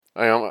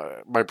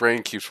My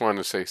brain keeps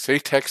wanting to say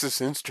Texas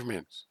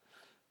Instruments.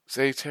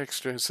 Say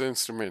Texas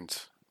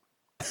Instruments.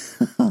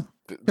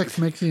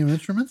 Tex-Mexican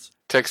Instruments?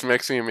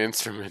 Tex-Mexican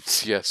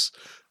Instruments, yes.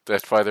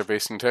 That's why they're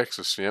based in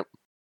Texas, yep.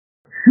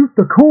 Shoot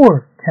the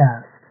Core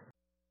Cast.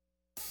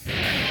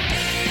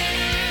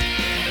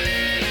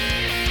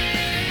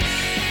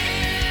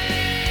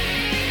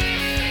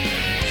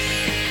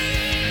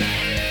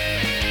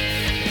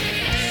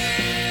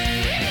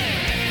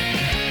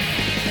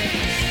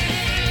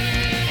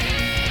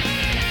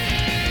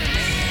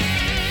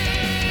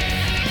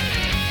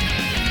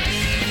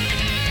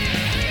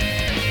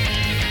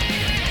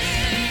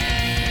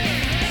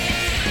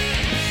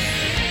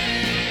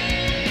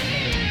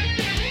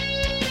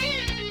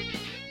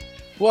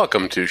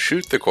 Welcome to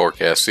Shoot the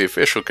Corecast, the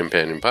official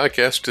companion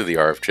podcast to the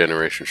RF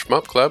Generation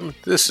Shmup Club.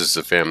 This is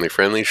the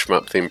family-friendly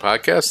shmup-themed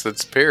podcast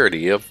that's a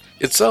parody of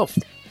itself.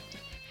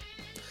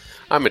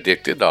 I'm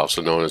Addicted,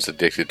 also known as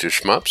Addicted to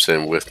Shmups,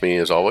 and with me,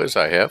 as always,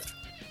 I have...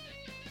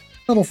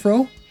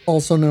 MetalFRO,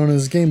 also known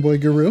as Game Boy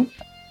Guru.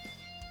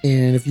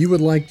 And if you would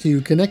like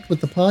to connect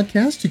with the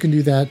podcast, you can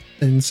do that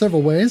in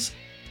several ways.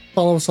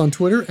 Follow us on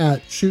Twitter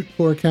at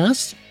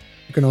ShootCorecast.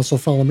 You can also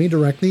follow me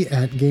directly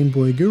at Game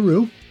Boy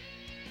Guru.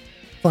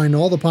 Find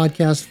all the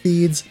podcast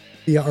feeds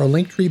via our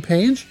Linktree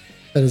page.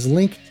 That is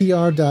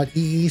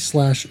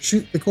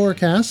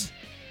linktr.ee/shootthecorecast.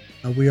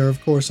 We are,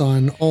 of course,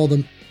 on all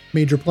the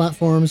major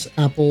platforms,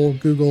 Apple,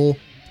 Google,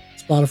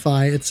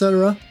 Spotify,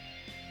 etc.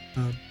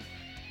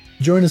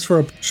 Join us for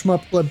a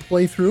Shmup Club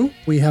playthrough.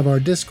 We have our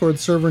Discord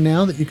server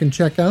now that you can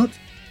check out.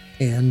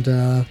 And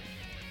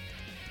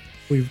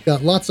we've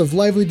got lots of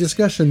lively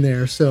discussion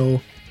there,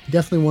 so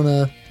definitely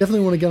want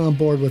to get on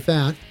board with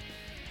that.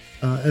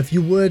 If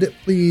you would,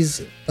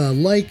 please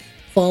like,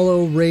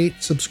 follow, rate,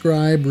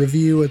 subscribe,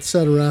 review,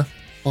 etc.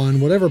 on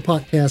whatever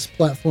podcast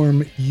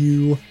platform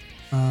you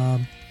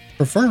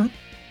prefer.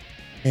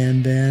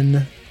 And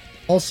then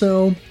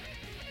also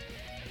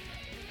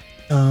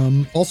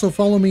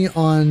follow me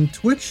on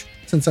Twitch,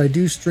 since I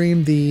do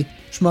stream the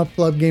Shmup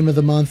Club Game of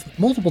the Month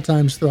multiple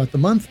times throughout the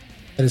month.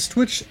 That is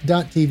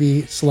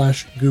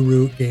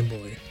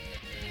twitch.tv/GuruGameBoy.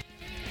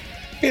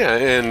 Yeah,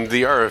 and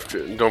the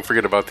RF, don't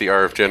forget about the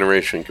RF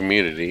Generation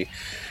community.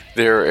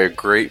 They're a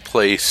great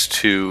place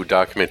to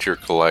document your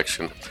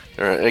collection.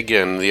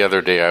 Again, the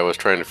other day I was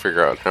trying to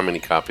figure out how many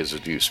copies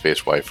of Deep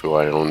Space Waifu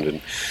I owned,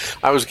 and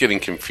I was getting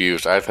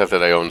confused. I thought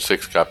that I owned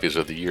 6 copies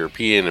of the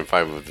European and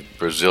 5 of the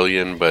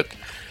Brazilian, but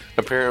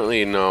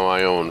apparently no,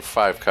 I own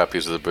 5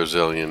 copies of the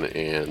Brazilian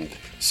and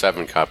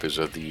 7 copies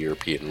of the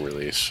European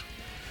release.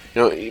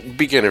 You know,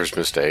 beginner's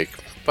mistake,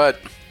 but...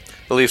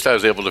 at least I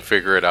was able to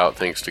figure it out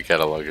thanks to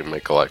cataloging my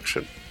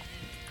collection.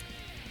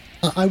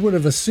 I would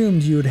have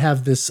assumed you would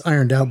have this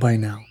ironed out by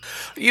now.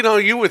 You know,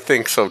 you would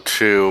think so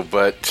too,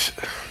 but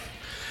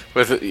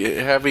with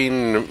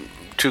having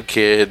 2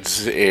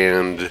 kids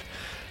and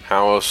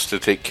house to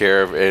take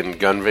care of and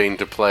Gunvein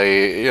to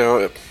play, you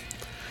know,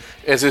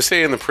 as they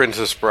say in The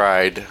Princess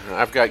Bride,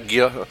 I've got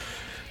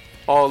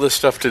all this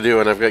stuff to do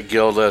and I've got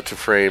Gilda to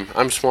frame.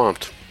 I'm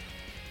swamped.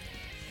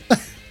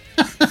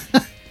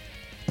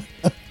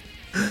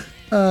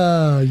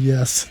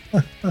 Yes.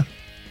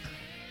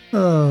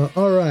 All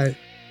right.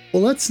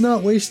 Well, let's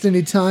not waste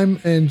any time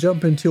and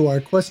jump into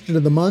our question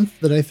of the month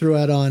that I threw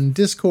out on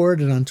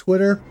Discord and on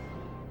Twitter.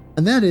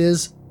 And that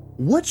is,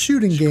 what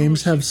shooting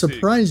games have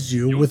surprised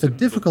you with a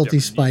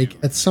difficulty spike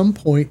at some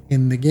point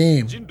in the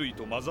game?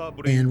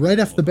 And right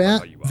off the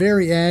bat,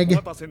 Very Egg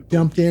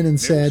jumped in and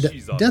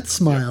said, Death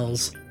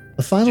Smiles,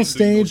 the final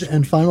stage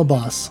and final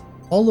boss.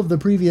 All of the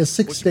previous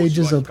 6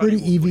 stages are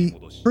pretty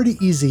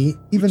easy,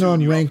 even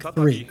on rank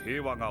 3.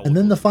 And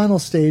then the final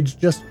stage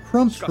just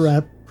crunch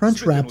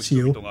wraps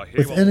you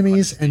with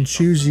enemies and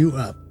chews you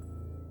up.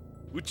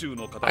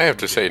 I have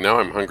to say, now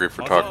I'm hungry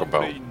for Taco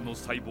Bell.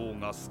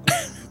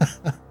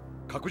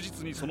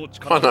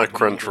 Why not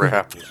crunch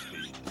wrap?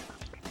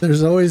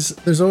 There's always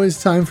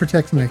time for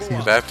Tex-Mex.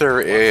 That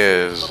there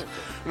is.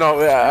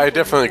 No, I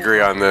definitely agree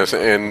on this.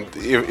 And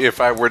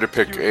if I were to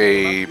pick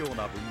a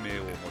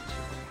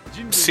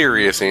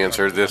serious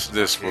answer,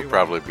 this would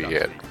probably be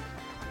it.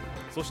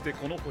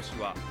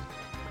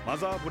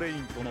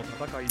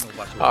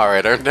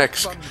 Alright, our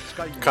next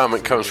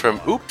comment comes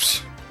from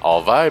Oops,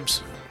 All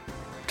Vibes.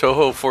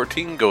 Toho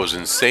 14 goes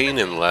insane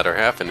in the latter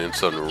half and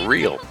it's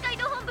unreal.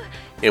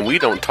 And we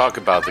don't talk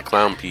about the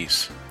clown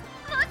piece.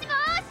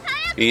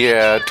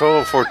 Yeah,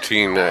 Toho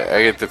 14,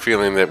 I get the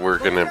feeling that we're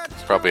going to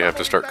probably have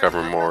to start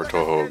covering more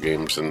Toho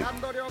games, and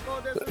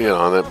you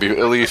know, that'd be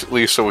at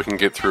least so we can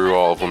get through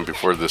all of them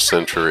before this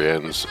century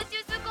ends.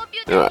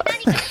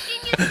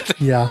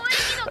 Yeah.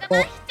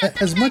 Well,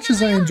 as much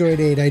as I enjoyed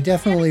 8, I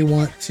definitely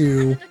want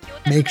to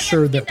make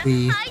sure that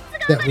we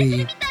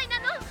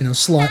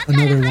slot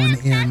another one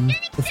in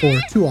before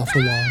too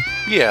awful long.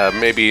 Yeah,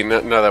 maybe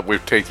now that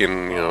we've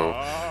taken,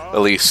 at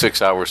least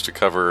 6 hours to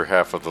cover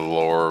half of the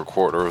lore, a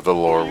quarter of the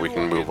lore, we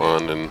can move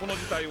on and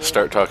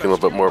start talking a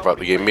little bit more about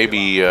the game.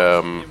 Maybe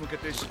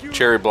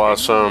Cherry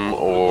Blossom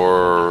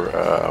or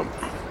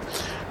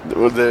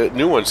The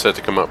new one's set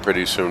to come out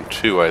pretty soon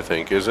too, I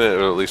think. Isn't it?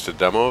 Or at least a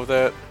demo of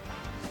that?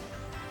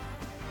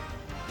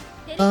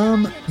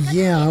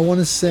 Yeah, I want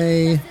to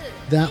say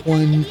that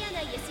one.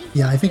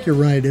 Yeah, I think you're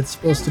right. It's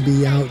supposed to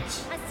be out.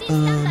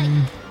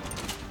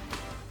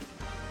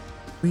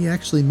 We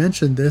actually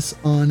mentioned this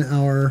on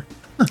our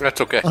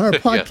That's okay. on our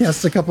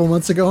podcast a couple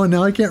months ago, and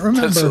now I can't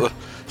remember.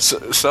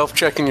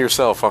 Self-checking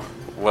yourself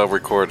while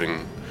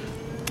recording.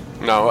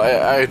 No,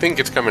 I think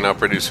it's coming out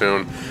pretty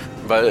soon.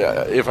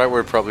 But if I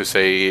were to probably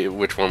say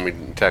which one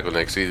we'd tackle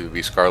next, either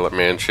be Scarlet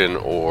Mansion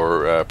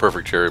or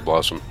Perfect Cherry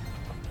Blossom.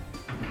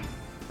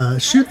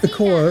 Shoot the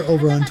Core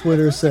over on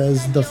Twitter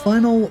says the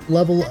final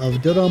level of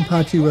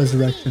Dodonpachi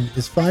Resurrection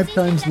is 5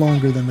 times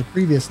longer than the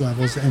previous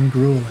levels and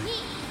grueling.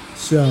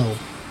 So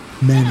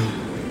many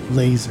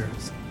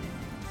lasers.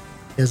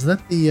 Is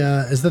that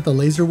the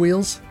laser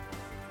wheels?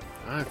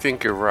 I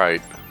think you're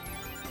right.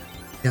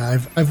 Yeah,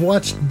 I've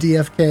watched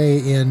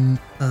DFK in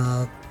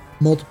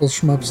multiple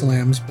shmup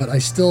slams, but I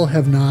still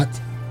have not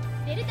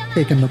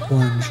taken the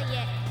plunge.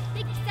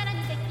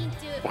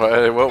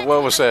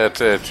 What was that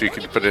you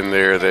could put in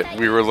there that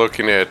we were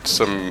looking at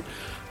some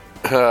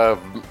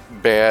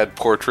bad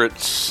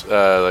portraits,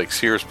 like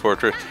Sears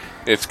portrait?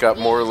 It's got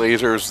more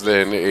lasers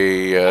than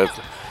it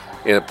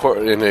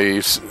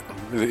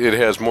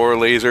has more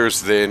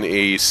lasers than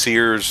a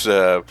Sears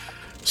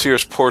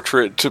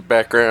portrait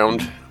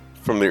background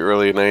from the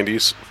early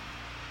 90s.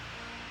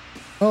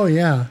 Oh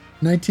yeah,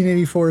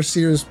 1984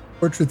 Sears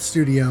Portrait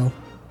Studio.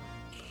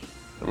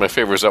 My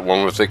favorite is that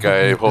one with the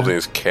guy holding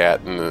his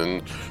cat and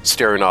then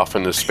staring off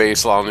into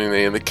space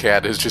longingly, and the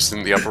cat is just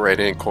in the upper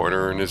right-hand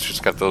corner, and it's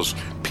just got those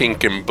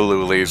pink and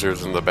blue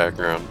lasers in the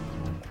background.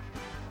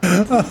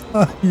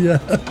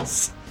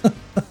 Yes.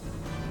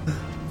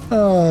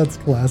 Oh, that's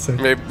classic.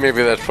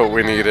 Maybe that's what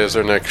we need as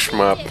our next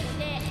shmup.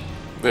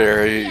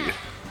 There,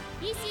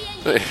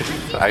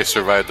 I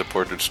survived the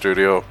portrait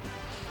studio.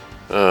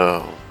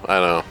 Oh, I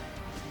don't know.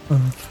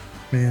 Oh,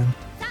 man.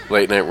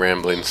 Late night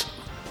ramblings.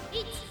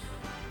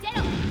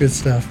 Good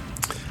stuff.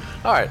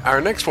 All right, our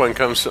next one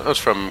comes to us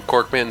from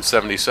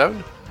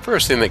Corkman77.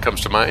 First thing that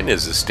comes to mind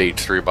is the Stage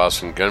 3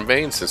 boss in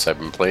Gunbane. Since I've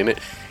been playing it,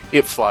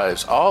 it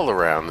flies all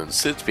around and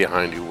sits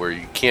behind you where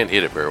you can't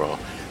hit it very well.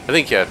 I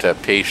think you have to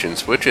have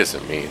patience, which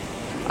isn't me.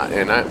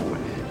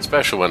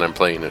 Especially when I'm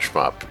playing a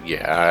shmup.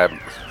 Yeah,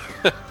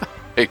 I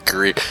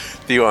agree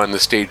with you on the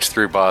Stage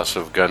 3 boss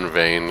of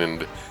Gunbane,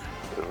 and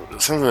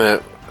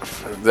something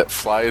that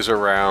flies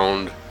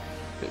around,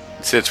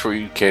 sits where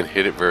you can't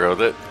hit it very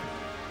well.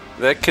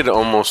 That could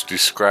almost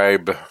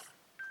describe.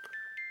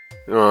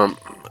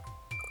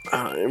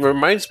 It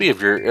reminds me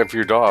of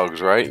your dogs,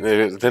 right?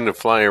 They tend to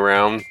fly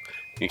around.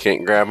 You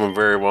can't grab them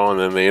very well, and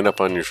then they end up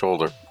on your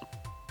shoulder.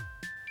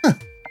 Huh.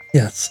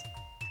 Yes.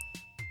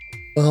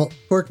 Well,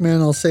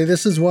 Corkman, I'll say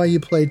this is why you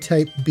play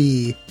Type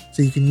B,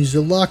 so you can use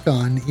your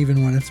lock-on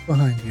even when it's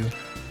behind you.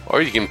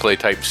 Or you can play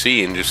Type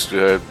C and just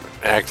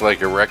act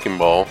like a wrecking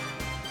ball.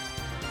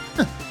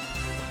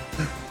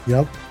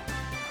 Yep.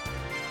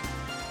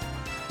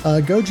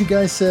 Goji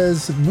Guy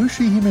says,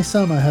 Mushi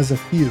Hime-sama has a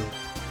few.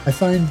 I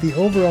find the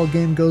overall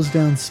game goes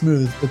down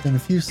smooth, but then a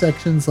few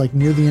sections, like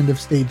near the end of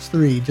Stage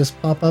 3, just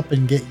pop up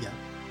and get ya.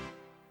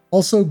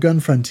 Also, Gun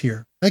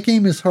Frontier. That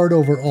game is hard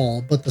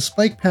overall, but the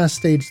spike past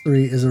Stage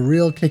 3 is a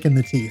real kick in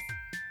the teeth.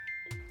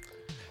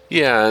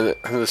 Yeah,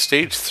 the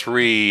Stage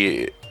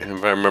 3,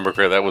 if I remember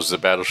correctly, that was the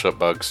Battleship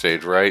Bug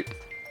stage, right?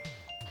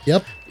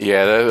 Yep.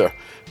 Yeah,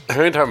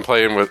 anytime I'm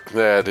playing with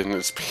that and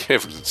it's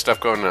stuff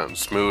going on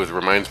smooth,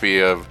 reminds me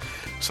of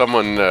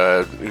someone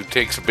who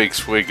takes a big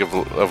swig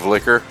of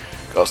liquor,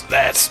 goes,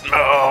 "That's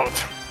smooth,"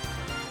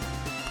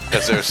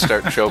 as they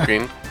start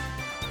choking.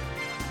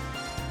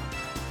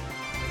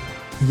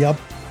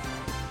 Yep.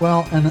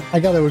 Well, and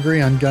I got to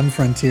agree on Gun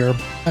Frontier.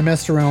 I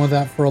messed around with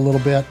that for a little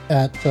bit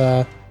at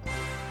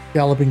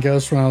Galloping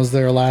Ghost when I was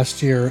there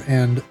last year,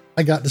 and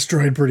I got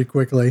destroyed pretty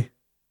quickly.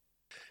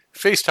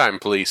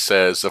 FaceTime Police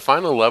says, the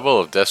final level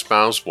of Death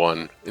Smiles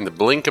 1. In the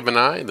blink of an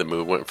eye, the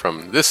move went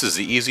from, "This is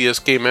the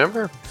easiest game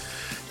ever,"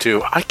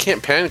 to, "I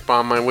can't panic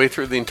bomb my way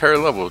through the entire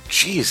level."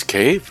 Jeez,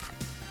 Cave.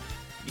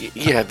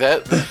 Yeah,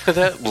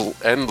 that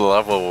end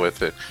level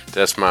with it,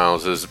 Death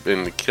Smiles, has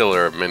been the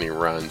killer of many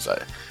runs.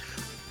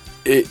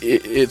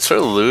 It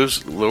sort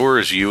of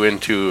lures you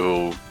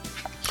into...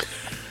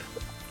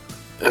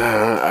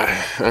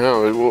 I don't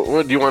know,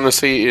 what do you want to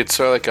say? It's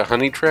sort of like a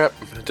honey trap?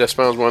 Death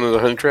Smiles 1 is a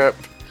honey trap?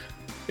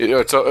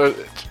 It's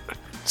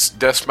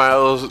Death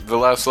Smiles. The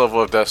last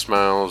level of Death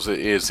Smiles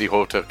is the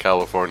Hotel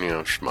California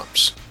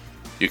shmups.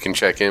 You can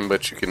check in,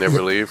 but you can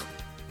never leave.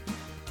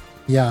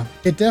 Yeah,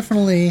 it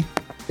definitely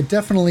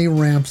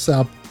ramps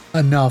up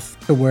enough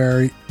to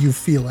where you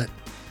feel it.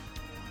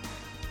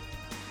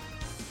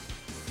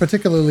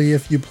 Particularly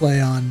if you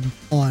play on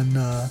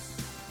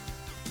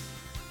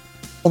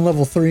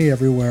level 3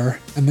 everywhere,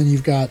 and then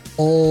you've got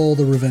all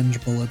the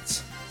revenge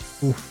bullets.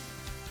 Oof.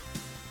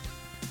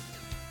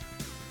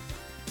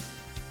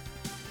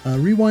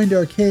 Rewind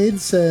Arcade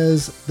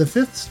says, the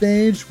 5th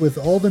stage with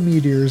all the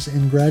meteors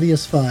in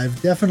Gradius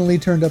 5 definitely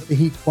turned up the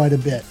heat quite a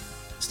bit.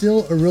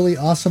 still a really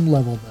awesome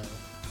level, though.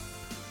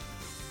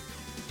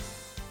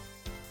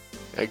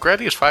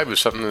 Gradius 5 is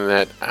something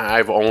that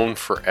I've owned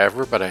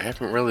forever, but I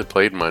haven't really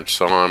played much,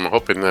 so I'm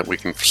hoping that we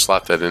can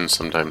slot that in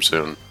sometime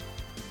soon.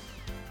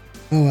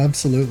 Oh,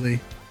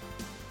 absolutely.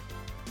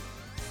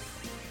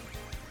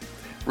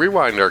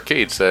 Rewind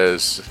Arcade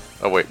says...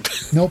 Oh, wait.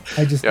 Nope,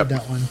 I just did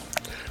that one.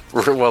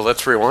 Well,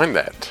 let's rewind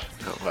that.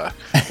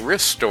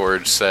 Wrist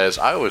Storage says,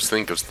 I always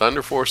think of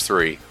Thunder Force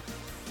 3.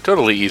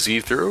 Totally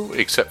easy through,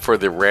 except for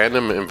the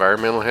random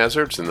environmental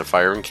hazards in the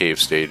fire and cave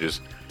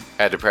stages.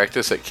 Had to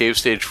practice at cave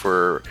stage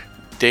for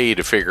a day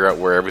to figure out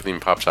where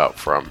everything pops out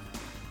from.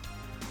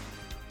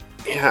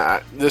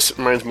 Yeah, this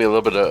reminds me a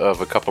little bit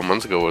of a couple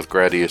months ago with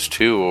Gradius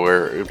 2,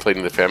 where I played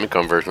in the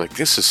Famicom version, like,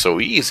 this is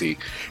so easy.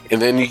 And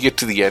then you get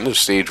to the end of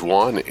stage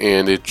 1,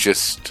 and it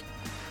just...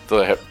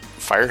 the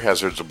fire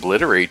hazards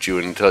obliterate you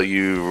until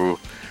you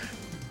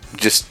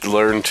just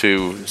learn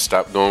to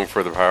stop going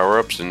for the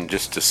power-ups and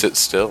just to sit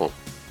still.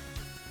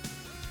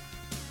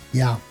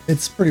 Yeah,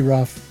 it's pretty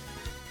rough.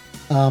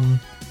 And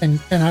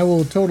I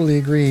will totally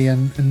agree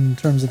in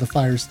terms of the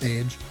fire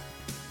stage.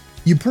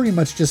 You pretty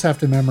much just have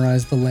to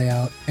memorize the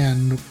layout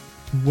and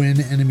when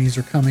enemies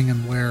are coming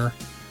and where,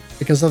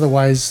 because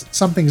otherwise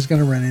something's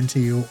going to run into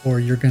you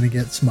or you're going to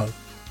get smoked.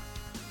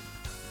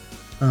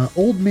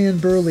 Old Man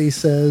Burley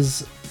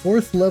says,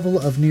 4th level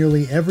of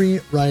nearly every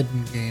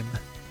Raiden game.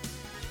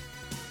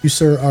 You,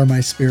 sir, are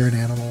my spirit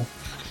animal.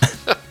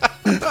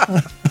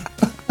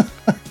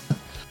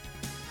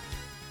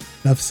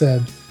 Enough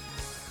said.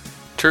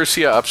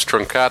 Tertia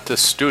Obstruncata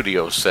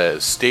Studio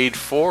says, Stage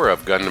 4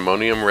 of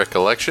Gundamonium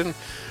Recollection,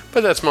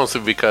 but that's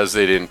mostly because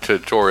they didn't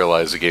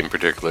tutorialize the game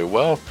particularly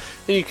well,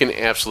 and you can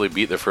absolutely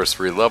beat the first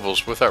 3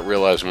 levels without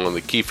realizing one of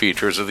the key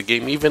features of the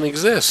game even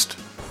exist.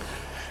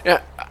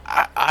 Yeah,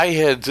 I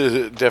had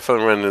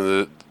definitely run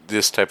into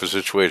this type of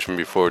situation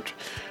before,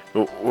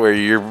 where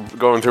you're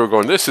going through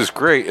going, this is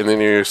great, and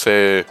then you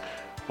say,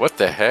 what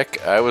the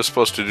heck? I was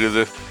supposed to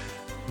do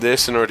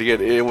this in order to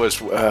get... It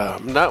was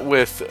not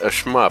with a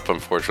shmup,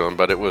 unfortunately,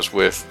 but it was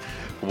with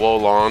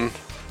Wolon,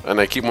 and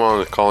I keep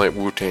wanting to call it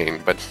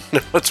Wu-Tang, but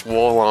no, it's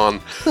Wolon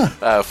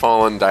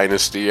Fallen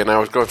Dynasty, and I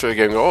was going through the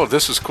game, oh,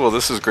 this is cool,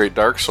 this is great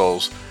Dark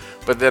Souls,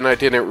 but then I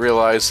didn't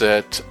realize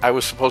that I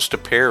was supposed to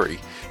parry.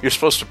 You're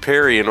supposed to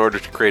parry in order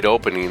to create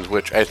openings,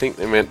 which I think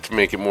they meant to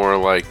make it more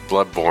like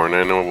Bloodborne.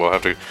 I know we'll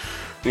have to,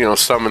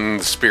 summon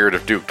the spirit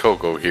of Duke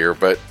Toko here,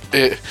 but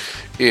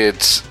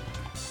it's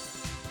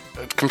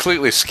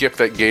completely skipped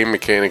that game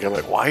mechanic. I'm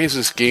like, why is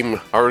this game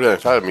harder than I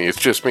thought of me? It's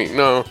just me.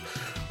 No,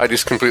 I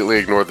just completely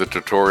ignored the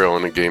tutorial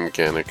and the game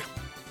mechanic.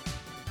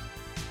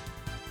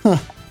 Huh.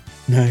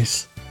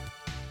 Nice.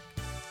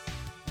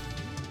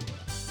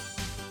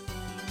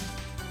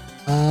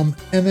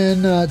 And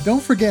then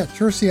don't forget,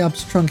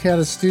 Terciops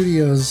Truncata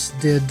Studios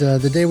did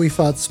The Day We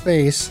Fought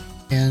Space,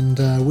 and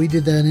we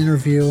did that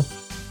interview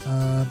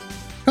a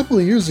couple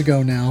of years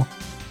ago now.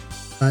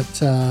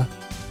 But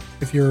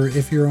if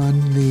you're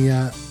on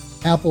the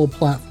Apple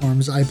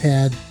platforms,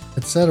 iPad,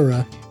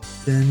 etc.,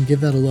 then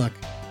give that a look.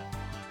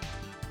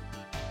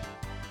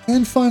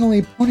 And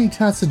finally, Pony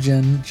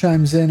Tatsujin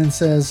chimes in and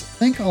says,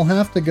 think I'll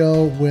have to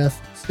go with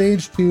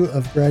Stage 2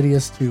 of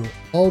Gradius 2.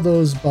 All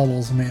those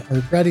bubbles, man. Or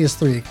Gradius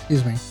 3,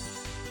 excuse me.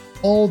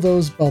 All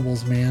those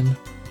bubbles, man.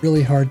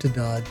 Really hard to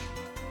dodge.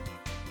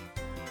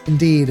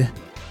 Indeed.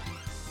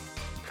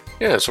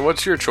 Yeah, so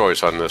what's your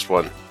choice on this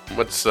one?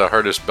 What's the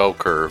hardest bell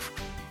curve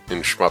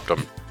in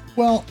Shmuppdom?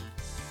 Well,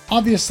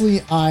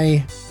 obviously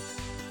I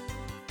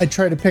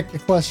try to pick the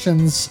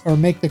questions or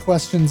make the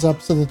questions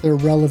up so that they're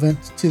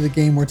relevant to the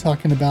game we're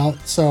talking about.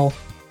 So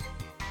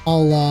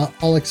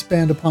I'll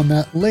expand upon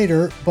that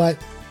later.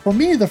 But for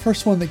me, the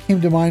first one that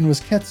came to mind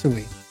was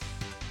Ketsui.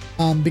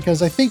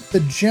 Because I think the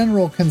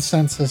general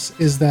consensus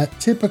is that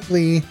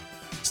typically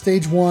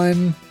Stage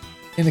 1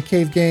 in a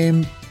cave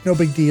game, no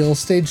big deal.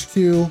 Stage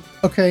 2,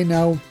 okay,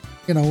 now,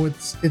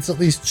 it's at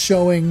least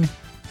showing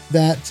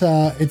that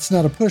it's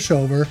not a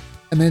pushover.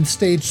 And then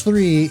Stage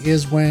 3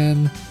 is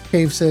when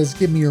Cave says,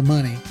 give me your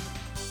money.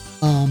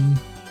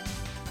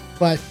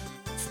 But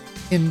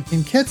in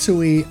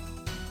Ketsui,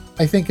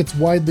 I think it's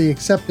widely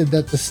accepted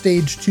that the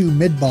Stage 2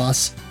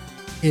 mid-boss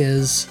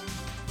is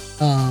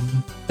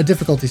a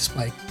difficulty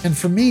spike. And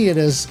for me, it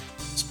is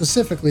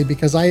specifically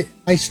because I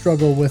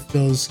struggle with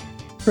those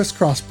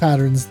crisscross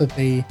patterns that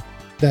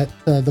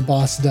the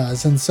boss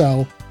does. And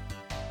so,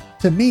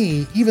 to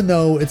me, even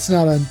though it's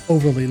not an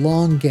overly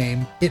long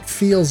game, it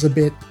feels a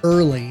bit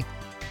early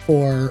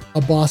for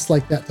a boss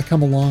like that to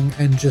come along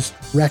and just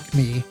wreck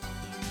me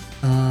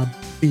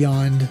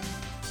beyond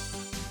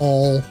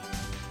all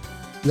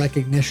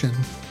recognition.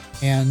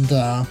 And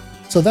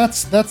so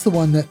that's the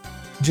one that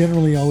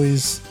generally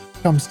always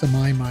comes to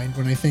my mind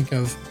when I think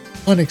of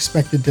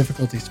unexpected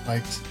difficulty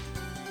spikes.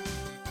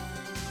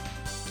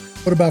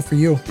 What about for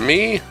you?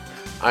 Me?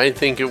 I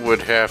think it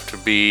would have to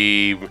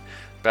be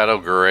Battle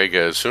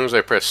Garega. As soon as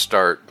I press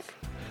start,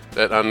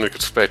 that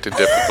unexpected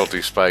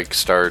difficulty spike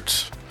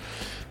starts.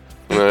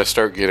 And then I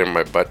start getting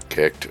my butt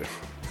kicked.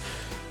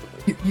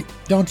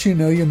 Don't you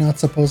know you're not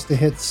supposed to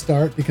hit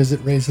start because it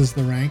raises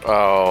the rank?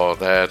 Oh,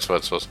 that's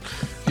what's supposed.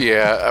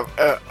 Yeah,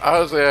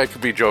 honestly, I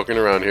could be joking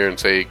around here and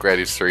say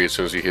Gradius 3 as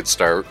soon as you hit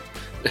start,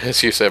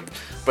 as you said.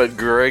 But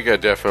Grega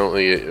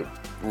definitely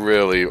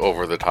really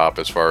over the top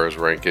as far as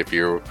rank. If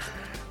you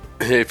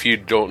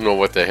don't know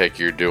what the heck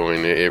you're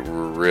doing, it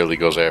really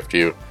goes after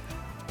you.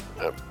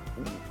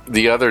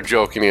 The other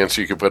joking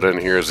answer you could put in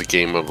here is a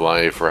game of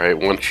life, right?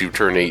 Once you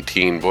turn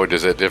 18, boy,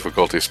 does that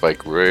difficulty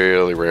spike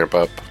really ramp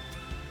up.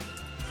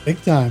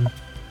 Big time.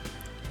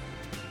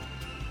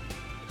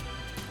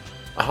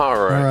 All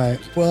right.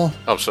 Well,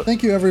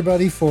 thank you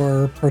everybody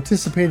for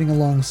participating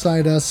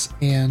alongside us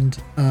and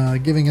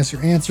giving us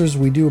your answers.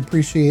 We do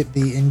appreciate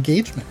the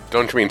engagement.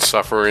 Don't you mean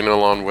suffering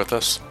along with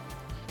us?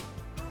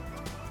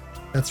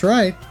 That's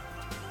right.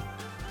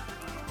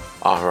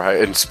 All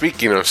right. And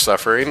speaking of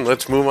suffering,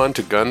 let's move on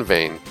to Gun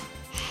Vein.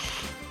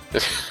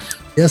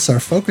 Yes,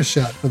 our focus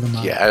shot for the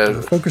month. Yeah.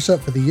 Our focus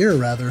shot for the year,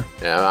 rather.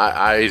 Yeah,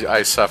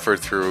 I suffered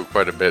through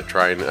quite a bit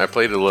trying. I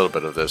played a little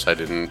bit of this. I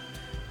didn't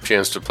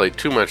chance to play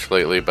too much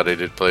lately, but I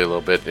did play a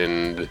little bit,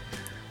 and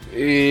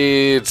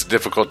it's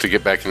difficult to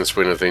get back in the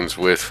swing of things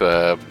with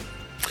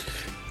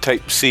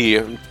Type C.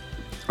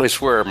 I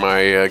swear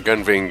my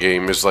Gun Vein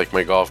game is like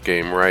my golf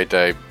game, right?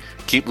 I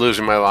keep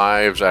losing my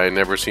lives. I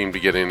never seem to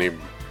get any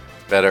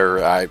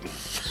better. I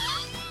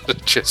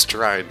just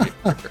trying.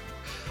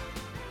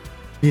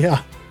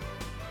 Yeah.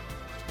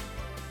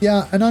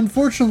 Yeah, and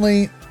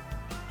unfortunately,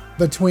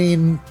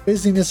 between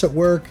busyness at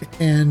work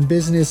and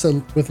busyness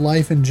with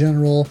life in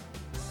general,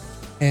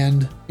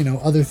 and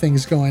other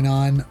things going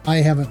on, I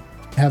haven't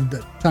had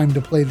the time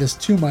to play this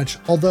too much.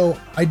 Although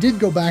I did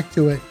go back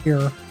to it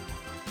here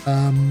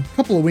a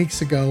couple of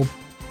weeks ago,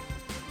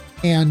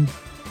 and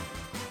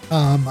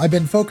I've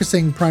been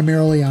focusing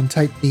primarily on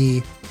Type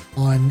B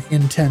on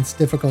intense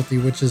difficulty,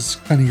 which is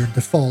kind of your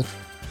default.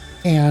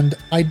 And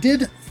I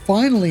did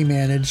finally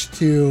manage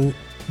to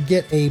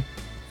get a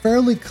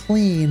fairly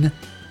clean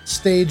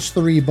stage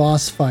 3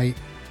 boss fight,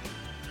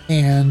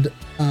 and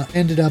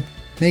ended up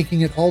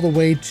making it all the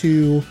way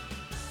to,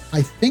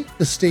 I think,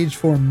 the stage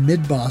 4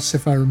 mid boss,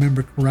 if I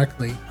remember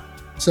correctly.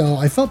 So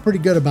I felt pretty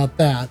good about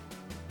that.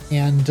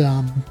 And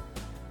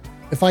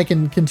if I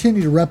can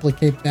continue to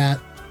replicate that,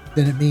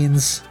 then it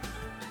means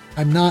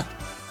I'm not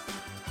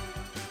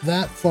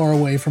that far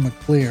away from a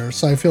clear.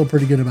 So I feel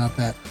pretty good about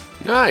that.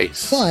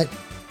 Nice. But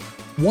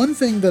one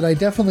thing that I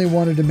definitely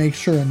wanted to make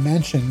sure and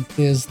mention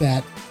is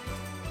that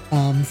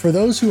for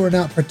those who are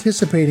not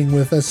participating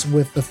with us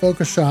with the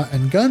Focus Shot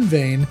and Gun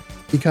Vein,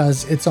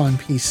 because it's on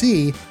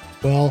PC,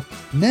 well,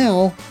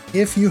 now,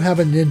 if you have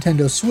a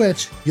Nintendo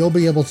Switch, you'll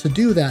be able to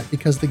do that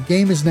because the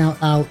game is now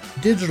out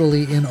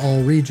digitally in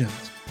all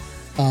regions.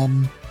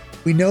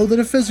 We know that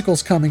a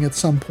physical's coming at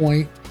some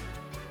point,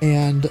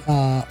 and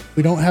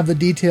we don't have the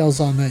details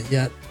on that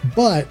yet,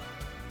 but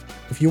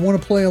if you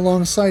want to play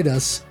alongside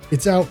us,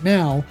 it's out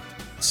now,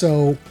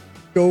 so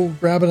go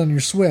grab it on your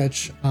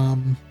Switch.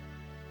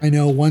 I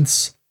know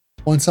once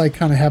I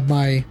kind of have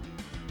my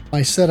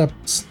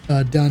setups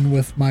done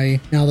with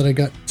now that I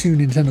got 2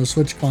 Nintendo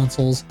Switch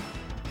consoles,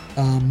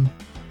 I'm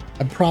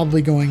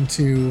probably going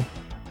to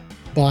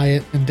buy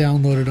it and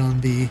download it on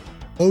the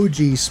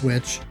OG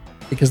Switch,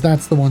 because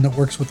that's the one that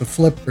works with the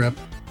flip grip,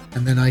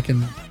 and then I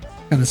can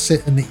kind of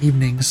sit in the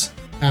evenings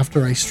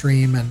after I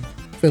stream and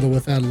fiddle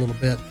with that a little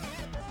bit.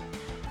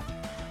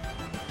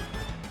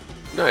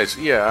 Nice.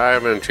 Yeah, I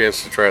haven't had a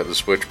chance to try out the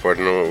Switch part.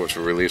 I know it was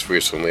released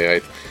recently.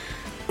 I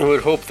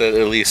would hope that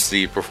at least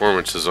the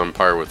performance is on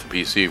par with the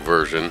PC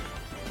version.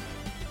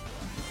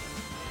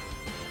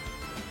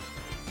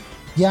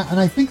 Yeah, and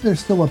I think there's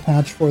still a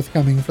patch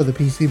forthcoming for the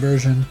PC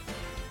version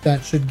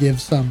that should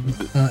give some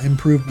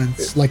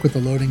improvements, like with the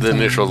loading. The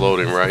initial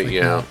loading, right? Like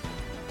yeah. That.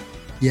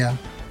 Yeah.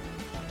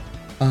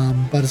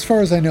 But as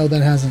far as I know,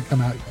 that hasn't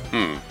come out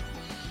yet.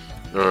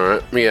 All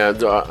right. Yeah.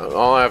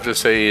 All I have to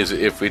say is,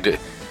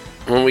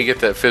 when we get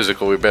that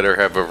physical, we better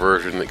have a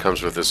version that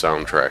comes with the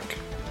soundtrack.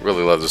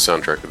 Really love the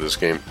soundtrack of this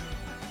game.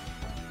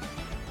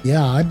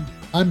 Yeah,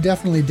 I'm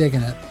definitely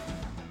digging it.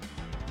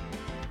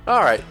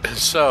 All right.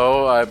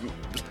 So I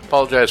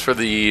apologize for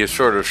the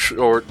sort of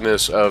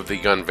shortness of the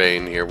Gun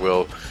Vein here.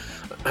 We'll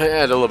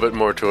add a little bit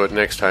more to it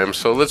next time.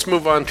 So let's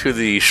move on to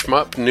the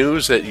shmup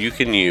news that you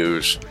can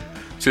use.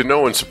 To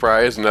no one's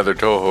surprise, another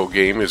Toho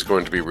game is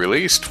going to be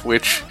released,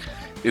 which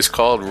is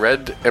called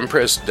Red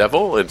Empress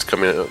Devil. It's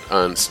coming out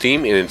on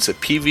Steam, and it's a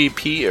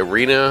PvP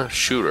arena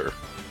shooter.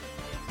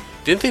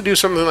 Didn't they do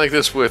something like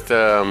this with,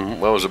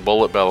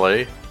 Bullet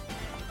Ballet?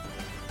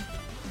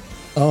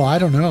 Oh, I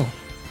don't know.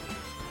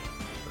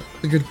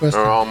 That's a good question.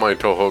 Are all my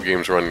Toho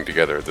games running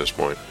together at this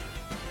point?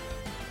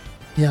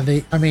 Yeah,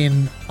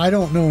 I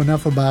don't know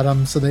enough about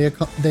them, so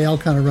they all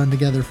kind of run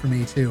together for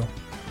me, too.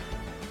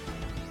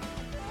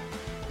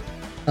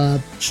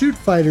 Shoot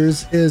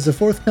Fighters is a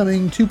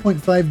forthcoming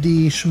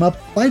 2.5D shmup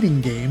fighting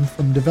game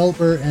from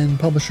developer and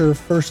publisher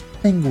First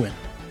Penguin.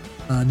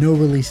 No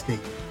release date.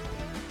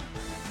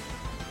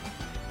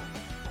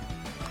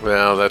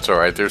 Well, that's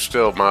alright. They're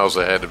still miles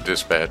ahead of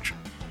Dispatch.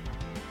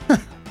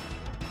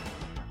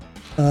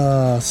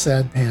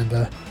 Sad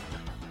panda.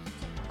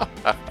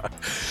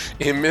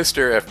 In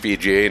Mr.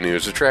 FPGA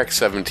news, the Track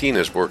 17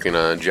 is working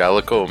on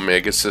Jalico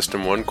Mega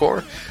System 1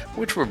 core,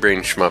 which will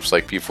bring shmups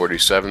like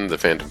P-47, the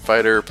Phantom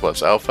Fighter,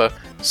 plus Alpha,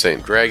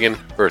 Saint Dragon,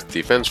 Earth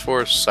Defense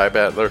Force,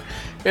 Cybattler,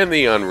 and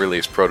the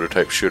unreleased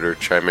prototype shooter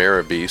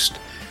Chimera Beast.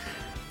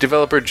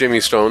 Developer Jimmy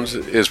Stones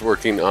is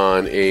working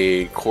on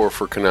a core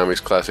for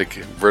Konami's classic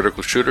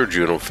vertical shooter,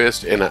 Juno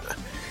Fist, and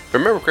if I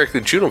remember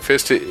correctly, Juno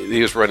Fist,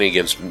 he was running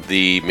against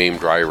the MAME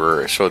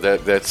driver, so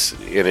that's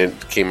and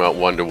it came out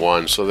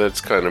 1-to-1, so that's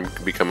kind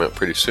of be coming out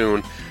pretty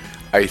soon.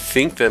 I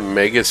think that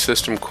Mega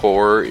System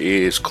Core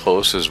is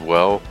close as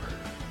well,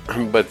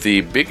 but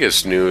the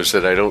biggest news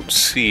that I don't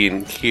see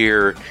in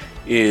here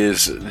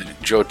is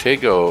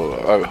Hotego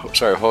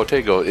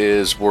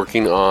is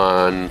working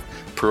on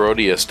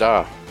Parodier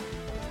Star.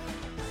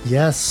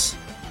 Yes.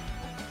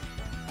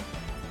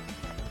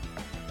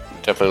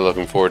 Definitely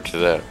looking forward to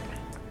that.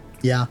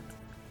 Yeah.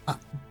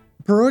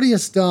 Parodier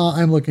Star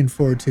I'm looking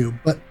forward to,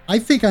 but I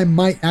think I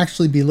might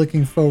actually be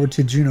looking forward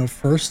to Juno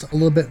First a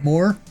little bit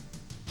more,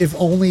 if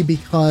only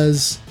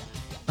because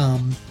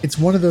it's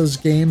one of those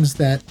games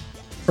that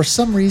for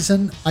some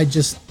reason I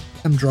just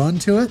am drawn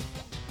to it.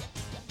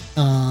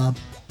 I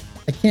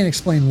can't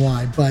explain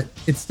why, but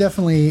it's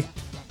definitely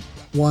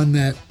one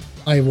that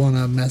I want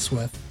to mess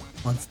with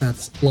once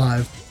that's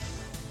live.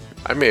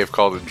 I may have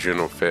called it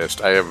Juno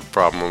Fist. I have a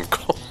problem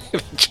calling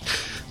it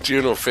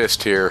Juno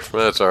Fist here,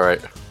 but that's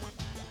alright.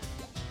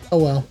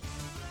 Oh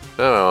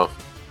well.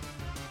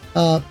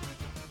 Oh.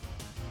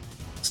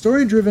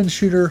 Story-driven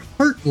shooter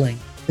Heartlink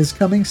is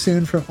coming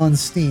soon on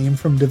Steam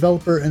from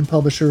developer and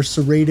publisher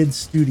Serrated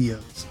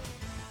Studios.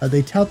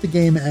 They tout the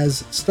game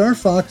as Star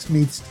Fox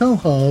meets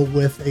Toho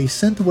with a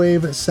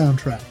synthwave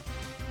soundtrack,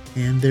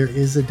 and there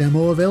is a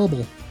demo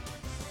available.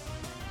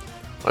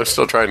 I'm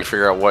still trying to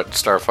figure out what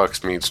Star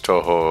Fox meets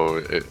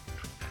Toho.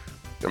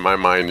 In my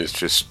mind, it's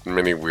just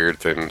many weird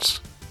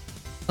things.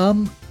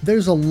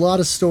 There's a lot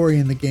of story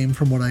in the game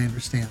from what I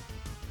understand.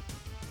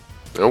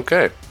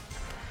 Okay.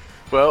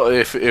 Well,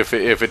 if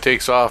it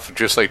takes off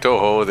just like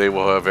Toho, they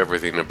will have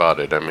everything about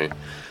it. I mean,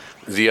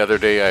 the other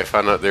day I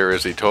found out there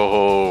is a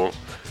Toho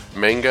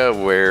manga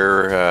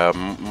where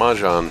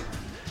Mahjong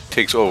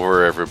takes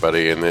over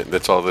everybody, and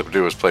that's all they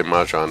do is play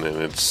Mahjong,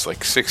 and it's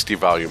like 60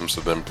 volumes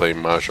of them playing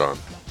Mahjong.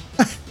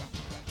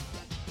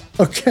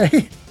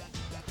 Okay.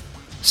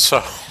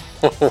 So,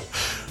 all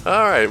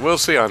right, we'll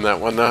see on that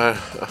one.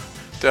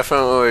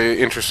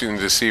 Definitely interesting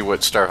to see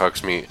what Star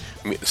Fox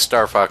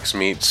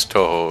meets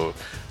Toho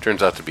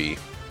turns out to be.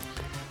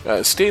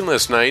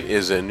 Stainless Knight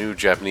is a new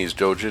Japanese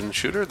doujin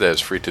shooter that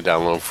is free to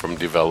download from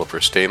developer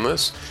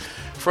Stainless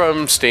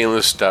from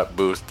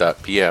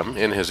stainless.booth.pm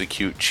and has a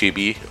cute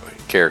chibi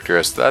character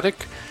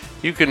aesthetic.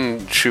 You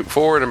can shoot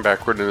forward and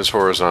backward in this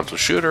horizontal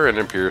shooter and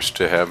appears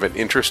to have an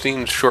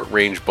interesting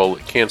short-range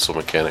bullet cancel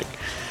mechanic.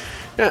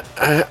 Yeah,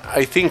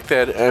 I think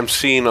that I'm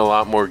seeing a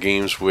lot more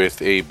games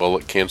with a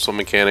bullet cancel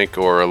mechanic,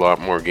 or a lot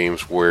more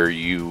games where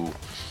you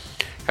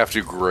have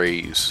to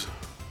graze.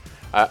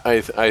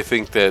 I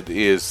think that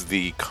is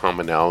the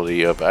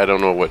commonality of, I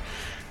don't know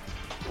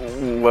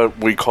what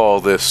we call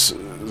this,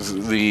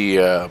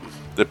 the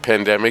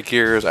pandemic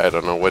years. I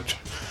don't know what.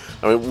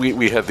 I mean,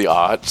 we had the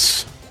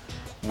aughts.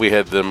 We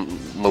had the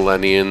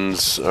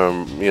millennials,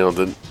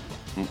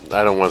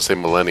 I don't want to say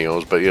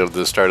millennials, but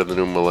the start of the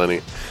new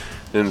millennium.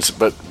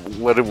 But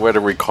what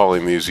are we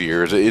calling these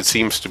years? It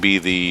seems to be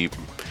the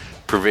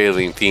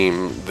prevailing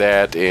theme,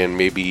 that and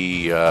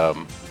maybe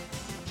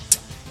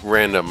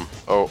random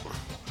or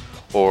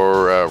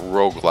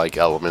roguelike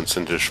elements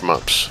into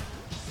shmups.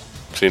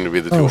 Seem to be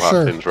the two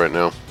hot things right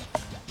now.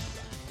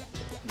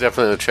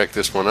 Definitely check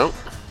this one out.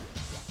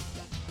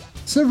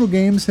 Several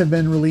games have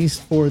been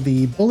released for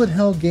the Bullet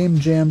Hell Game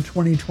Jam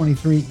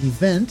 2023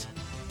 event,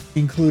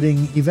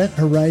 including Event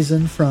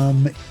Horizon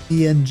from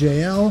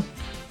ENJL,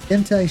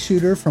 Hentai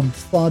Shooter from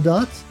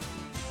Fadot,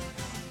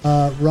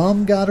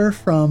 Ramgadder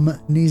from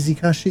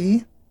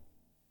Nizikashi,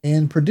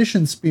 and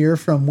Perdition Spear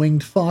from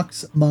Winged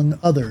Fox, among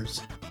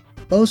others.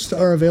 Most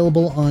are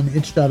available on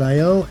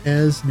itch.io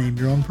as Name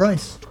Your Own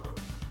Price.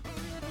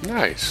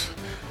 Nice.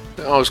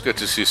 Always good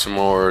to see some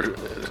more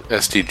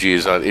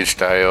STGs on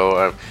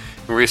itch.io.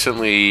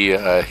 Recently,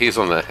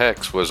 Hazelnut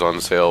Hex was on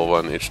sale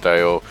on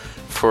itch.io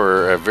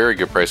for a very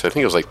good price. I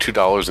think it was like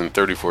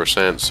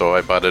 $2.34, so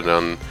I bought it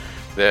on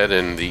that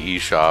in the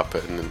eShop,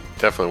 and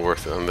definitely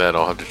worth it on that.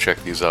 I'll have to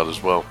check these out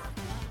as well.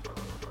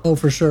 Oh,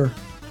 for sure.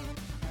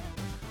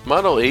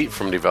 Model 8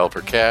 from developer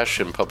Cash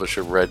and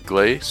publisher Red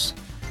Glaze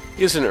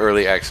is an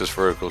early access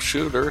vertical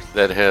shooter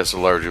that has a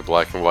largely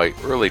black and white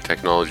early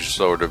technology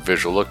sort of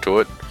visual look to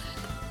it,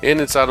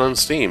 and it's out on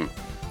Steam.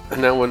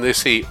 Now, when they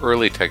say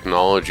early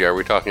technology, are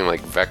we talking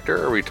like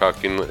Vector? Are we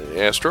talking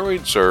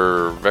asteroids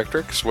or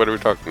Vectrix? What are we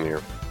talking here?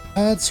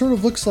 It sort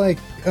of looks like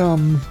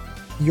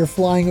you're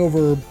flying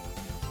over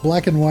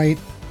black and white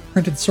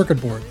printed circuit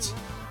boards.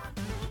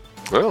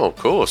 Oh,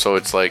 cool. So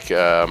it's like,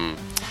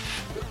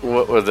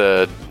 what's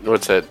that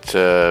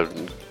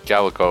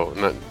Jalico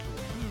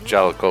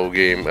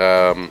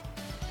game?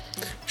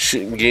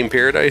 game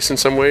paradise in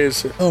some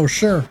ways. Oh,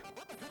 sure.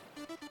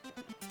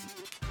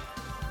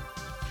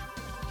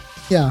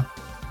 Yeah.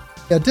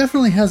 Yeah, it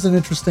definitely has an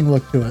interesting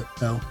look to it,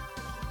 though.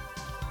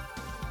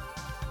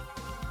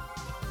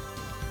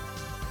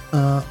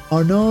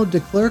 Arnaud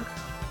Declercq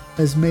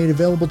has made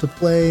available to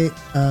play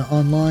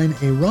online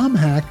a ROM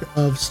hack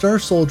of Star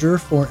Soldier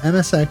for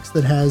MSX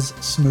that has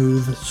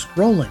smooth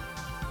scrolling.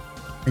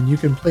 And you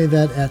can play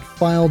that at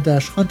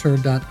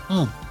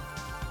file-hunter.com.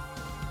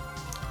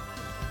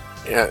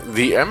 Yeah,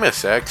 the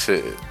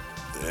MSX,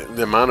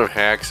 the amount of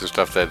hacks and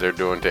stuff that they're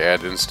doing to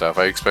add in stuff,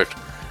 I expect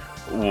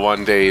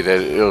one day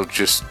that you'll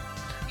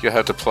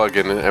have to plug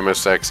in an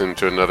MSX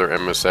into another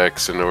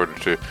MSX in order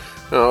to...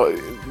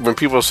 when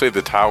people say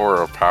the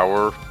Tower of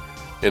Power,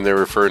 and they're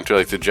referring to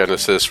like the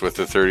Genesis with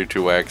the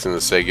 32X and the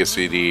Sega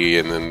CD,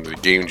 and then the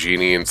Game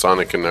Genie and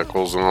Sonic and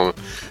Knuckles and all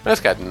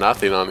that's got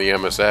nothing on the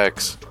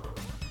MSX.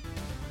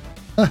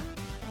 Huh.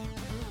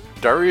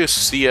 Darius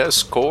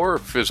CS Core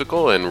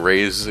Physical and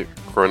Ray's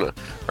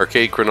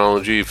Arcade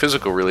Chronology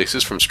Physical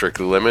releases from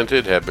Strictly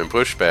Limited have been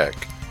pushed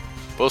back.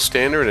 Both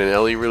standard and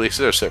LE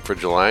releases are set for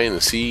July, and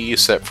the CE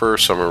is set for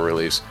summer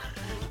release.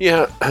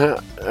 Yeah,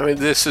 I mean,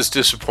 this is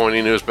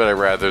disappointing news, but I'd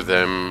rather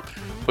them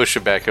push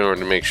it back in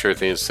order to make sure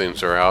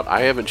things are out.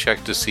 I haven't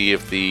checked to see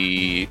if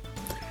the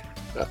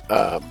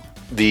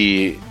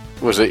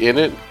was it in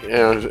it?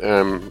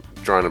 I'm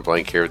drawing a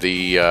blank here.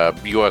 The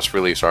U.S.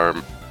 release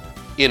arm,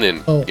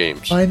 Inen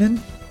Games. Inen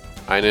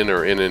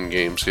or Inen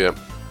Games, yeah.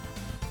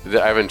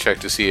 I haven't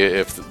checked to see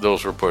if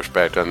those were pushed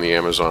back on the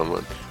Amazon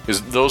one.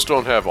 Because those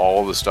don't have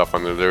all the stuff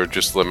on there. They're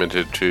just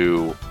limited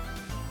to,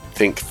 I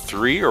think,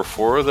 3 or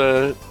 4 of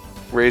the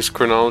Ray's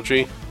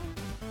Chronology.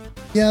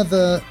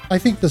 Yeah, I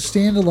think the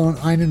standalone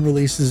Inen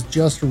release is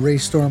just Ray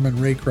Storm and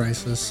Ray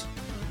Crisis.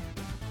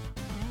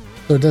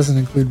 So it doesn't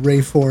include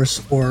Ray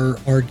Force or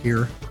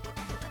R-Gear.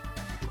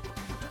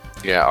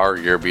 Yeah,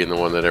 R-Gear being the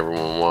one that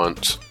everyone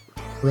wants.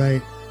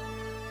 Right.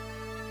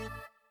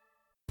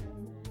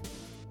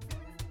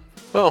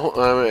 Well,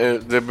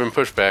 they've been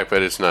pushed back,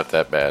 but it's not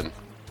that bad.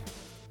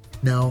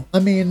 No, I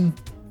mean,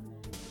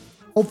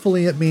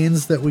 hopefully it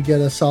means that we get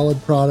a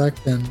solid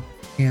product and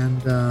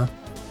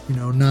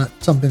not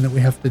something that we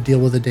have to deal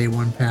with a day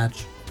one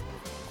patch.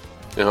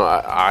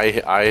 I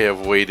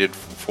have waited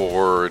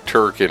for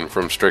Turkin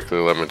from Strictly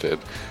Limited.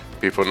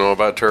 People know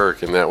about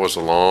Turk, and that was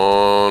a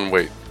long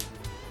wait.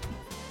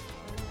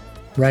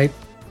 Right?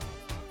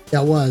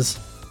 That was.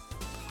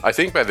 I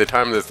think by the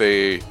time that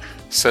they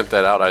sent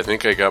that out, I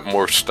think I got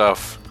more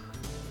stuff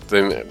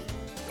than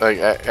like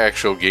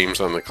actual games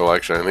on the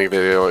collection. I think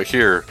they go,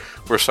 here,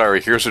 we're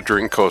sorry, here's a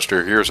drink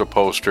coaster, here's a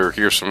poster,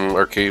 here's some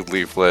arcade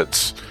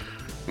leaflets.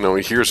 No,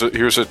 here's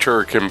a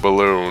Turk and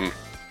balloon.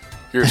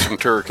 Here's some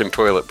Turk and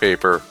toilet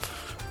paper.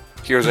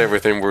 Here's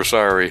everything, we're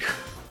sorry.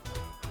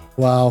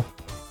 Wow.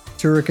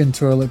 Turk and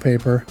toilet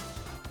paper.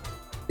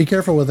 Be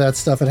careful with that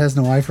stuff, it has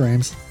no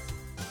iframes.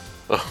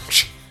 Oh,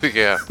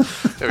 yeah.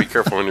 Be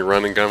careful when you're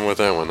running gun with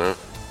that one, huh?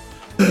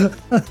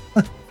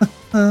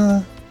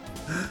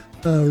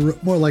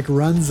 More like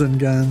runs and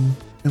gun.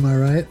 Am I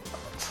right?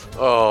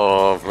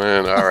 Oh,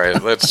 man. All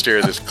right. Let's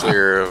steer this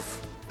clear of...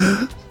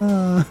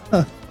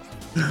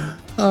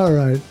 All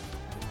right.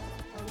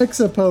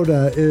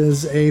 Pixapoda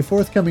is a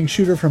forthcoming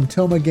shooter from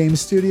Toma Game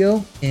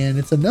Studio, and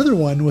it's another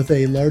one with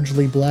a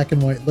largely black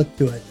and white look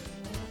to it.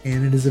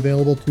 And it is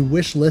available to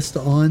wish list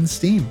on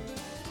Steam.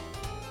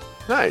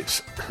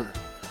 Nice.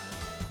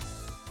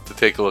 To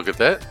take a look at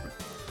that,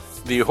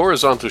 the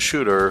horizontal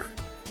shooter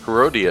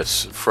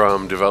Parodier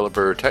from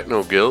developer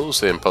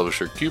TechnoGills and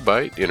publisher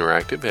Cubite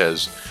Interactive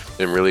has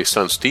been released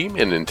on Steam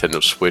and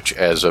Nintendo Switch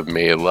as of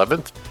May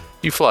 11th.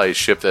 You fly a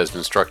ship that has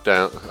been shrunk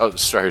down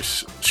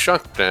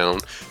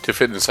to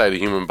fit inside a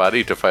human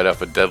body to fight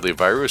off a deadly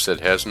virus that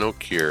has no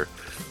cure.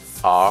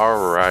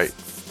 Alright.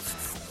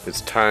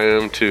 It's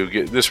time to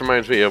get... This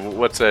reminds me of,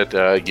 what's that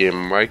game,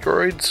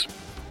 Microids?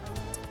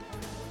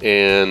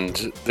 And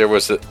there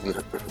was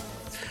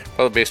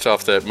probably based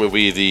off that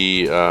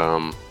movie,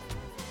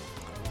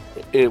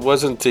 it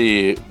wasn't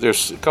the...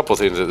 There's a couple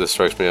things that this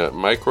strikes me at.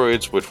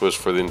 Microids, which was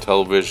for the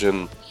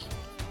Intellivision.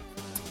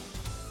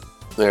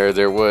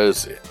 There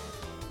was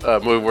a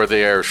movie where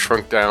they are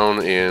shrunk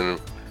down in...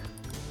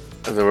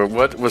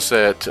 What was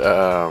that?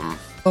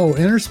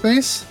 Inner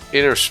Space?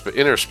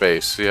 Inner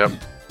Space, yep.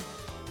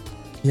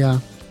 Yeah.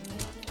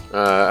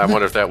 I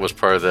wonder if that was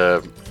part of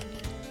the...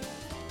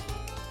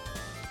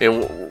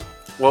 And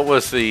what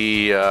was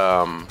the...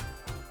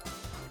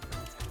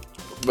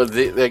 But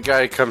that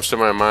guy comes to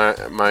my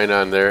mind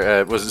on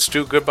there. Was it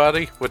Stu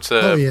Goodbody? What's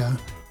the... Oh, yeah.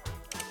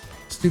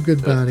 Stu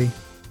Goodbody.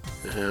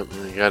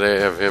 You gotta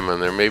have him on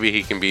there. Maybe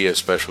he can be a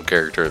special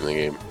character in the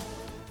game.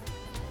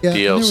 Yeah,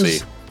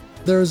 DLC.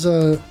 There's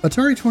a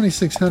Atari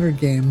 2600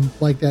 game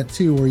like that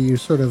too, where you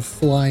sort of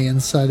fly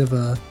inside of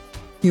a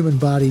human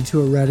body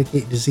to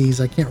eradicate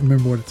disease. I can't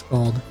remember what it's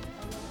called.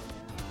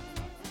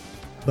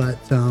 But,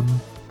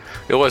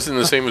 it wasn't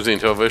the same as the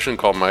Intellivision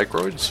called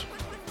Microids?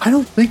 I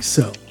don't think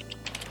so.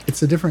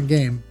 It's a different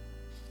game.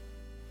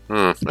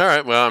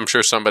 Alright, well, I'm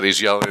sure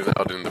somebody's yelling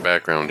out in the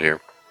background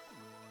here.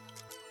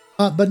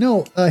 But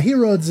no,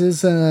 Heroes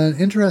is an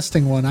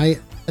interesting one.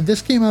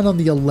 This came out on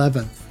the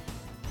 11th,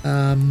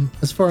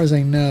 as far as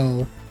I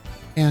know,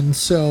 and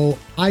so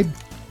I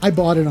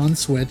bought it on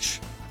Switch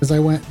because I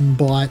went and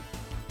bought.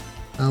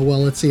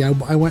 Let's see. I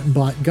went and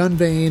bought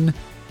Gunvein,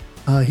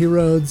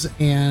 Heroes,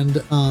 and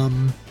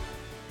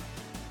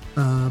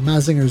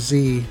Mazinger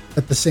Z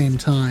at the same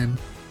time,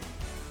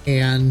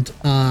 and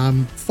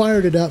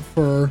fired it up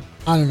for,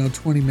 I don't know,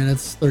 20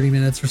 minutes, 30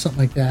 minutes or something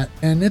like that.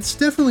 And it's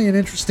definitely an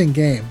interesting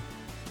game,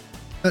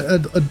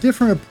 a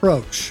different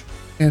approach,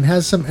 and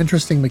has some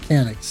interesting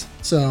mechanics.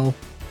 So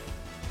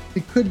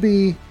it could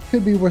be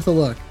worth a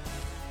look.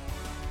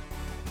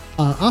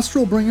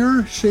 Astral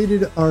Bringer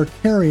Shaded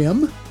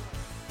Arcarium,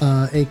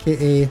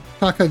 aka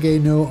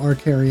Kakage no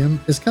Arcarium,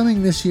 is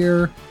coming this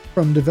year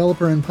from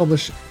developer and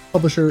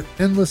publisher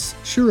Endless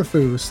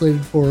Shirafu,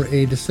 slated for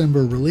a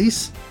December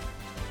release.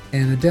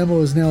 And a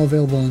demo is now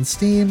available on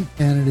Steam,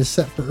 and it is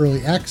set for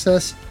early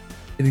access.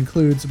 It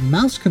includes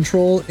mouse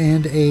control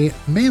and a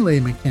melee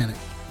mechanic.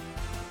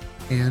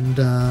 And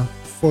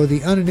for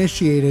the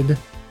uninitiated,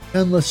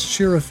 Endless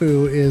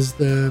Shirafu is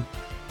the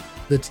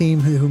team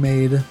who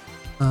made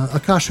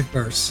Akashic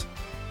Verse.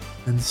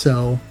 And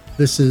so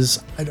this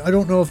is, I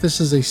don't know if this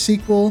is a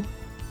sequel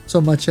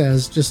so much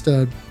as just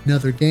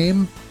another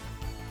game,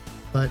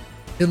 but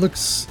it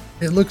looks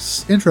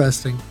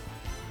interesting.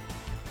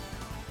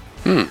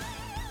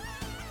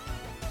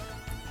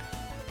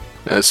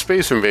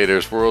 Space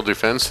Invaders World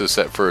Defense is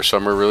set for a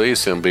summer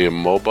release and will be a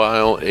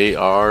mobile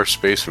AR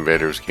Space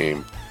Invaders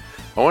game.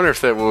 I wonder if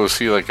that will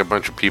see like a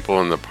bunch of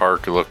people in the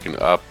park looking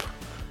up,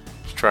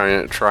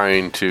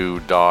 trying to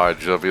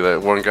dodge. There'll be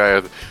that one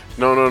guy.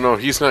 No,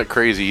 he's not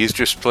crazy. He's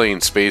just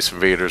playing Space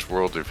Invaders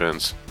World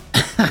Defense.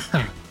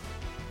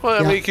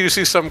 Well, I mean, you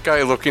see some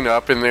guy looking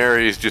up in there.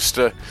 He's just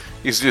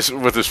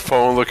with his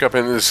phone, look up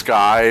in the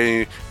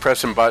sky,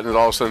 pressing buttons.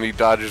 All of a sudden, he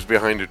dodges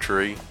behind a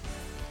tree.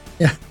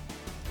 Yeah.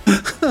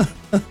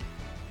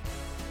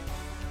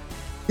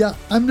 Yeah,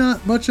 I'm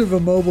not much of a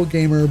mobile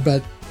gamer,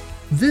 but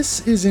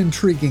this is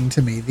intriguing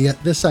to me,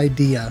 this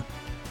idea,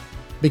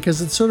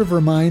 because it sort of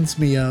reminds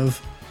me of,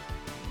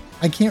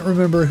 I can't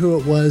remember who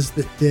it was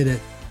that did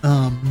it,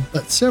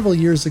 but several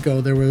years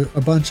ago there were a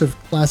bunch of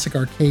classic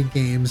arcade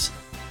games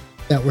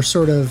that were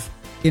sort of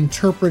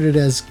interpreted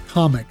as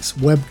comics,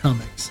 web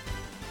comics.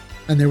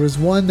 And there was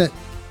one that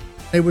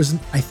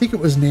I think it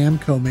was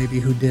Namco maybe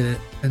who did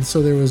it, and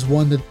so there was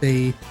one that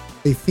they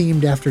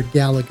themed after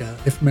Galaga,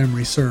 if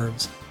memory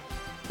serves.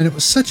 And it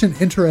was such an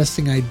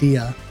interesting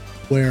idea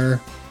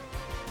where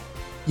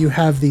you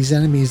have these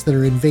enemies that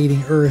are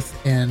invading Earth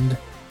and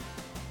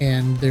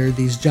they're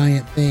these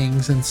giant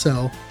things. And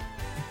so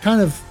it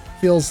kind of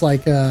feels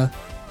like a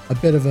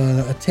bit of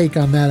a take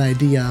on that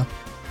idea.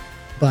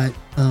 But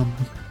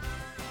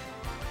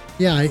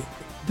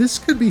this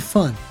could be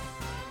fun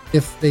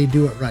if they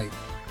do it right.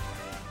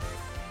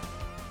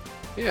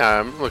 Yeah,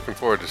 I'm looking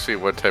forward to see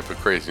what type of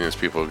craziness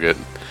people get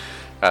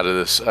out of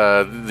this.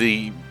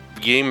 The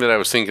game that I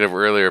was thinking of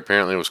earlier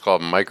apparently was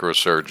called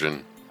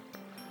Microsurgeon.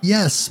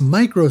 Yes,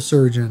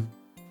 Microsurgeon.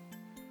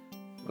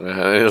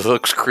 It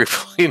looks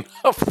creepily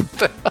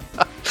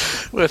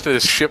enough with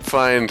his ship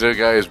flying to a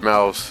guy's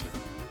mouth.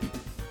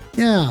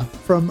 Yeah,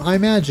 from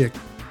iMagic.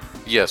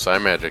 Yes,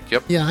 iMagic,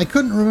 yep. Yeah, I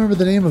couldn't remember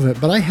the name of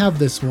it, but I have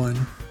this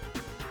one.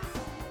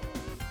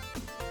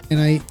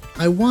 And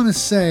I want to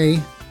say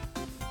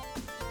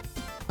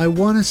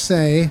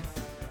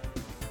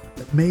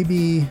that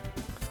maybe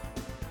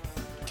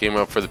came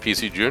up for the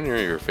PC Junior,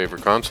 your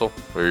favorite console,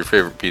 or your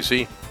favorite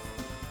PC.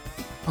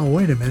 Oh,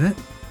 wait a minute.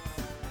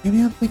 Maybe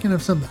I'm thinking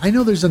of something. I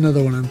know there's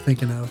another one I'm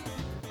thinking of.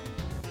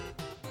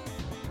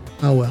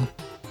 Oh, well.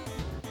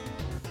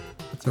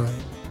 That's all right.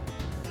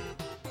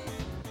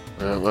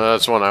 Well,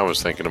 that's one I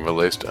was thinking of at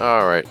least.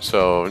 All right,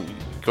 so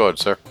go ahead,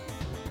 sir.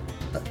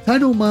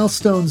 Tidal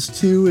Milestones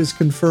 2 is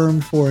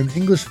confirmed for an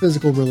English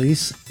physical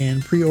release,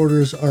 and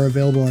pre-orders are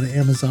available on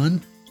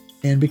Amazon.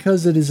 And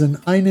because it is an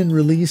Einen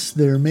release,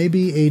 there may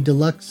be a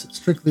deluxe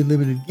strictly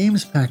limited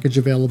games package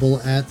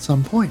available at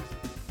some point.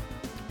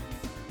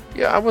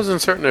 Yeah, I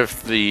wasn't certain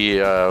if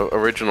the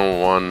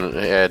original one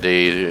had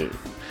anything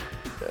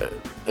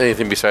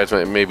besides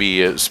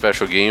maybe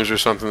special games or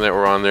something that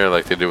were on there,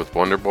 like they did with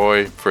Wonder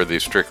Boy for the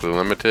strictly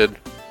limited.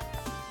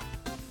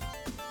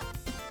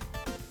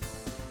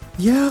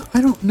 Yeah,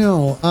 I don't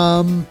know.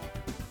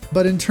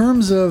 But in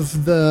terms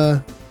of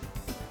the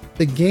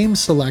game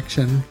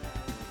selection,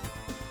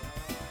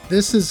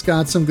 this has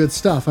got some good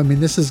stuff. I mean,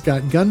 this has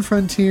got Gun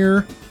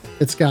Frontier,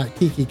 it's got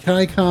Kiki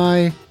Kai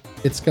Kai,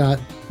 it's got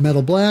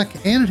Metal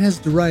Black, and it has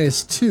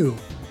Darius 2,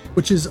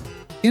 which is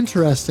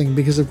interesting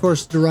because, of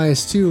course,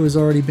 Darius 2 has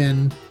already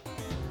been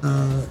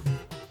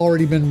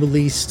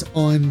released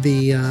on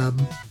the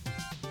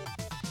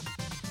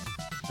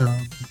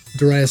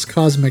Darius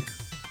Cosmic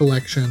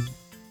Collection.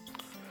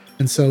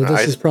 And so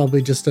this is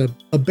probably just a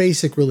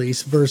basic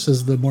release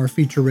versus the more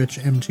feature-rich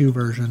M2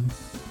 version.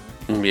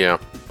 Yeah.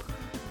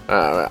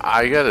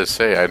 I gotta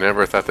say, I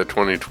never thought that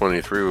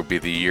 2023 would be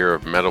the year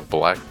of Metal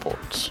Black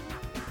ports.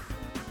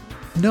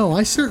 No,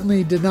 I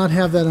certainly did not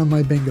have that on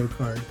my bingo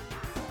card.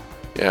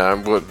 Yeah,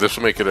 this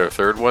will make it our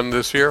third one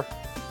this year.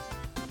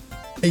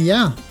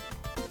 Yeah.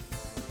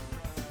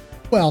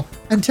 Well,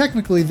 and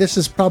technically this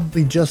is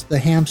probably just the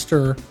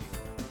hamster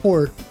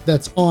port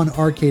that's on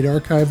Arcade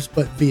Archives,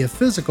 but via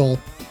physical.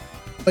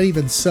 But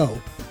even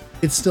so,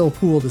 it's still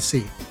cool to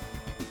see.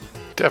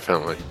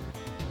 Definitely.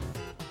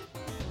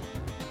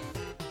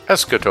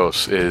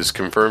 Eschatos is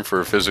confirmed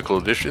for a physical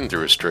edition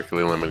through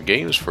Strictly Limited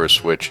Games for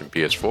Switch and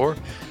PS4,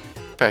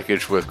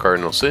 packaged with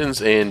Cardinal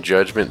Sins and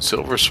Judgment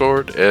Silver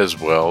Sword as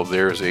well.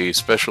 There's a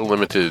special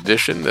limited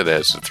edition that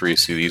has the 3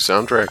 CD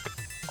soundtrack.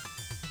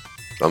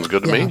 Sounds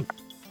good to me.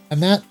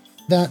 And that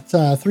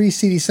 3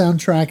 CD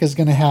soundtrack is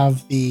going to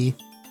have the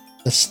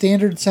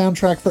standard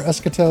soundtrack for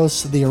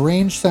Eschatos, the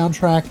arranged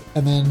soundtrack,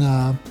 and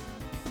then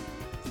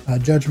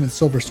Judgment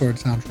Silver Sword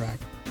soundtrack.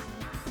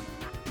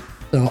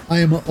 So I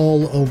am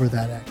all over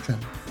that action.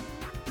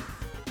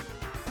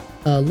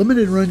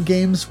 Limited Run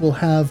Games will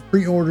have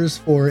pre-orders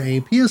for a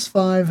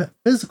PS5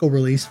 physical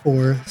release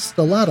for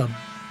Stellatum,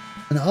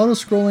 an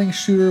auto-scrolling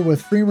shooter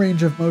with free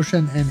range of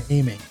motion and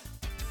aiming.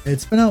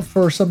 It's been out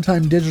for some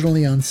time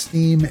digitally on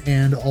Steam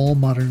and all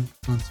modern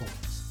consoles.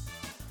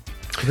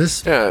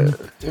 This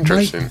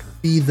interesting.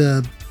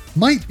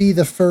 might be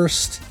the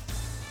first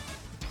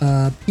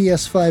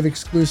PS5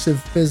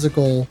 exclusive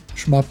physical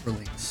shmup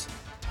release.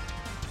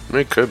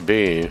 It could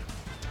be.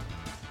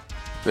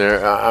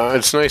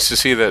 It's nice to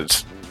see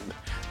that.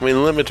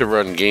 Limited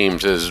Run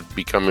Games is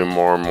becoming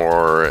more and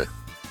more,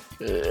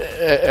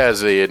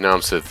 as they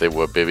announced that they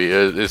would,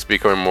 it's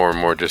becoming more and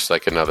more just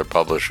like another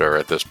publisher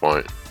at this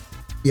point.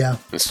 Yeah.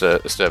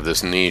 Instead of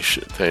this niche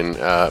thing,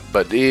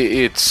 but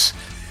it's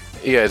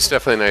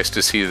definitely nice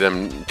to see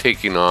them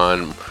taking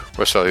on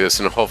more stuff like this,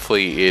 and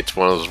hopefully it's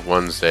one of those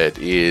ones that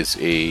is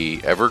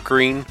a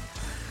evergreen,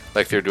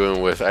 like they're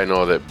doing with. I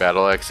know that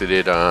Battle Axe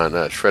did on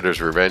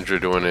Shredder's Revenge are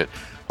doing it.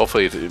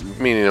 Hopefully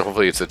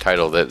it's a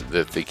title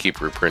that they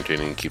keep reprinting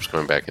and keeps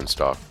coming back in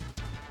stock.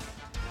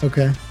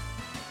 Okay.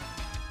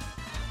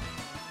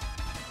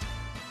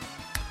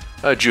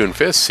 June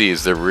 5th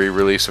sees the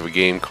re-release of a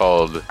game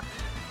called...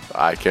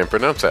 I can't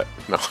pronounce that.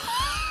 No.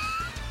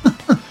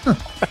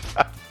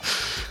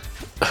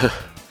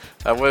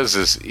 What is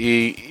this?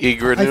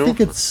 Igranu? I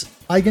think it's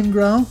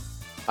Eigengrau.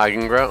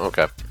 Eigengrau?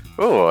 Okay.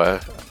 Oh,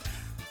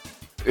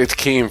 it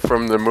came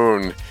from the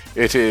moon.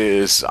 It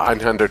is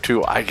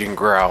 102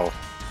 Eigengrau.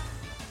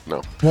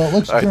 No. Well, it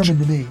looks German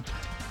to me.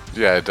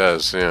 Yeah, it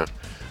does. Yeah.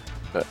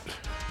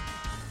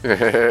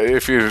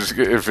 If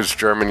it's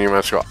German, you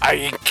must go.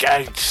 No.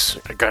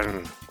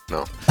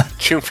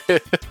 June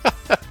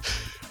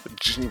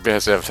 5th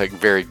has to have like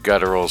very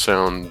guttural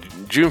sound.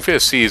 June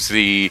 5th sees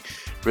the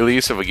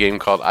release of a game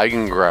called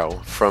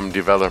Eigengrau from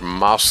developer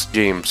Mouse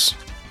Games.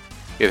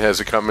 It has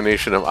a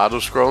combination of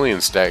auto-scrolling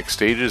and stacked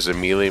stages, a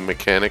melee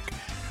mechanic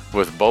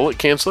with bullet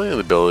canceling, and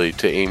the ability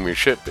to aim your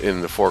ship in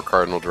the 4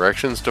 cardinal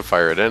directions to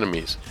fire at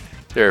enemies.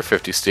 There are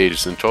 50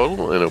 stages in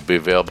total, and it will be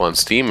available on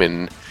Steam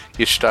and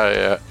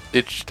itch.io.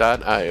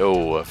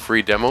 A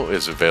free demo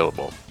is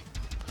available.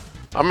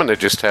 I'm going to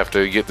just have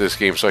to get this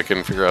game so I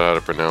can figure out how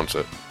to pronounce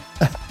it.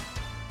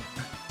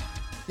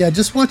 Yeah,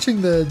 just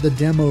watching the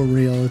demo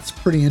reel, it's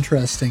pretty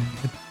interesting.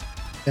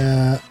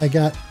 I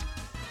got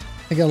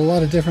a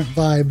lot of different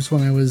vibes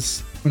when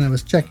I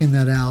was checking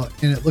that out,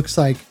 and it looks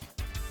like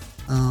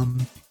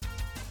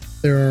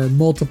there are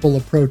multiple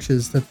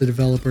approaches that the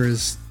developer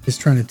is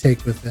trying to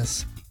take with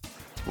this.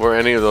 Were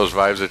any of those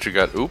vibes that you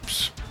got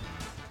oops?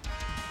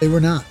 They were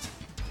not.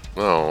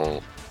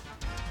 Oh.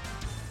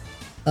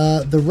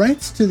 The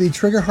rights to the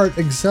Triggerheart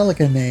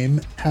Exelica name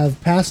have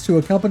passed to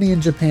a company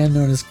in Japan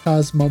known as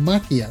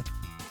Cosmomachia,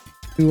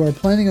 who are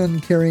planning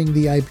on carrying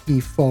the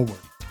IP forward.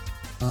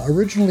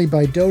 Originally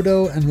by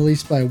Dodo and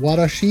released by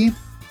Watashi,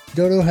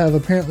 Dodo have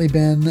apparently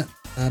been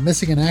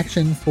missing in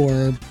action for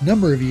a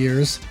number of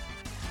years,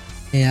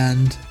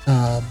 and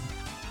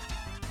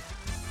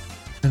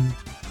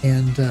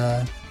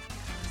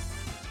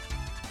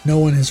no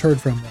one has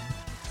heard from them.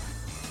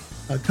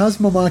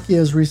 Cosmomachia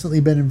has recently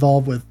been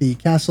involved with the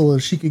Castle of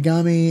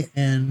Shikigami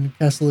and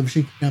Castle of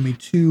Shikigami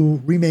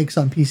 2 remakes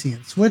on PC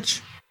and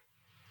Switch,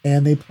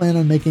 and they plan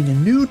on making a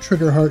new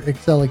Triggerheart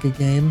Exelica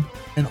game,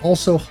 and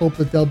also hope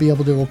that they'll be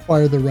able to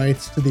acquire the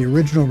rights to the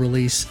original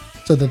release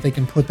so that they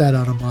can put that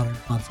on modern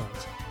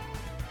consoles.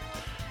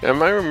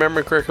 Am I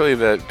remembering correctly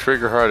that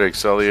Triggerheart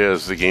Exelica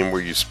is the game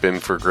where you spin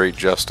for great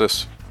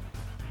justice?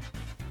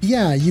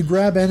 Yeah, you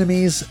grab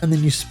enemies and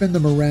then you spin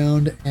them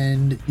around,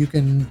 and you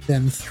can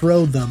then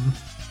throw them,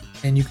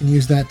 and you can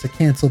use that to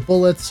cancel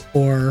bullets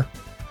or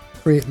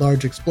create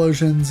large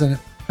explosions, and it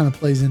kind of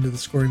plays into the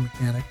scoring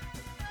mechanic.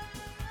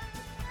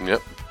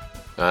 Yep.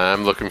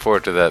 I'm looking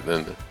forward to that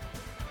then.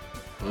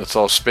 Let's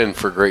all spin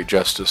for great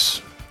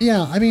justice.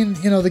 Yeah, I mean,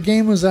 the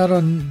game was out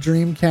on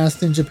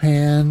Dreamcast in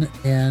Japan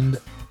and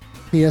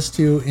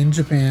PS2 in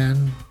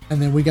Japan,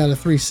 and then we got a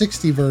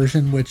 360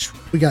 version, which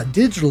we got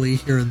digitally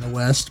here in the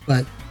West,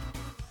 but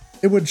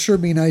it would sure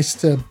be nice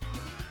to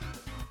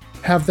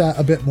have that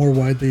a bit more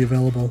widely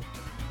available.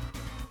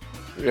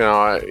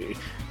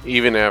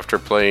 Even after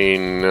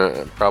playing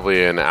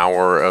probably an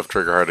hour of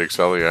Trigger Hard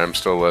Excelia, I'm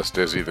still less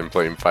dizzy than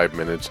playing 5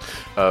 minutes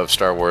of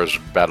Star Wars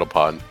Battle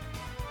Pod.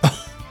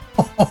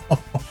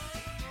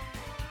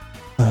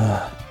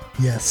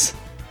 Yes.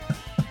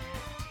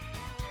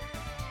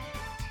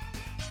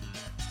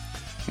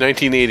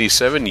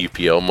 1987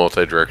 UPL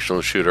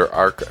multi-directional shooter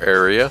Arc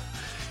Area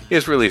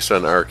is released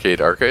on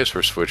Arcade Archives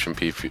for Switch and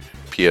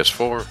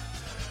PS4.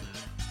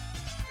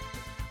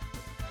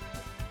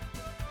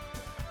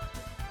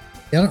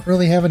 I don't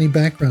really have any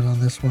background on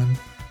this one.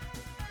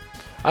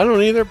 I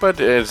don't either, but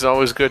it's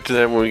always good to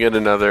them when we get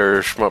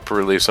another shmup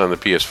release on the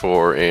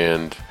PS4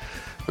 and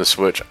the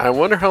Switch. I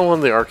wonder how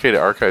long the Arcade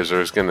Archives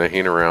is going to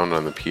hang around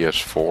on the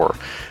PS4.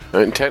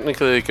 And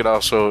technically, they could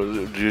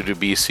also, due to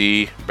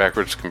BC,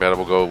 backwards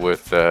compatible, go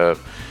with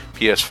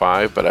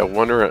PS5, but I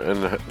wonder,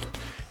 and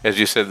as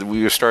you said,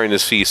 we were starting to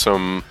see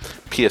some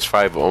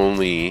PS5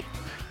 only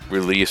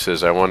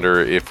releases. I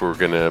wonder if we're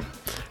going to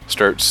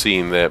start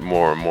seeing that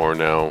more and more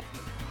now.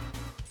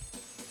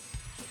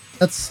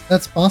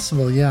 That's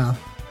possible, yeah.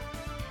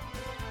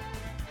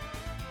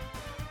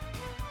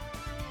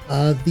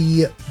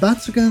 The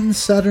Batsugan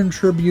Saturn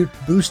Tribute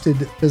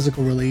Boosted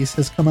physical release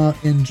has come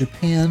out in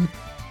Japan,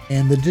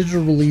 and the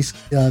digital release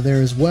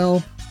there as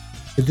well.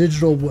 The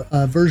digital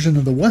version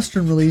of the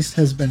Western release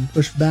has been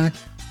pushed back,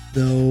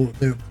 though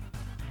there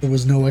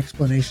was no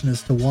explanation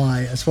as to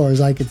why, as far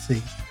as I could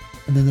see.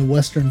 And then the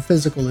Western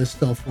physical is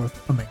still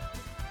forthcoming.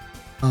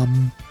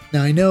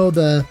 Now I know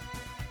the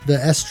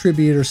S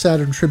Tribute or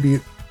Saturn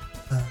Tribute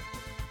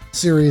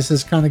series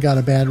has kind of got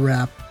a bad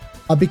rap.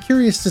 I'll be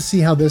curious to see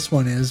how this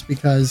one is,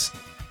 because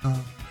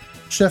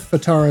Chef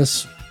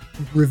Vitaris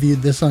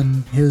reviewed this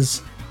on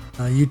his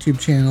YouTube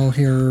channel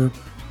here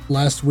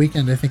last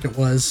weekend, I think it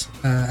was,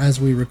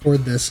 as we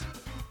record this.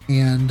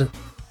 And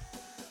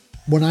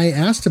when I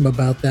asked him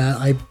about that,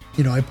 I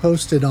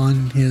posted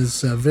on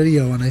his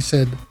video, and I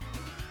said,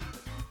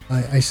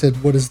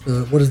 what is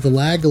the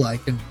lag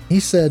like? And he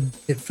said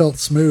it felt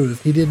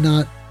smooth. He did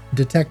not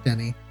detect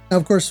any. Now,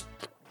 of course,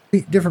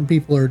 different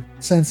people are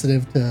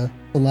sensitive to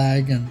the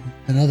lag and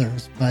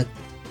others, but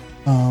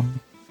I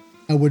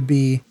would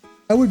be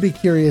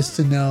curious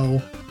to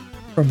know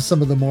from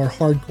some of the more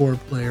hardcore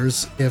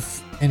players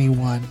if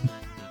anyone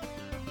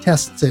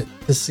tests it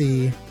to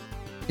see,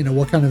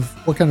 what kind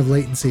of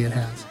latency it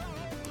has.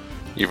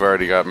 You've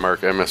already got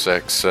Mark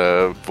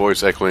MSX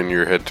voice echoing in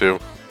your head too.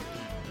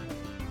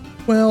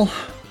 Well,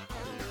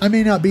 I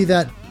may not be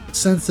that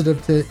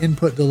sensitive to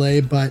input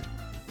delay, but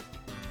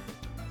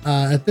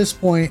at this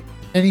point,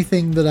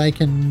 anything that I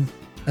can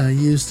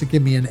use to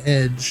give me an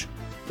edge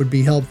would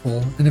be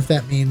helpful. And if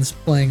that means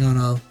playing on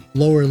a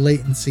lower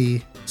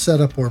latency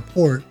setup or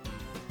port,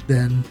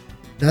 then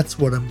that's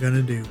what I'm going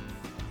to do.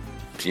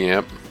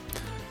 Yep.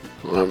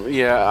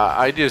 Yeah,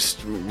 I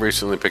just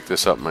recently picked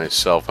this up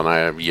myself, and I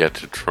have yet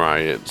to try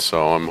it,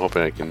 so I'm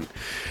hoping I can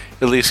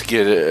at least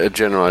get a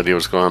general idea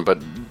what's going on,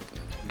 but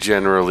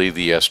generally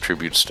the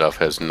S-Tribute stuff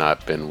has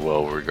not been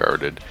well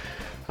regarded.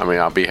 I mean,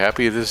 I'll be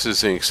happy if this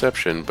is an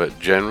exception, but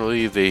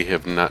generally they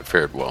have not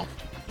fared well.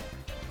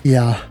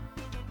 Yeah.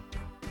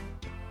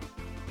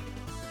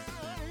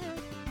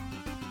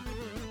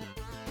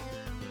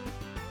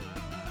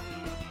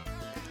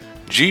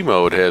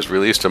 Gmode has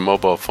released a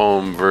mobile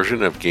phone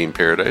version of Game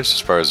Paradise as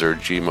far as their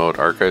Gmode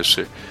archive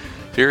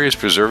series,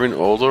 preserving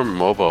older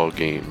mobile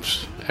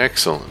games.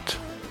 Excellent.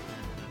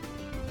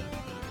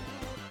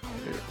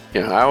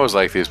 Yeah, I always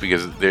like these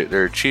because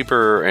they're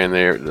cheaper and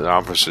they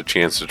offer us a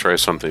chance to try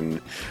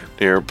something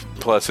there.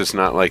 Plus, it's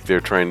not like they're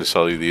trying to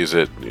sell you these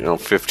at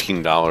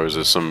 $15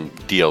 as some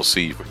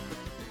DLC.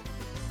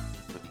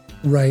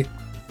 Right,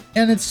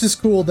 and it's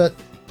just cool that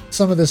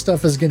some of this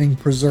stuff is getting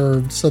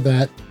preserved so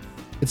that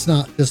it's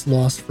not just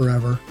lost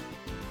forever.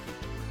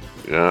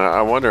 Yeah,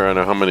 I wonder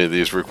how many of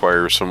these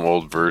require some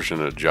old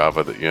version of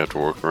Java that you have to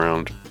work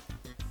around.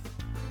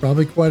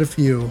 Probably quite a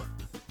few.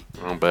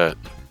 I'll bet.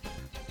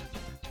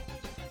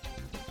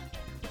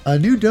 A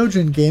new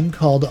Dojin game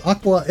called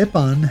Aqua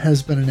Ippon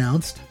has been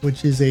announced,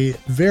 which is a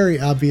very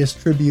obvious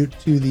tribute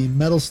to the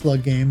Metal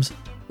Slug games,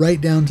 right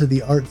down to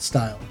the art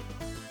style.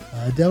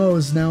 A demo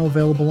is now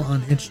available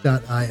on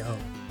itch.io.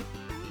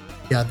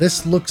 Yeah,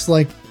 this looks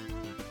like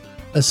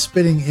a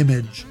spitting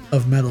image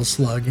of Metal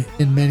Slug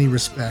in many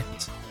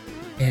respects,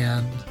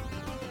 and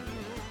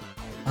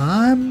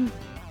I'm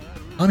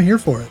here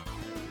for it.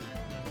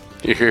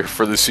 You're here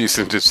for the cease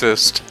and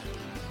desist.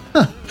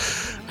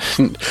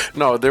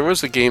 No, there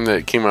was a game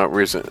that came out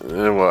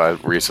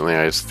recently,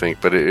 I think,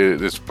 but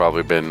it's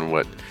probably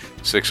been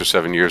 6 or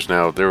 7 years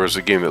now. There was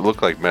a game that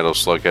looked like Metal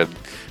Slug, had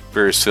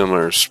very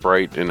similar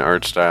sprite and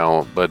art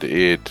style, but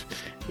it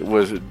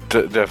was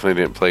definitely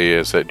didn't play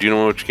as that. Do you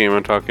know which game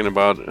I'm talking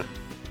about?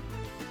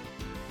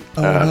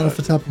 Oh, not off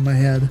the top of my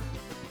head.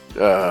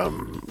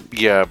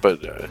 Yeah,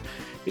 but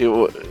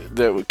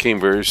that came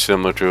very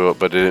similar to it.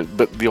 But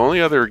the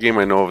only other game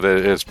I know of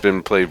that has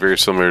been played very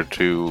similar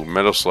to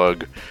Metal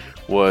Slug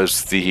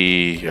was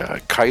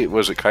the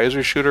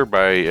Kaiser Shooter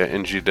by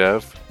NG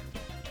Dev.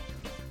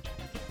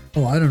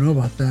 Oh, I don't know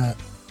about that.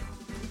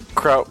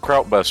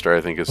 Krautbuster,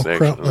 I think is the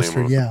actual name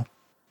Krautbuster, of it. yeah.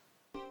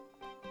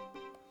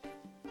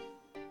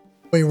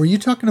 Wait, were you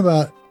talking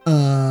about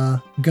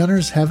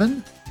Gunner's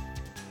Heaven?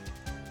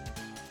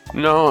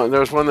 No, there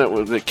was one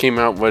that came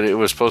out, but it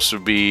was supposed to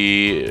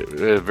be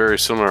a very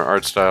similar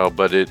art style,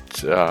 but it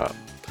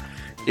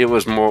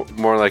was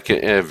more like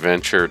an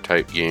adventure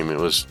type game. It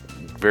was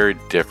very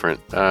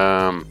different.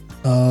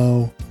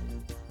 Oh.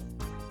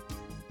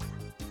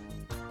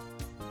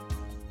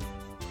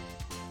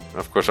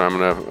 Of course, I'm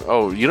gonna.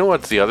 Oh, you know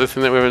what? The other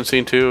thing that we haven't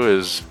seen too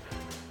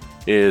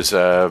is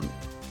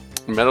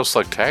Metal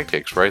Slug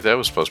Tactics, right? That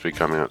was supposed to be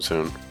coming out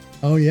soon.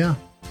 Oh yeah.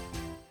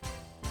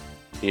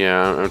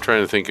 Yeah, I'm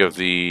trying to think of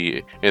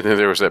and then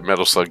there was that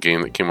Metal Slug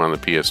game that came on the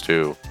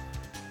PS2.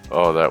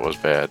 Oh, that was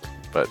bad.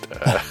 But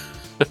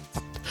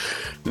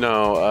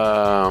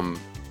no,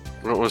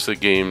 what was the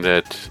game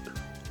that?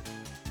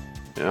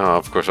 Oh,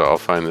 of course, I'll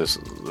find this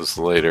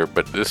later.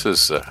 But this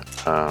is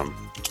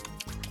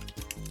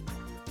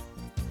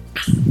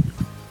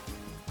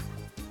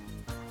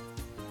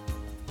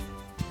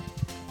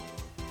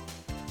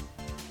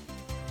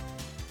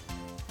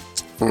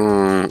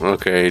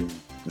okay,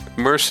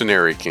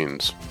 Mercenary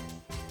Kings.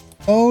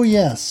 Oh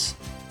yes.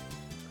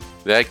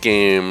 That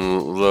game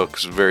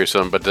looks very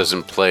similar, but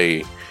doesn't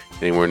play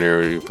anywhere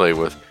near what you play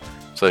with.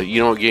 So,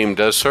 you know what game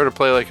does sort of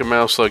play like a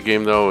Metal Slug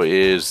game, though,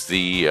 is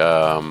the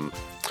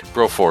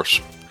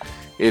Broforce.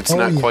 It's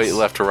not quite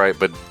left to right,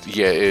 but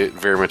yeah, it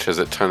very much has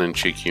a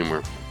tongue-in-cheek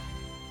humor.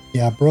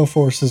 Yeah,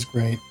 Broforce is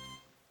great.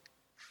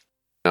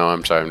 No,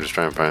 I'm sorry, I'm just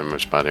trying to find my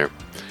spot here.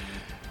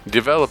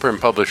 Developer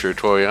and publisher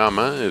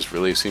Toyama is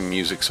releasing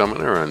Music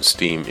Summoner on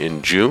Steam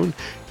in June,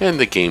 and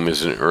the game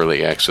is in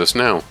early access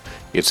now.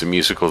 It's a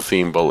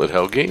musical-themed bullet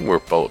hell game where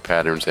bullet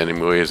patterns,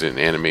 enemies, and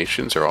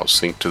animations are all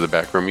synced to the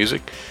background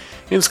music,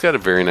 and it's got a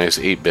very nice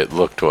 8-bit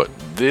look to it.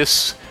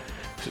 This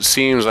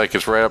seems like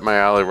it's right up my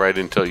alley right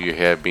until you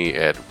have me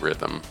at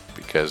rhythm,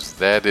 because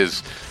that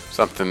is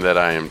something that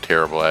I am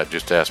terrible at.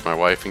 Just ask my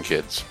wife and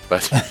kids.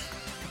 But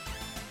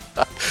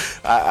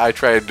I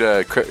tried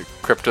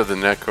Crypto the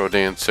Necro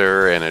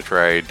Dancer, and I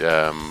tried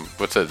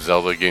what's that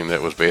Zelda game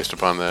that was based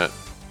upon that?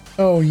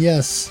 Oh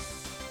yes.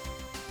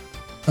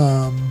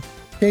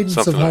 Cadence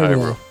of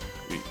Hyrule.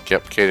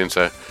 Yep, Cadence.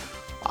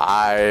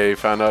 I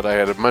found out I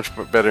had a much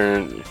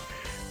better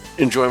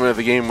enjoyment of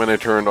the game when I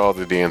turned all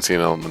the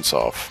dancing elements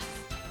off.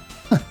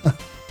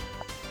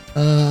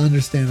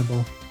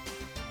 Understandable.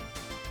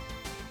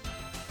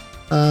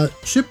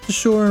 Ship to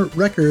Shore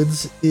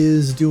Records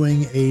is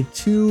doing a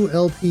 2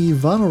 LP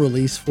vinyl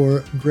release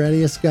for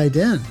Gradius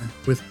Gaiden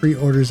with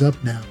pre-orders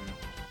up now.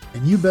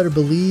 And you better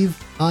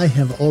believe I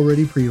have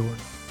already pre-ordered.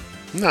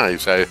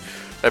 Nice. I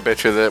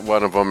bet you that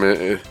one of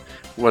them,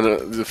 one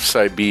of the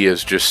side B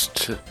is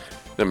just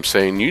them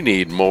saying you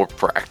need more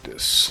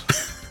practice.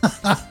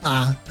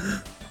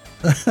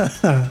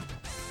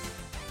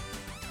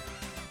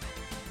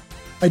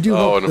 I do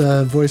hope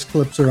the voice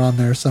clips are on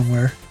there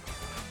somewhere.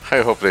 I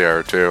hope they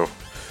are too.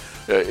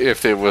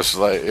 If it was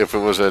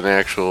an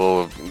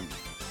actual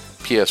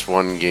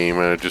PS1 game,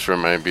 it just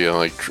reminded me of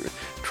like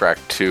track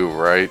 2,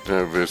 right?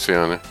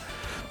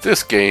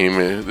 This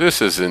game,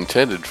 this is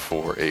intended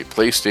for a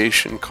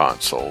PlayStation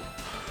console.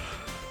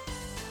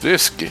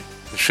 This game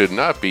should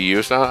not be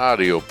used on an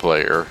audio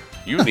player.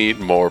 You need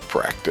more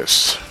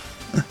practice.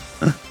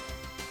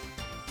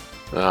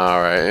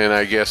 Alright, and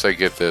I guess I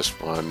get this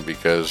one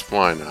because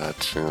why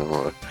not? You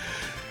know,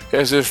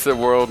 as if the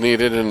world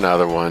needed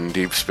another one.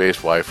 Deep Space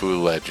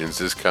Waifu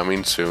Legends is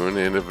coming soon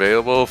and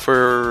available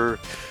for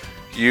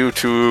you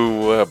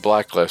to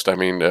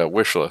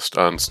wishlist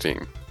on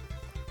Steam.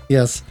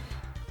 Yes.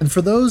 And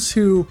for those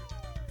who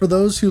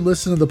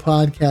listen to the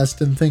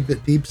podcast and think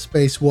that Deep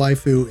Space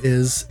Waifu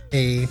is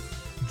a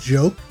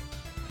joke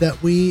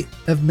that we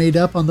have made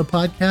up on the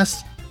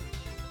podcast,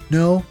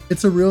 no,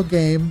 it's a real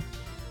game.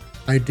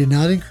 I do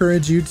not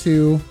encourage you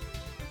to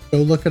go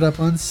look it up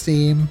on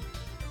Steam,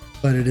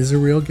 but it is a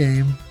real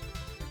game,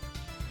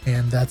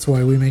 and that's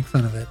why we make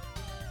fun of it.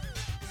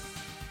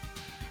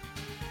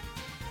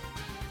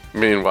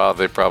 Meanwhile,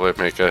 they probably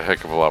make a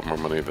heck of a lot more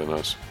money than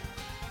us.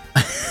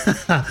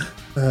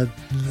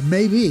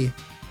 Maybe.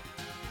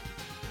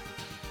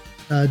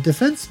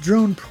 Defense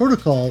Drone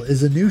Protocol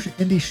is a new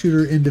indie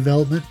shooter in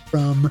development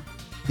from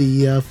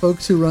the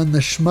folks who run the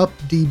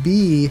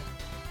ShmupDB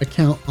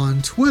account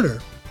on Twitter,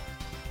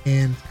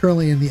 and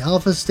currently in the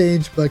alpha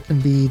stage, but can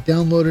be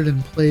downloaded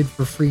and played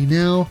for free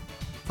now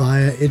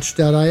via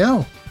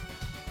itch.io.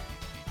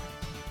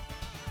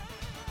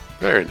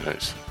 Very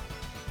nice.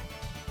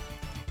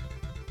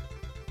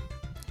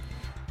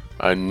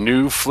 A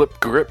new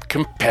flip grip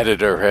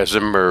competitor has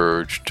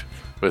emerged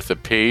with a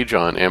page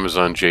on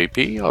Amazon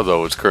JP,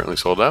 although it's currently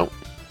sold out.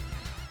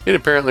 It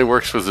apparently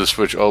works with the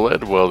Switch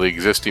OLED, while the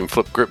existing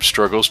flip grip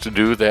struggles to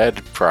do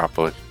that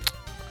properly.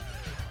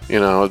 You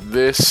know,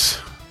 they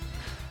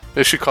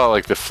should call it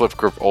like the Flip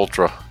Grip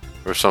Ultra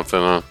or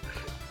something.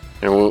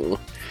 And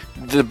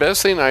the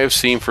best thing I've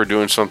seen for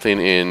doing something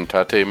in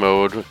Tate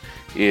mode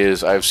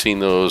is I've seen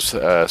those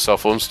cell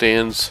phone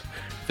stands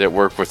that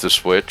work with the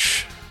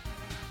Switch.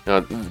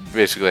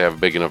 basically have a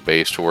big enough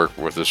base to work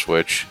with the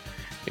Switch,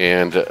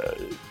 and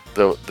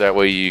that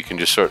way you can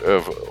just sort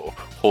of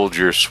hold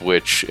your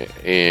Switch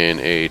in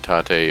a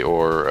tate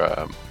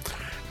or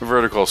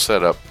vertical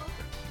setup.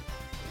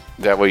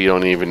 That way you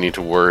don't even need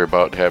to worry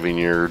about having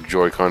your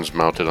Joy-Cons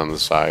mounted on the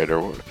side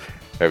or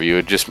have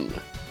you. Just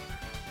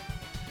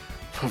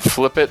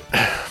flip it,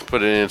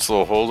 put it in its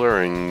little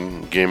holder,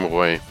 and game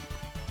away.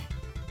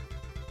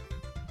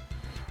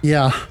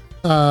 Yeah.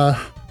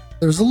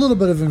 There's a little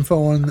bit of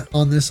info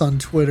on this on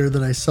Twitter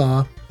that I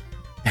saw.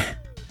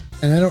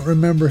 And I don't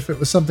remember if it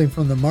was something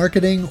from the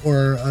marketing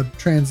or a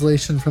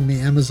translation from the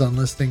Amazon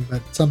listing,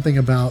 but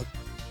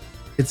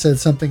it said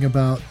something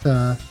about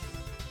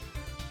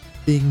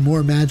being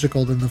more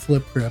magical than the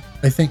Flip Grip.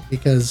 I think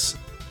because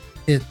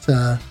it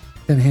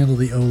can handle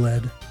the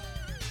OLED.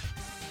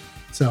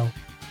 So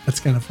that's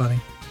kind of funny.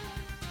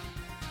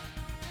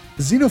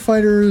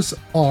 Xenofighters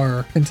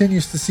R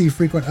continues to see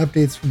frequent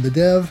updates from the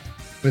dev,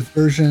 with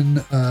version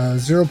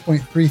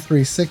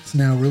 0.336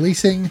 now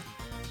releasing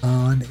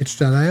on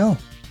itch.io.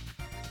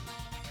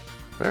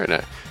 Very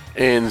nice.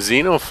 And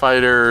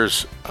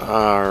Xenofighters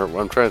are,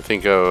 I'm trying to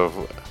think of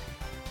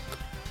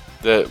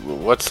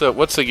what's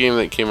the game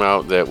that came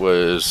out that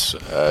was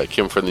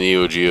came from the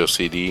Neo Geo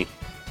CD?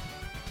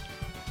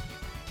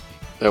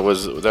 That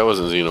wasn't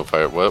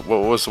Xenofighter. What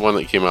was the one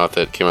that came out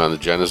on the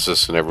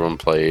Genesis and everyone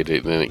played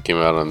it, and then it came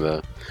out on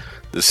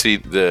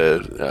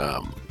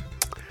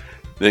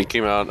then it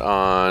came out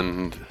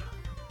on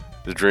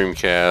the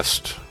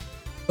Dreamcast.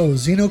 Oh,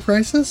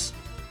 Xenocrisis?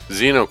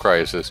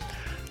 Xenocrisis.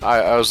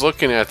 I was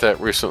looking at that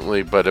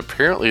recently, but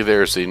apparently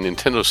there's a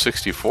Nintendo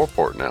 64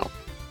 port now.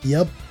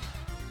 Yep.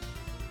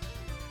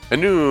 A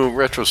new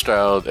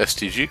retro-styled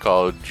STG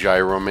called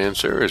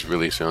Gyromancer is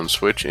releasing on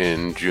Switch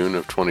in June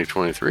of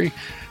 2023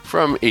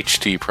 from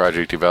HT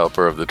Project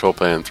developer of the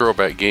Topan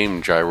throwback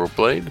game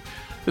Gyroblade.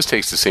 This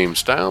takes the same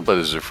style, but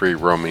is a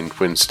free-roaming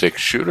twin-stick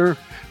shooter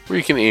where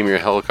you can aim your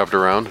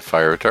helicopter around to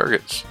fire at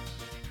targets.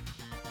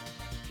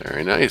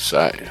 Very nice.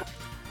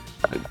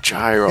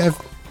 Gyro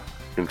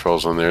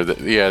controls on there.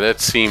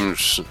 That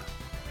seems...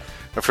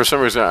 For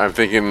some reason, I'm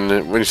thinking,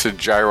 when you said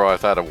gyro, I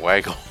thought of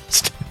Waggle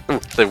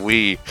with the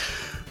Wii.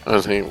 I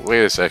was thinking,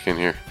 wait a second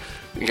here.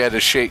 You gotta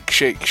shake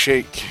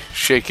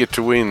it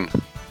to win.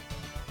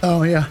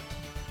 Oh, yeah.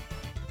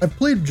 I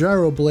played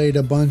Gyroblade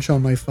a bunch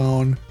on my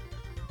phone.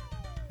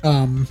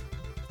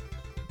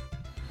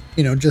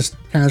 Just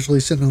casually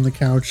sitting on the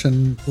couch,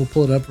 and we'll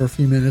pull it up for a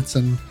few minutes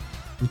and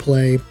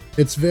play.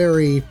 It's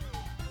very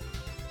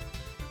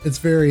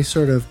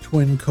sort of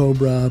Twin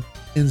Cobra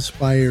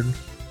inspired,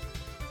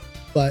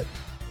 but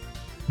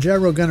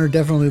Gyro Gunner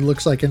definitely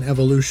looks like an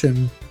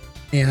evolution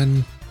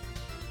and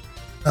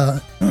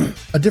a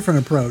different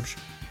approach.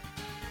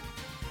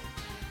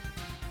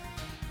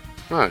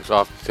 Nice,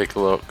 I'll have to take a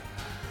look.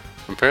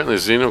 Apparently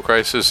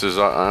Xenocrisis is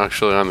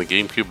actually on the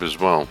GameCube as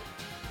well.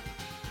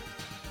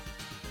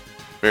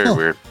 Very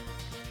weird.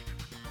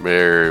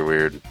 Very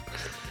weird.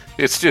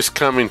 It's just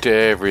coming to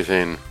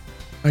everything.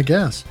 I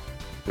guess.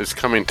 It's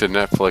coming to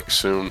Netflix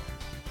soon.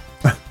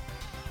 That's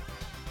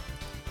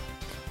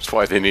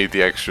why they need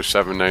the extra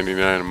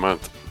 $7.99 a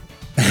month.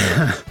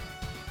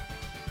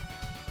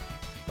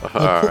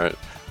 Alright.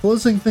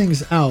 Closing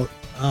things out,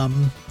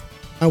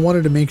 I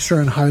wanted to make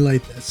sure and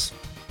highlight this.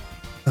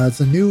 It's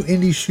a new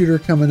indie shooter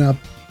coming up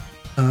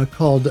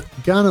called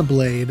Ghana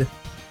Blade,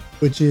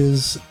 which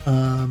is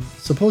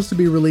supposed to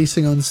be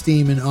releasing on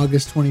Steam in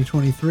August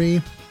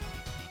 2023.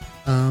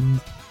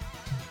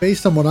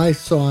 Based on what I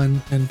saw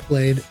and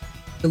played,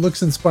 it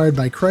looks inspired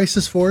by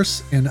Crisis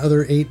Force and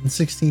other 8 and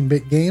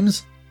 16-bit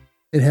games.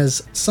 It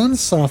has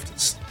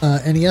Sunsoft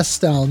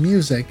NES-style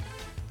music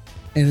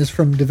and is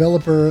from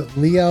developer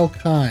Liao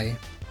Kai.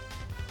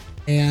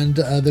 And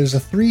there's a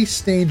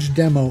 3-stage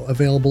demo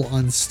available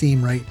on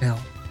Steam right now.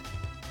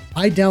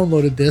 I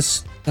downloaded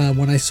this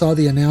when I saw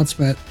the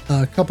announcement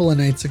a couple of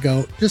nights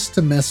ago just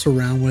to mess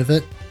around with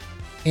it,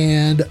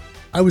 and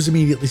I was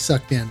immediately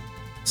sucked in.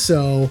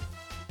 So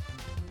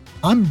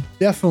I'm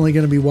definitely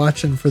going to be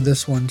watching for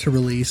this one to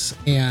release,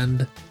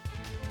 and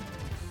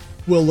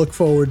we'll look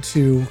forward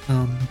to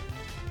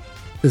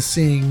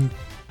seeing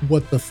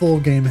what the full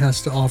game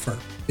has to offer,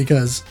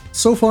 because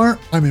so far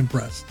I'm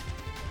impressed.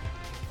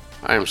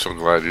 I am so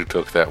glad you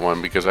took that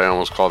one, because I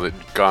almost called it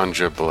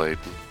Ganja Blade.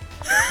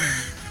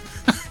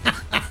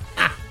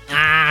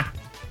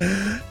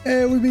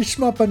 Hey, we be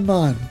schmuppin'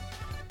 man.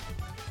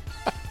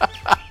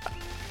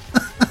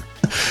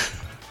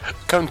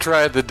 Come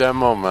try the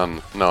demo,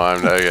 man. No, I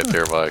got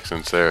terrible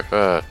accents there.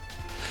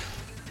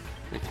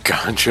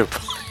 Ganja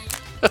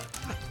Blade.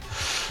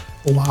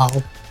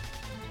 Wow.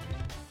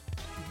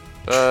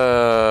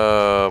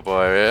 Oh,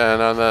 boy.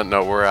 And on that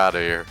note, we're out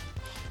of here.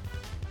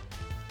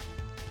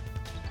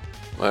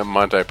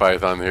 Monty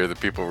Python here, the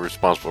people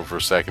responsible for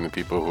sacking the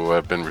people who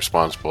have been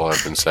responsible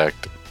have been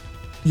sacked.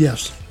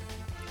 Yes.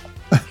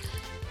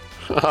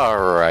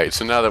 Alright,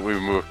 so now that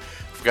we've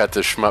got the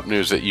shmup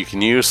news that you can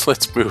use,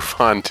 let's move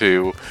on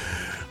to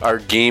our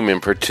game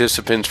and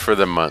participants for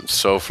the month.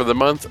 So for the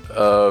month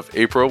of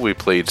April, we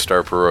played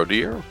Star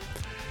Parodier.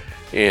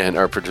 And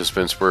our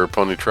participants were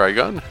Pony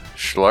Trigon,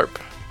 Schlarp,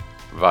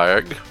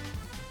 Viag,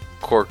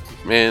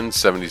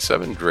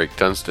 Corkman77, Drake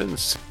Dunstan,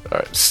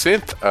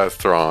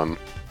 Synththron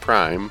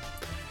Prime,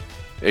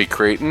 a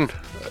Creighton,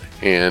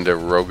 and a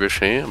Roguish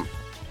Ham.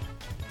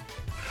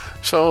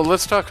 So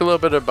let's talk a little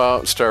bit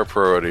about Star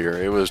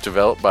Parodier. It was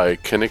developed by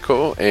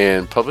Kineko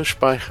and published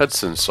by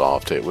Hudson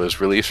Soft. It was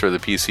released for the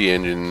PC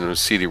Engine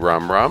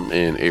CD-ROM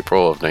in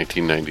April of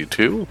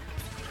 1992.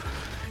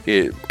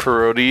 It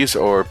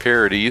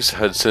parodies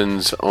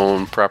Hudson's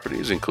own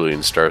properties,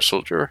 including Star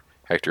Soldier,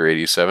 Hector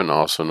 87,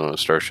 also known as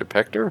Starship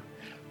Hector,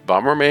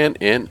 Bomberman,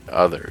 and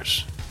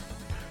others.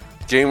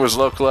 The game was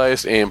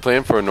localized and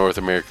planned for a North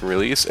American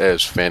release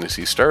as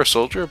Fantasy Star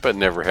Soldier, but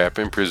never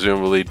happened,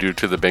 presumably due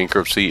to the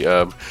bankruptcy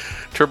of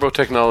Turbo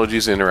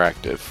Technologies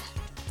Interactive.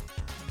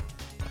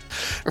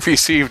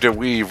 Received a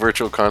Wii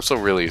Virtual Console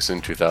release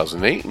in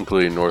 2008,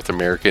 including North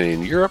America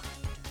and Europe,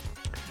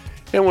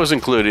 and was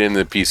included in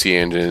the PC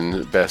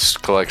Engine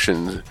Best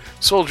Collection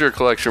Soldier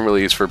Collection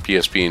release for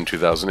PSP in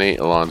 2008,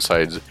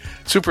 alongside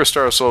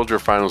Superstar Soldier,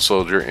 Final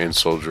Soldier, and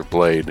Soldier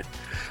Blade.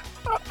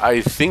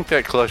 I think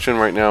that collection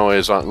right now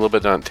is a little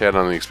bit on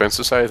the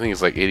expensive side. I think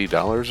it's like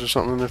 $80 or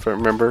something, if I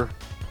remember.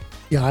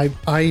 Yeah,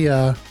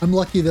 I'm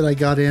lucky that I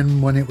got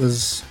in when it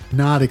was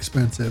not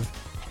expensive.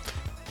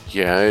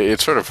 Yeah,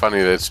 it's sort of funny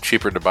that it's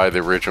cheaper to buy the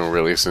original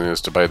release than it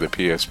is to buy the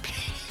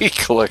PSP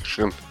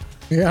collection.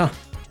 Yeah.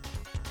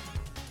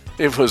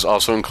 It was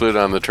also included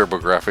on the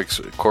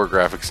TurboGrafx, Core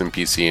Graphics, and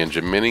PC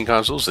Engine mini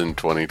consoles in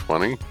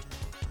 2020.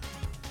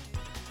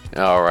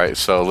 Alright,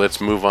 so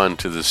let's move on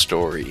to the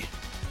story.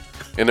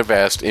 In a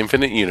vast,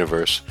 infinite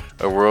universe,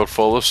 a world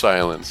full of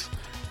silence,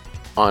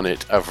 on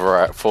it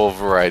a full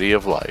variety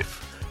of life.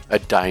 A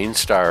dying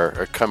star,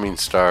 a coming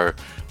star,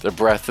 the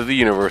breath of the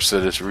universe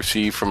that is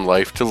received from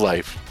life to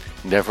life,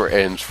 never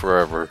ends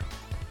forever.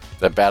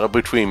 The battle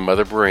between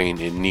Mother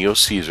Brain and Neo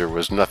Caesar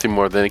was nothing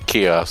more than a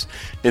chaos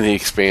in the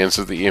expanse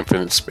of the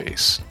infinite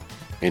space.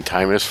 And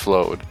time has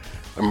flowed.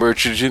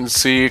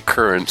 Emergency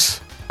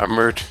occurrence. A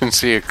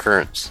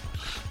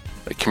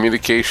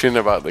communication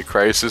about the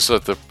crisis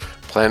of the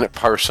planet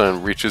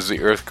Parson reaches the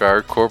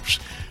Earthguard Corps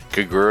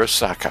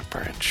Kagurasaka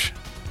branch.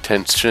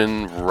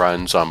 Tension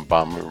runs on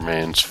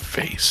Bomberman's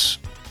face.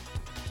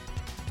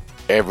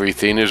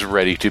 Everything is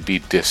ready to be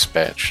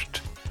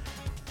dispatched.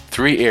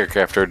 3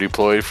 aircraft are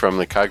deployed from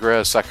the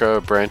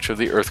Kagurasaka branch of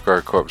the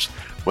Earthguard Corps.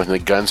 When the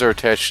guns are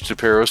attached to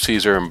Pero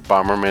Caesar and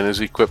Bomberman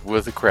is equipped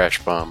with a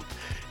crash bomb,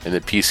 and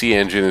the PC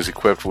engine is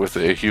equipped with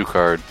a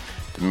HUCard,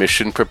 the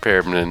mission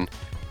preparedment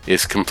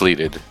is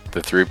completed.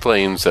 The 3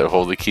 planes that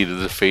hold the key to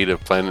the fate of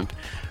planet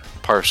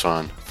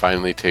Parson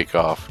finally take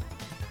off.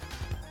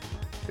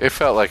 It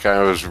felt like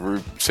I was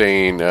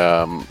saying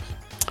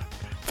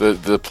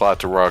the plot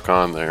to Rock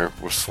On there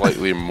with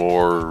slightly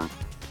more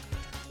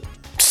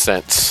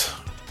sense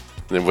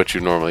than what you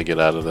normally get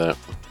out of that.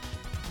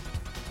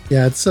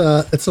 Yeah, it's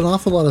an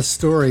awful lot of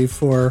story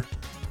for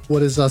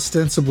what is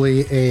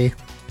ostensibly a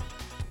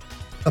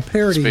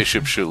parody.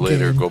 Spaceship shoot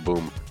later, game. go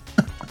boom.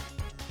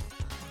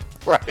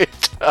 Right.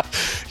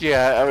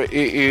 Yeah, I mean,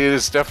 it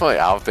is definitely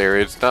out there.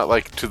 It's not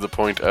like to the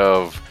point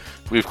of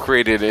we've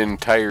created an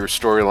entire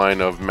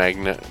storyline of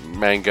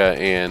manga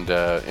and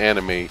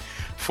anime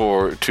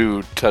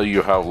to tell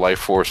you how Life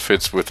Force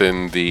fits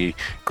within the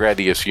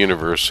Gradius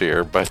universe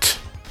here, but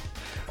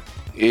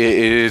it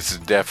is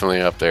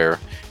definitely up there.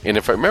 And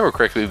if I remember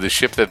correctly, the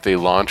ship that they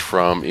launch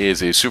from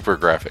is a Super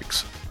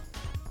Graphics.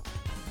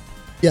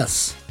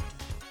 Yes.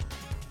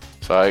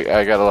 So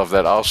I gotta love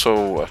that.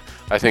 Also,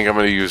 I think I'm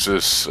going to use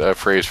this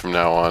phrase from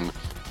now on.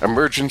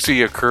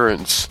 Emergency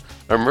occurrence.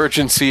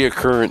 Emergency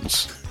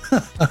occurrence.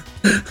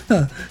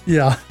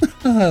 Yeah,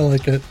 I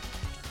like it.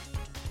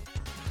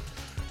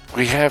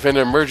 We have an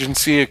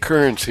emergency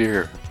occurrence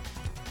here.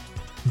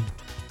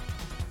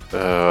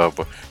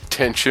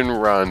 Tension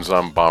runs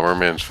on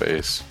Bomberman's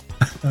face.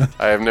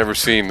 I have never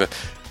seen the...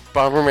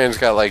 Bomberman's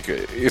got like...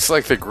 It's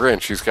like the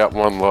Grinch. He's got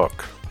one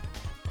look.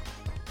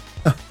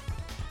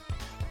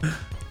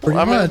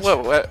 Pretty much.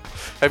 What,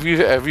 have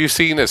you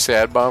seen a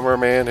sad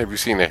Bomberman? Have you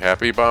seen a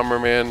happy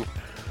Bomberman?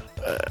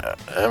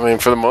 I mean,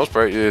 for the most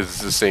part,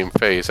 it's the same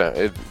face.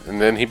 And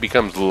then he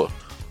becomes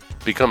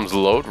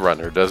Load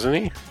Runner, doesn't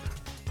he?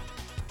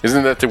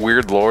 Isn't that the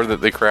weird lore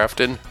that they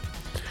crafted?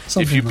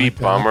 Something if you like beat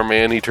that.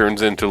 Bomberman, he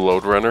turns into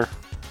Load Runner.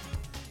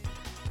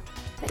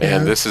 Man, Yeah,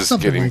 this is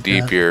something getting like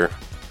deep that. here.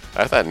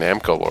 I thought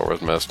Namco lore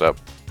was messed up.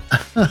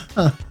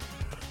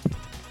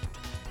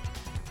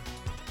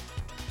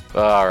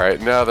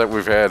 Alright, now that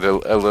we've had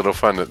a little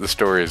fun at the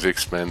story's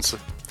expense,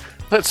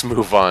 let's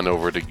move on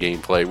over to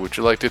gameplay. Would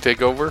you like to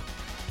take over?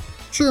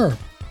 Sure.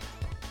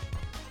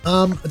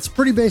 It's a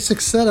pretty basic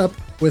setup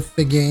with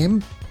the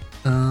game.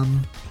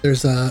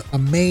 There's a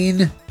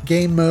main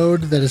game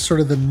mode that is sort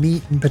of the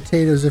meat and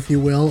potatoes, if you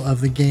will, of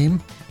the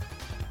game.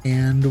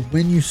 And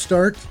when you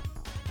start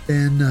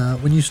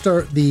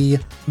the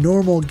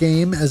normal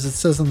game, as it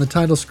says on the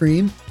title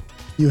screen,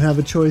 you have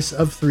a choice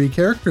of 3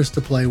 characters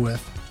to play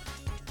with.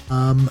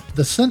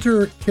 The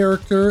center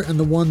character and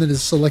the one that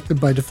is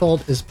selected by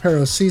default is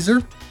Pero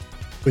Caesar.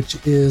 which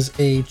is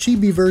a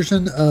chibi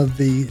version of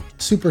the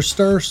Super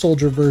Star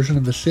Soldier version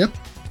of the ship.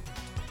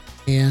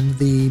 And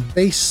the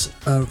base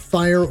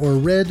fire or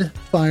red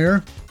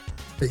fire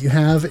that you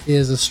have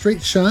is a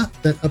straight shot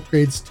that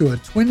upgrades to a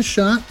twin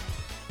shot,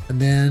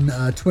 and then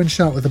a twin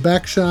shot with a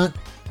back shot,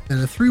 then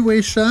a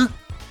three-way shot,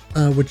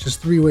 which is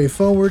three-way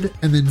forward,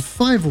 and then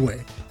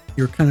five-way,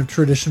 your kind of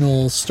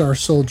traditional Star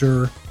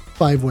Soldier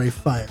five-way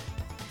fire.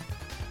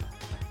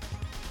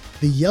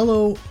 The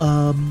yellow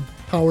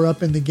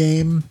power-up in the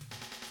game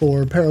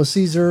for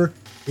Parodier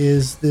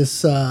is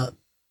this,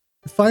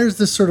 fires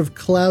this sort of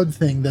cloud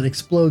thing that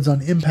explodes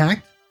on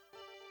impact.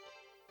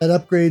 That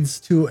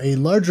upgrades to a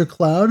larger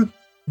cloud,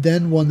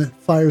 then one that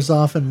fires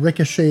off and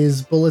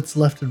ricochets bullets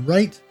left and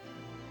right,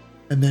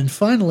 and then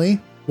finally,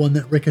 one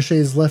that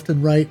ricochets left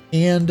and right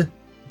and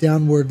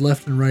downward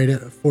left and right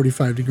at a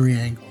 45-degree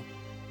angle.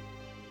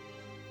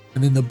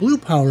 And then the blue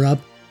power-up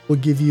will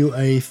give you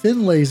a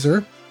thin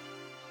laser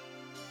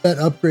that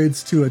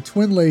upgrades to a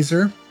twin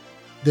laser,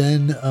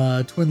 then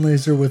a twin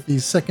laser with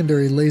these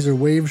secondary laser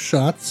wave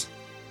shots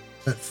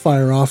that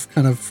fire off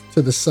kind of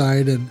to the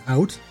side and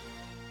out.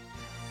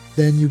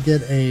 Then you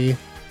get a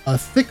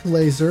thick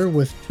laser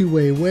with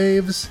two-way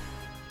waves,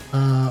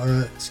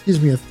 a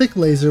thick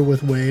laser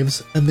with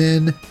waves, and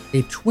then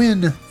a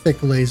twin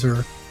thick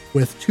laser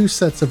with two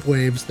sets of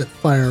waves that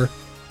fire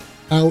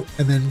out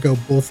and then go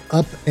both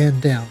up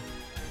and down.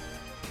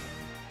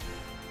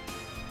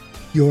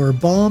 Your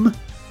bomb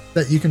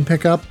that you can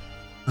pick up,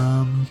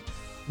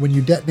 when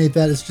you detonate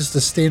that, it's just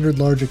a standard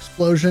large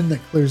explosion that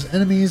clears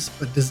enemies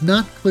but does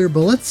not clear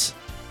bullets,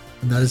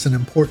 and that is an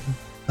important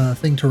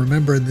thing to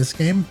remember in this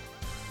game.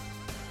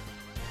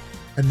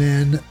 And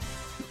then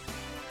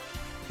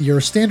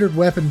your standard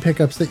weapon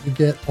pickups that you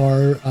get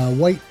are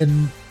white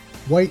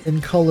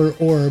and color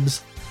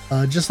orbs,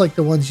 just like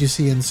the ones you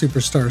see in Super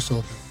Star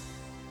Soldier.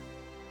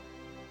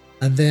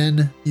 And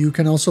then you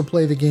can also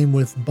play the game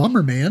with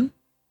Bomberman,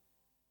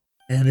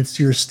 and it's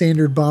your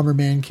standard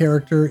Bomberman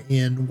character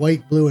in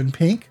white, blue, and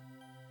pink.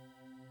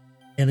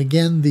 And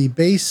again, the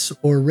base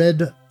or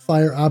red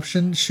fire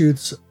option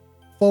shoots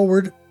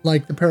forward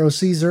like the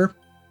Parodier.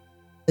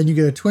 Then you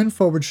get a twin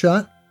forward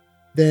shot,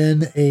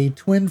 then a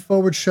twin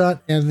forward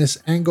shot and this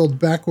angled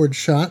backward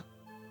shot,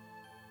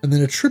 and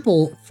then a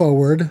triple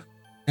forward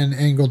and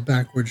angled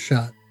backward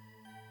shot.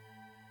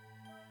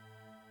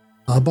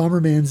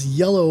 Bomberman's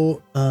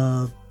yellow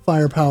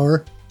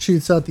firepower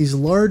shoots out these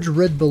large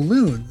red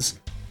balloons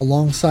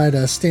alongside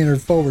a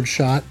standard forward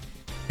shot,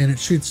 and it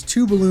shoots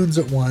two balloons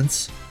at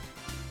once.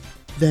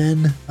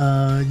 Then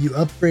you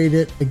upgrade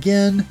it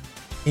again,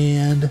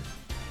 and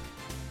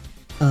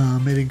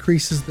it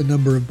increases the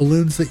number of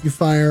balloons that you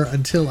fire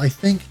until, I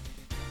think,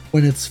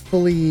 when it's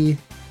fully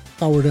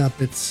powered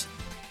up, it's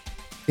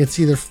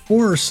either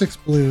 4 or 6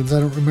 balloons. I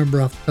don't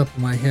remember off the top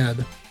of my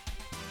head.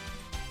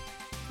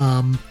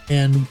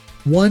 And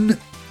one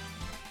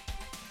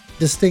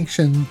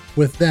distinction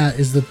with that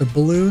is that the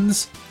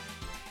balloons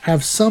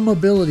have some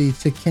ability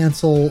to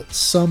cancel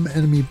some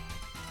enemy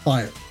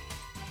fire.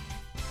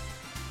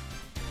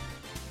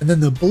 And then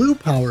the blue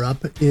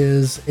power-up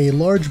is a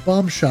large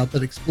bomb shot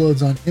that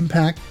explodes on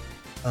impact,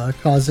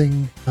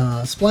 causing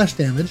splash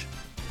damage.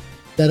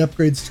 That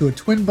upgrades to a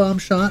twin bomb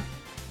shot,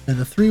 and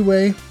a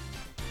three-way,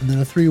 and then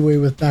a three-way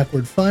with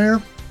backward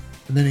fire,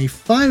 and then a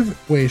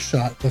five-way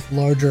shot with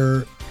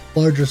larger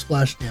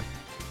splash damage.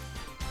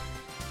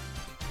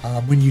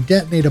 When you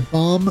detonate a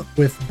bomb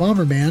with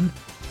Bomberman,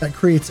 that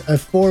creates a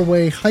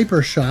four-way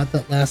hyper shot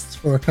that lasts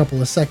for a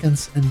couple of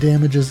seconds and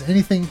damages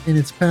anything in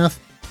its path,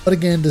 but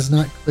again does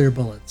not clear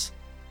bullets.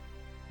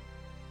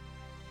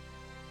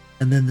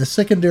 And then the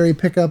secondary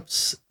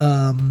pickups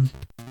are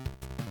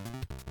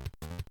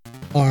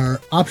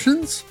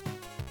options,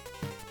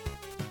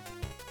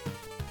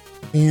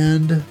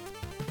 and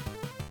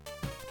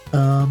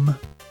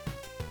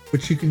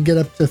which you can get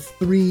up to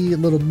 3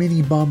 little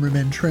mini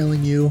Bombermen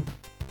trailing you,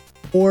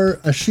 or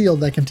a shield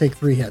that can take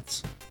 3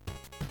 hits.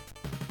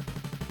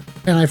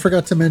 And I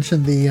forgot to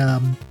mention the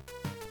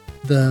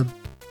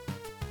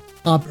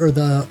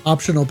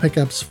optional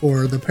pickups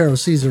for the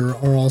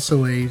Parodier are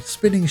also a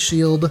spinning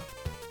shield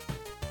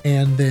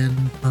and then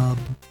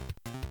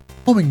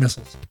homing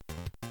missiles.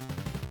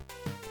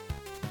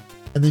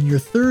 And then your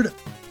third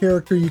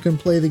character you can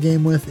play the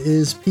game with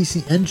is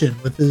PC Engine,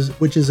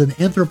 which is an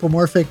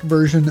anthropomorphic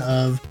version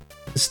of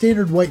the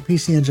standard white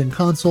PC Engine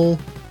console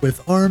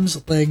with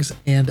arms, legs,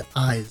 and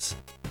eyes.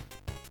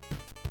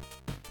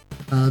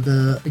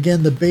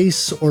 The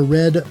base or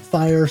red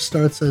fire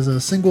starts as a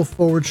single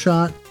forward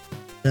shot,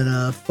 then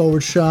a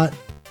forward shot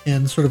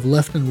and sort of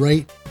left and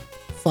right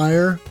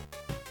fire,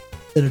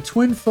 then a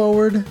twin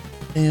forward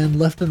and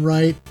left and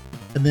right,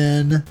 and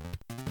then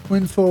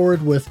twin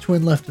forward with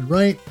twin left and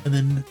right, and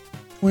then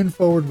twin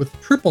forward with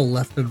triple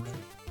left and right.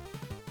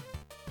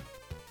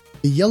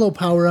 The yellow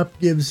power-up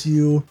gives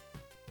you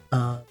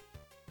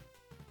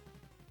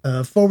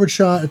a forward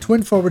shot, a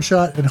twin forward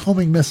shot, and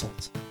homing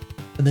missiles.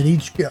 And then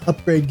each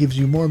upgrade gives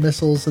you more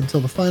missiles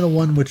until the final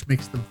one, which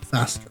makes them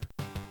faster.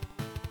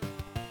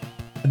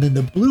 And then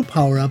the blue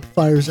power-up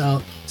fires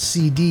out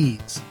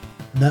CDs.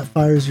 And that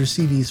fires your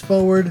CDs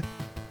forward.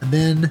 And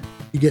then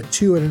you get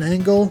 2 at an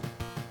angle.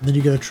 And then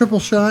you get a triple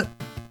shot.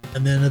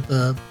 And then at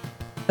the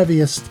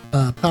heaviest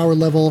power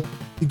level,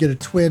 you get a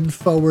twin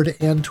forward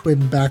and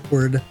twin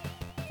backward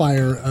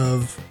fire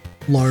of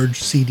large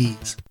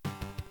CDs.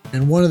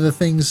 And one of the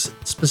things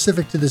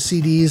specific to the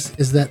CDs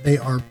is that they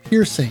are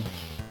piercing.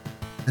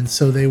 And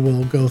so they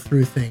will go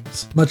through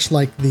things, much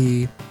like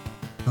the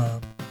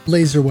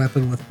laser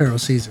weapon with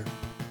Parodier.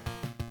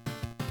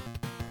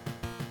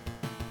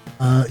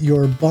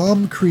 Your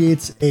bomb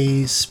creates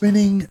a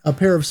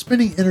pair of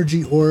spinning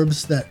energy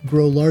orbs that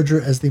grow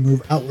larger as they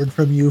move outward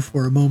from you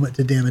for a moment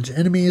to damage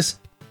enemies.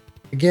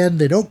 Again,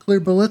 they don't clear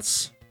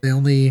bullets, they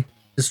only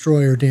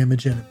destroy or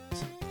damage enemies.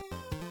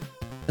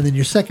 And then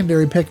your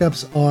secondary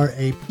pickups are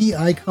a P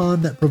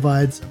icon that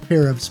provides a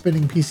pair of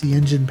spinning PC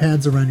Engine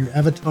pads around your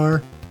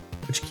avatar,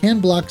 which can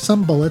block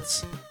some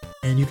bullets,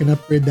 and you can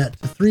upgrade that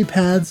to 3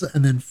 pads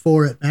and then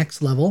 4 at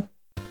max level.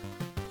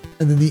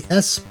 And then the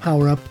S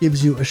power-up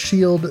gives you a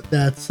shield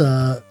that's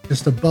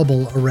just a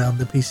bubble around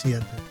the PC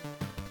Engine.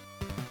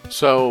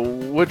 So,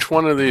 which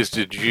one of these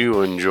did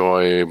you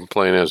enjoy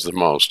playing as the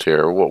most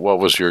here? What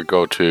was your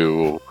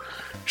go-to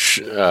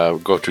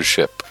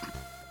ship?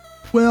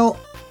 Well,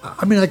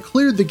 I mean, I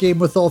cleared the game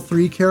with all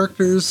 3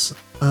 characters,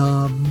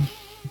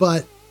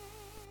 but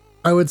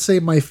I would say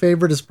my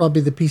favorite is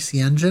probably the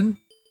PC Engine,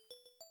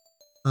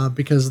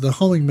 because the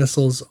homing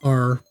missiles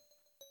are,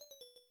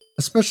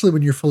 especially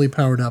when you're fully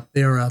powered up,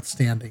 they are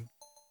outstanding.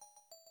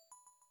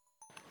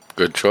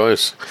 Good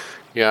choice.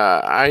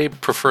 Yeah, I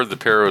preferred the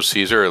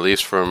Parodier, at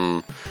least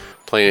from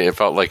playing it. It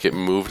felt like it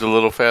moved a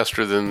little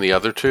faster than the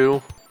other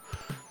 2,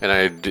 and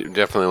I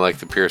definitely like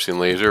the piercing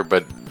laser,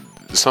 but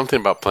something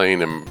about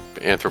playing an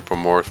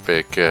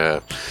anthropomorphic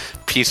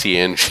PC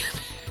Engine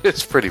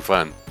is pretty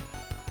fun.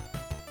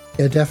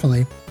 Yeah,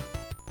 definitely.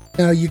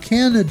 Now, you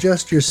can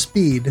adjust your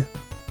speed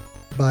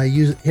by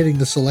hitting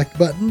the select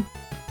button.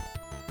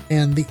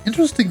 And the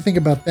interesting thing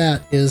about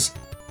that is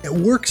it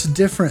works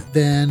different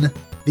than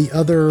the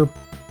other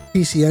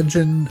PC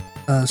Engine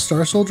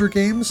Star Soldier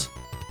games.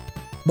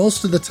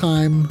 Most of the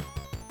time,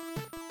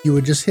 you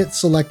would just hit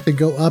select to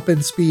go up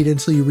in speed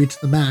until you reach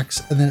the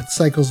max, and then it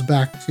cycles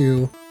back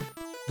to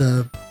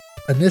the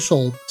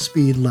initial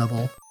speed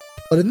level.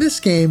 But in this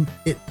game,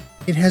 it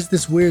has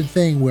this weird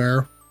thing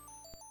where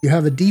you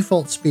have a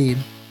default speed,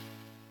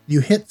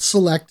 you hit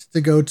select to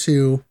go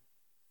to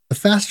the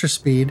faster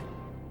speed,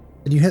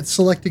 and you hit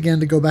select again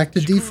to go back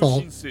to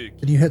default,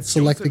 and you hit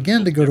select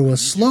again to go to a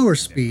slower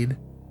speed,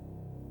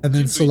 and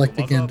then select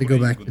again to go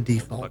back to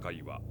default.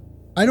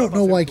 I don't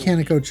know why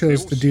Kaneko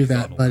chose to do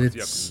that, but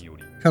it's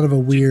kind of a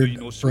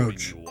weird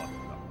approach.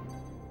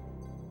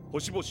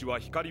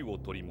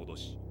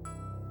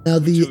 Now,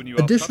 the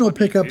additional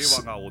pickups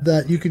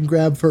that you can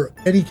grab for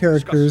any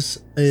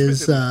characters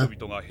is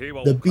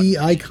the B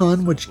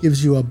icon, which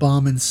gives you a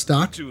bomb in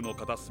stock, the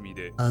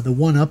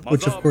 1-up,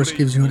 which of course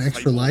gives you an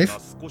extra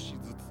life.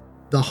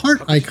 The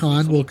heart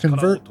icon will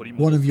convert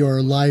one of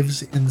your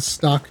lives in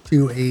stock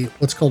to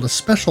what's called a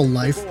special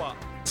life,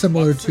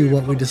 similar to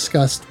what we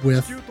discussed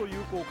with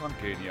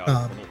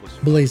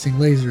blazing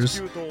lasers.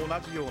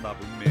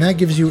 And that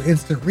gives you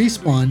instant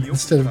respawn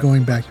instead of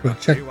going back to a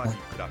checkpoint.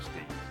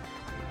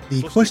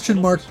 The question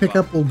mark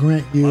pickup will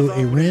grant you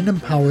a random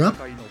power-up,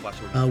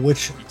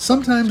 which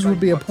sometimes will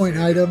be a point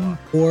item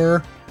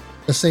or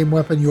the same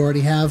weapon you already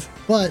have,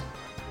 but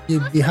you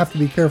have to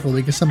be careful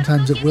because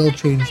sometimes it will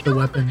change the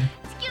weapon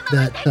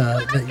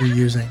that you're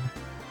using.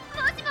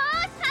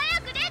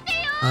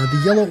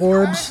 The yellow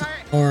orbs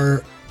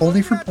are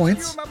only for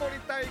points,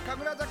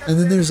 and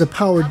then there's a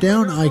power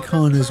down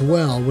icon as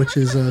well, which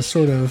is a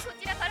sort of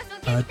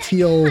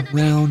teal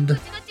round,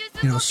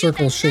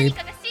 circle shape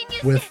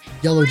with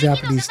yellow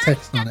Japanese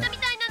text on it.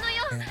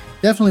 And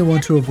definitely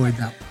want to avoid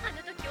that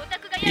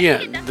one.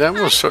 Yeah, that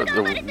was sort of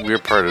the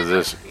weird part of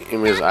this.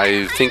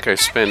 I think I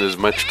spend as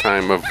much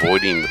time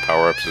avoiding the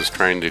power-ups as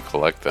trying to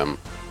collect them.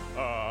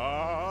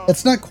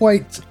 It's not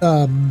quite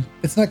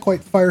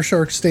Fire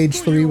Shark Stage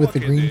 3 with the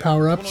green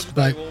power-ups,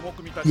 but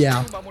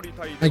yeah,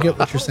 I get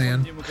what you're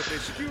saying.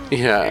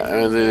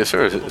 Yeah, and they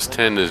sort of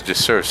tend to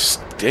just sort of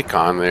stick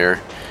on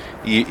there.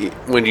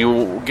 When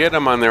you get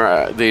them on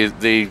there,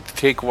 they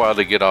take a while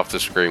to get off the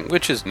screen,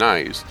 which is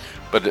nice.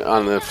 But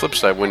on the flip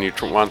side, when you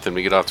want them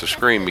to get off the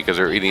screen because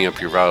they're eating up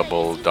your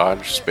valuable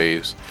dodge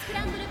space,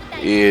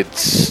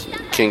 it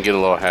can get a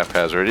little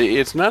haphazard.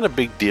 It's not a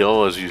big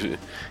deal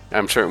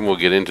I'm certain we'll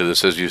get into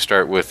this as you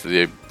start with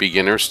the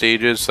beginner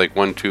stages, like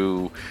 1,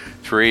 2,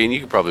 3, and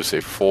you could probably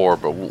say 4,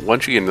 but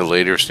once you get into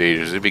later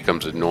stages, it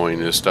becomes annoying.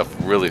 This stuff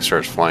really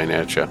starts flying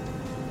at you.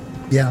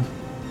 Yeah.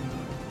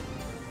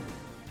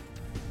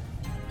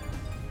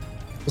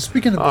 Well,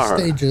 speaking of the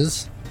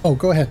stages... Oh,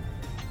 go ahead.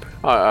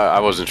 I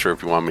wasn't sure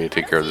if you want me to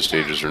take care of the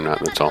stages or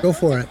not, that's all. Go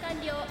for it.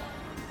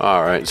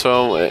 Alright,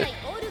 so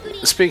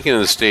speaking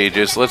of the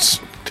stages, let's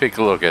take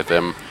a look at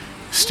them.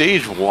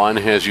 Stage 1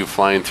 has you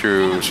flying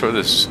through sort of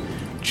this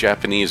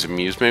Japanese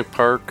amusement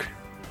park.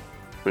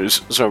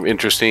 It's sort of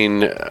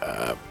interesting.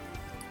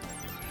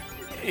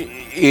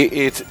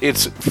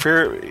 It's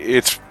fair.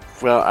 It's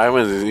well, I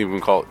wouldn't even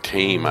call it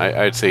tame.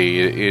 I'd say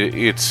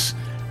it's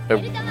a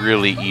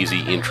really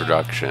easy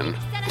introduction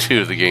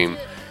to the game.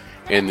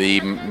 And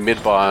the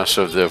mid boss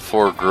of the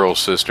 4 girl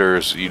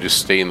sisters, you just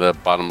stay in the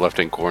bottom left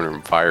hand corner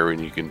and fire,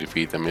 and you can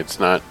defeat them. It's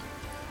not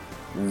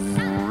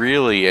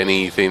really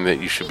anything that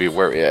you should be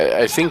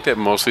aware. I think that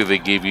mostly they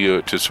gave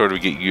you to sort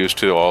of get used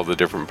to all the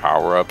different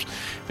power ups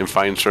and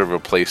find sort of a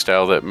play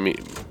style that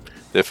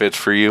fits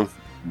for you.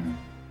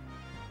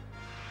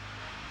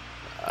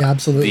 Yeah,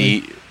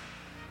 absolutely.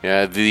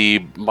 The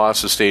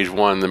boss of stage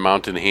 1, the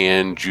Mountain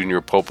Hand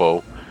Junior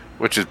Popo,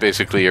 which is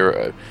basically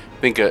I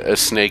think a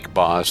snake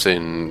boss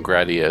in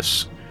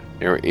Gradius.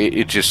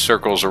 It just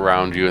circles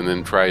around you and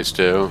then tries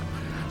to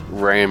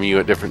ram you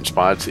at different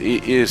spots.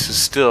 It is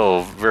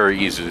still very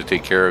easy to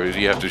take care of.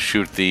 You have to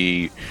shoot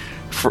the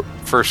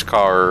first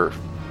car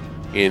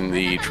in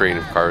the train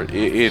of cars.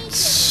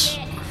 It's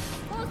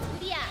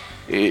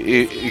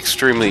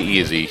extremely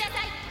easy.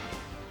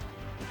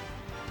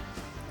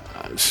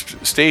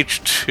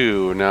 Stage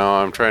 2, now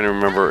I'm trying to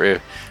remember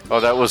if... Oh,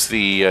 that was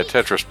the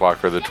Tetris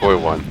blocker, the toy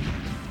one.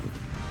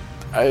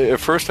 At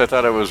first I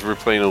thought I was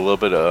replaying a little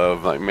bit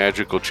of like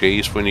Magical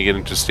Chase when you get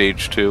into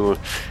stage 2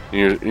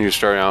 and you're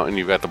starting out and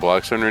you've got the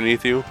blocks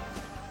underneath you.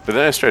 But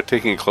then I started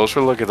taking a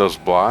closer look at those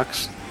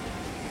blocks.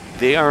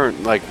 They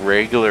aren't like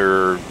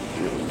regular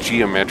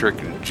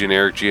generic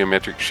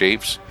geometric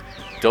shapes.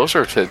 Those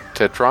are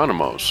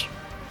Tetronymos.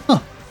 Huh.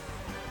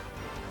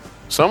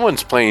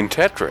 Someone's playing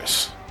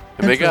Tetris.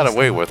 And they got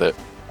away with it.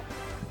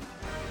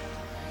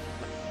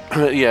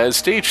 Yeah,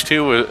 stage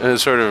 2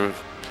 is sort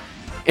of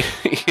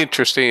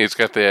interesting. It's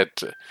got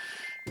that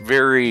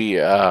very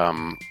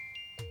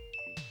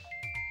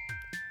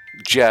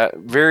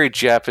very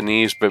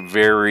Japanese, but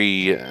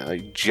very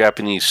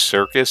Japanese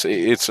circus.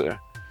 It's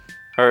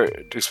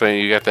hard to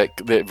explain. You got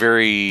that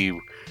very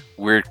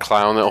weird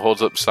clown that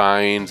holds up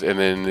signs, and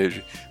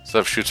then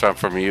stuff shoots out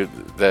from you.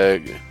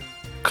 The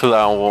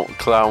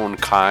clown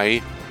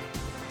Kai.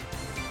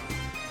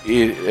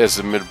 As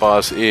the mid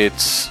boss,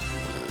 it's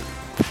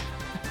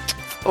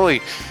totally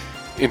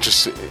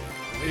interesting.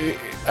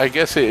 I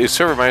guess it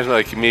sort of reminds me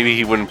like maybe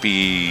he wouldn't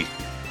be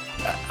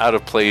out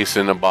of place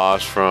in a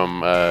boss from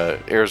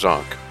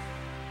Airzonk.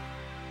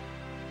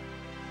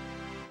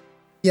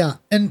 Yeah,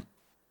 and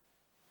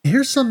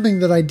here's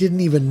something that I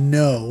didn't even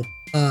know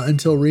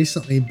until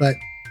recently, but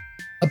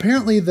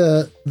apparently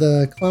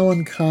the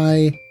Clown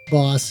Kai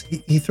boss,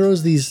 he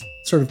throws these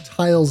sort of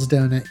tiles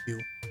down at you.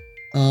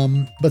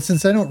 But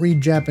since I don't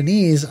read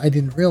Japanese, I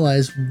didn't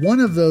realize one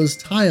of those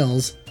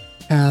tiles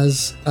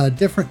has a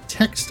different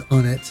text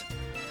on it.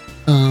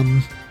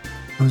 I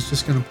was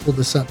just going to pull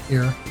this up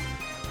here.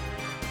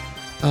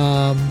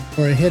 Or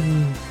a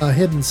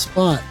hidden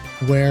spot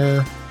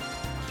where,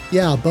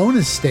 yeah, a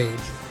bonus stage.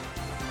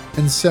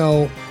 And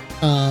so,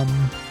 oh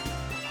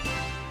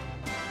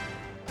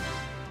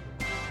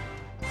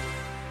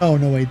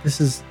no, wait,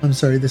 I'm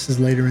sorry, this is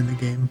later in the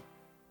game.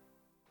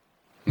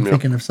 I'm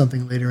thinking of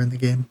something later in the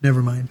game.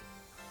 Never mind.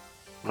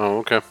 Oh,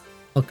 okay.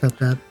 I'll cut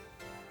that.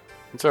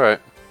 It's all right.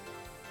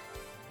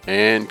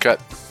 And cut.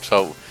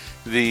 So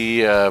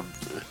the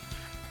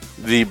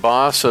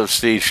boss of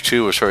stage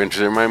 2 was sort of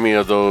interesting. It reminded me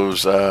of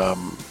those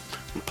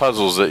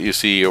puzzles that you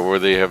see where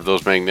they have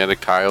those magnetic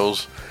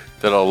tiles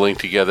that all link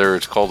together.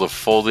 It's called a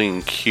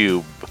folding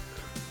cube,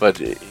 but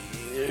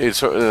it's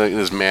sort of like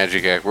this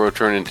magic act where it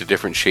turn into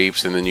different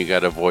shapes, and then you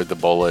got to avoid the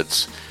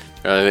bullets.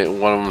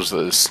 One of them's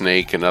a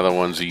snake, another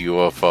one's a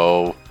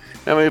UFO.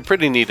 I mean, a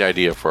pretty neat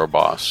idea for a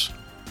boss.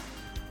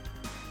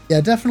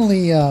 Yeah,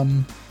 definitely a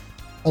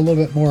little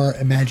bit more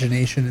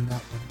imagination in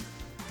that one.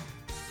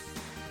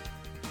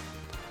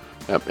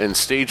 Yep, and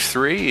stage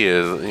 3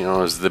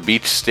 is the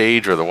beach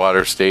stage or the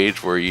water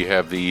stage where you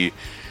have the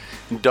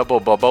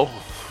double bubble,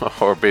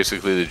 or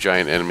basically the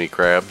giant enemy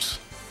crabs.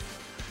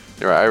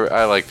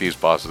 I like these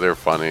bosses; they're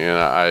funny, and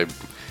I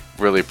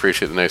really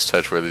appreciate the nice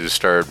touch where they just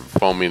start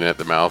foaming at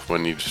the mouth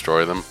when you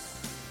destroy them.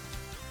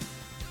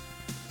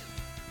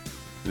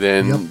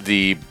 Then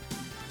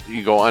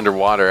you go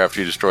underwater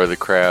after you destroy the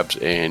crabs,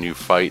 and you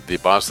fight the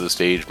boss of the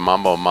stage,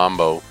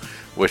 Mambo,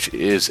 which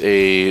is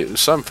a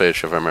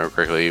sunfish, if I remember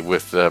correctly,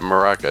 with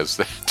maracas.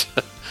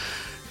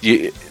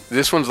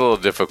 This one's a little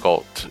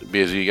difficult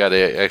because you got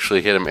to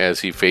actually hit him as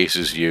he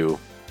faces you,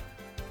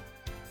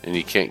 and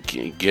you can't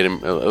get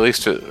him. At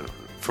least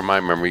from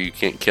my memory, you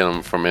can't kill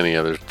him from any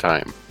other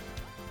time.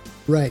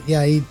 Right,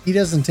 yeah, he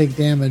doesn't take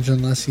damage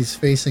unless he's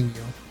facing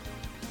you.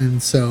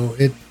 And so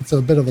it's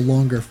a bit of a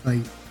longer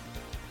fight.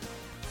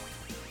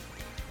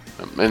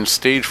 And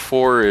stage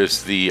 4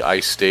 is the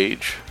ice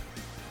stage,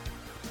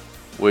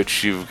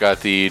 which you've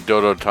got the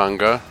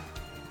Dodotangora,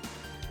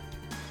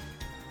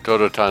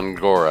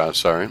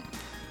 sorry.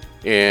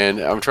 And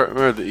I'm trying to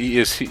remember,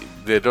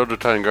 the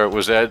Dodotangora,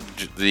 was that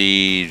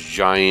the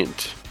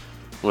giant,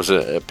 was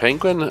it a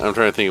penguin? I'm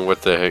trying to think of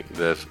what the heck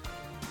that.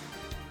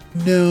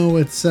 No,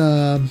 it's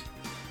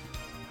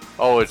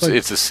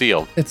it's a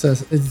seal. It's a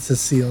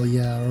seal,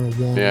 yeah, or a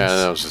walrus. Yeah,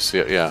 that was a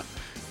seal. Yeah,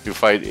 you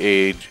fight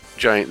a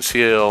giant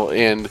seal,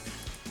 and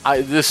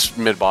This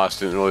mid boss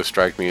didn't really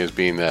strike me as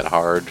being that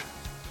hard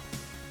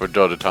for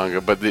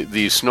Dotatonga, but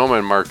the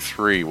Snowman Mark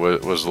III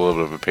was a little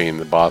bit of a pain in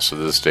the boss of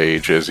the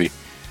stage, as he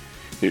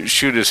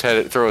shoot his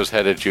head, throw his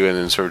head at you, and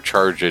then sort of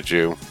charge at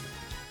you.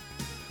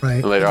 Right.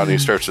 And later on, he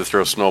starts to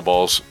throw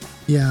snowballs.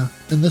 Yeah,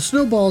 and the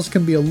snowballs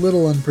can be a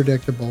little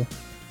unpredictable.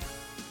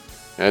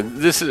 And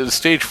this is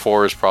stage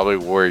 4 is probably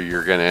where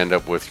you're going to end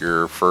up with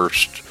your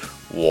first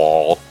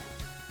wall.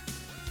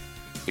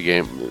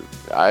 Again,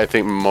 I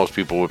think most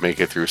people would make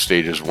it through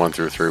stages 1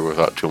 through 3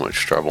 without too much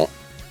trouble.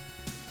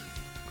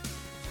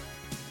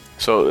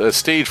 So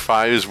stage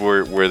 5 is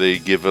where they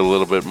give a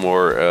little bit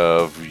more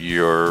of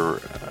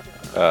your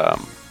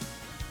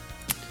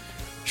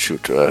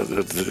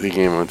the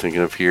game I'm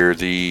thinking of here,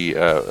 the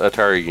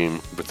Atari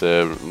game with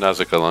the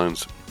Nausicaa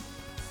lines.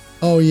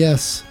 Oh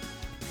yes,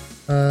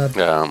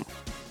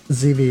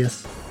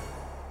 Xevious.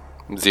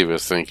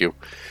 Xevious, thank you.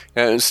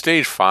 And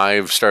stage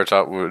 5 starts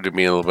out to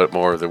be a little bit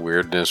more of the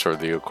weirdness or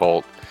the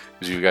occult,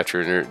 because you've got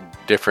your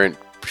different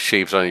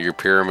shapes on your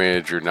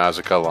pyramid, your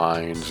Nausicaa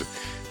lines,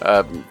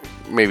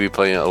 maybe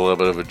playing a little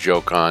bit of a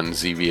joke on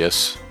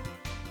Xevious.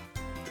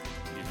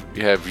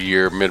 You have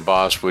your mid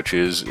boss, which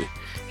is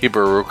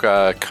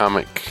Hibaruka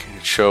Comic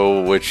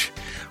Show, which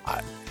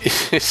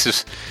it's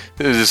just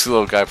this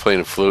little guy playing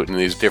a flute, and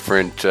these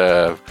different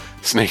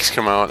snakes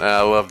come out. And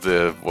I love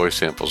the voice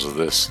samples of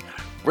this.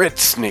 Red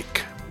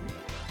snake.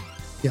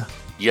 Yeah.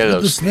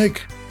 Yellow the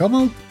snake. Come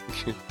on.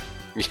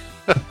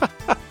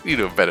 You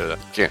know better than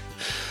I can.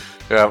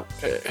 Yeah.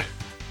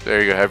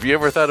 There you go. Have you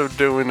ever thought of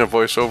doing a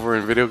voiceover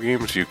in video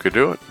games? You could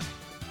do it.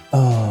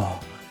 Oh.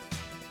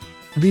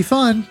 It'd be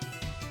fun.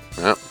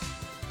 Yeah.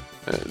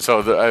 So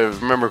I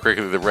remember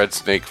correctly, the red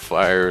snake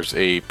fires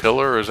a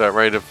pillar. Is that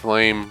right? A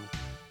flame.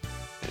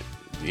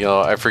 You know,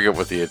 I forget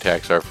what the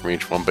attacks are from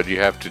each one, but you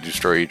have to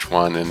destroy each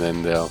one, and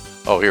then they'll.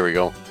 Oh, here we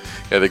go.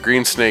 Yeah, the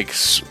green snake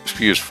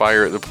spews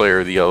fire at the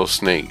player. The yellow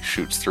snake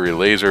shoots 3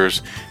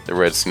 lasers. The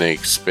red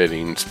snake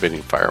spitting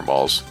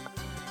fireballs.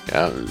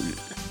 Yeah,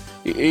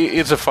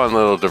 it's a fun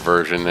little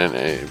diversion, and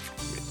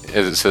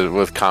as it says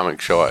with Comic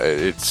Show,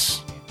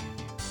 it's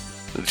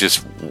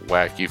just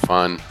wacky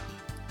fun.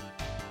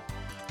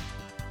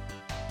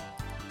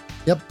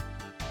 Yep.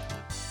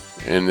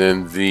 And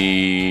then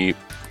the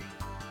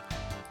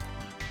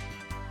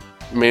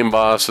main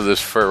boss of this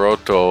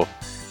Feroto,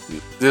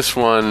 this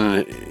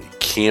one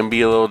can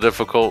be a little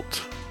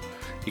difficult.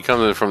 He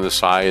comes in from the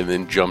side and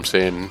then jumps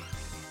in,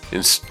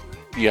 and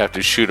you have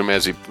to shoot him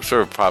as he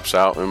sort of pops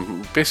out,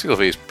 and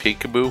basically he's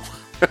peekaboo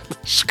on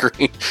the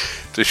screen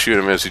to shoot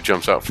him as he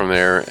jumps out from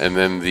there. And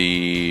then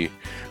the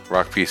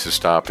rock pieces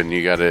stop, and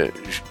you gotta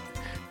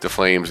the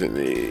flames, and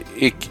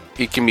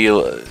it can be a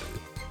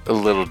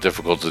little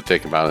difficult to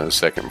take him out in a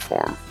second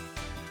form.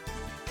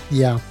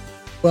 Yeah.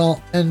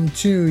 Well, and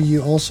 2,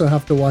 you also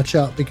have to watch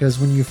out, because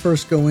when you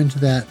first go into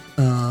that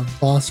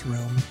boss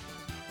room,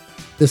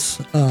 this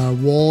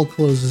wall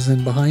closes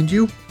in behind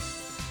you.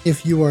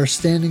 If you are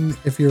standing,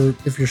 if your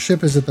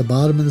ship is at the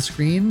bottom of the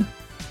screen,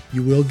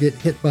 you will get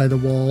hit by the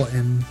wall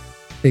and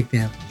take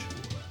damage.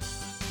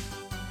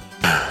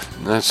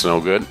 That's no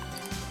good.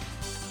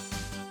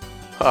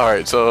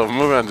 Alright, so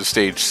moving on to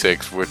stage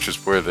 6, which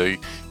is where the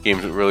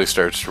game really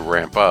starts to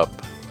ramp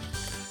up.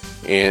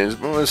 And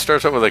it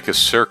starts out with like a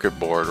circuit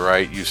board,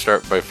 right? You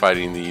start by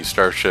fighting the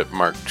Starship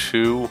Mark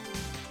II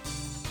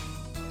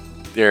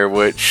there,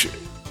 which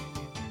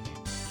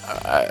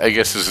I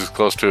guess is as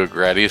close to a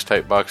Gradius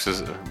type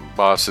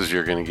boss as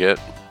you're going to get.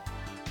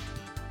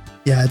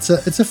 Yeah, it's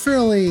a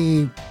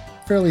fairly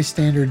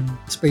standard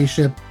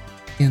spaceship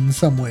in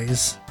some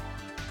ways.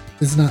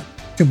 There's not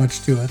too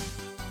much to it.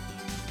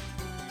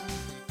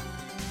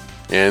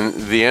 And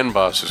the end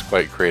boss is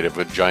quite creative,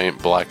 a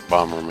giant black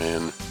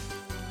Bomberman.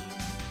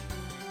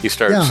 He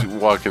starts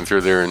walking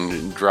through there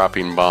and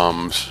dropping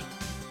bombs.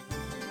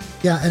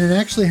 Yeah, and it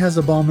actually has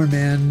a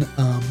Bomberman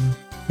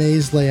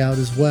maze layout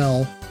as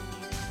well.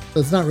 So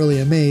it's not really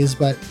a maze,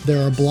 but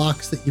there are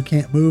blocks that you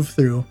can't move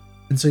through,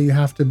 and so you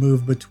have to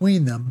move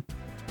between them,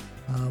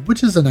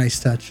 which is a nice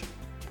touch.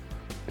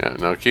 Yeah,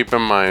 now keep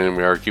in mind,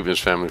 we are keeping this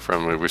family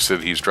friendly. We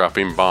said he's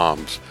dropping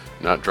bombs,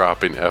 not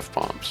dropping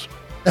F-bombs.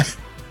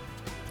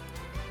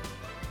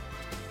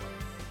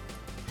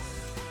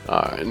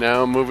 Alright,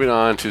 now moving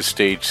on to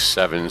stage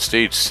 7.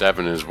 Stage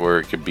 7 is where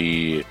it could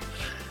be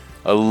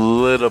a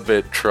little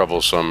bit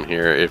troublesome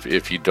here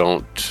if you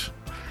don't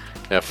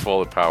have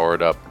fully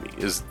powered up.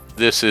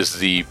 This is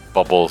the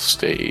bubble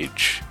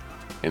stage,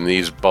 and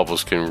these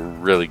bubbles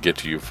can really get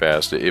to you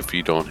fast if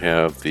you don't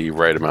have the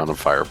right amount of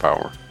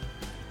firepower.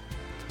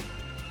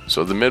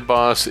 So the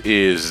mid-boss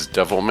is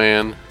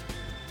Devilman,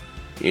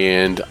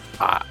 and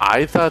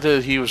I thought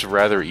that he was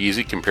rather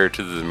easy compared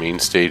to the main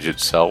stage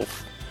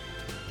itself.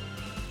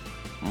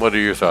 What are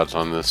your thoughts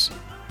on this?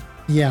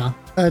 Yeah,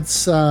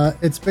 it's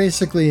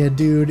basically a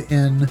dude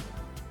in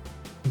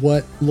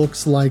what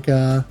looks like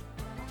a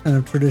kind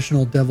of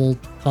traditional devil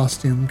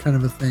costume kind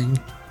of a thing,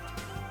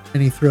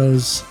 and he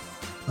throws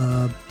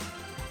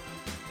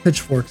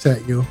pitchforks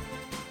at you.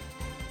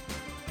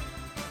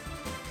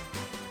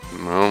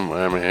 Well,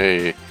 I mean,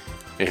 hey,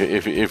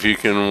 if you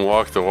can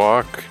walk the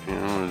walk,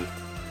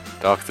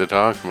 talk the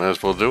talk, might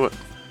as well do it.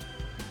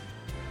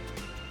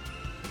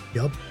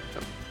 Yep.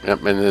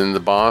 Yep, and then the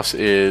boss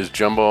is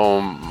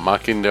Jumbo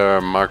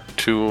Machinda Mark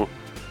II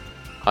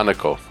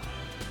Hanako.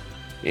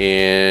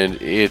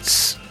 And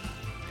it's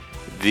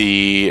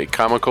the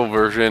comical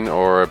version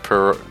or a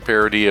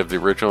parody of the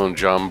original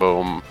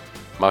Jumbo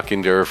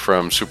Machinda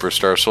from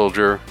Superstar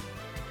Soldier.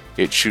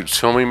 It shoots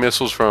so many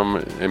missiles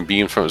and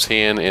beams from his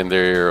hand, and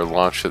they're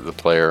launched at the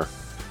player.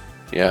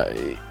 Yeah,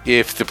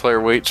 if the player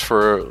waits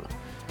for a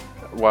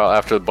while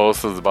after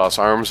both of the boss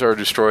arms are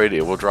destroyed,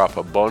 it will drop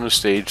a bonus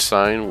stage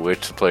sign,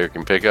 which the player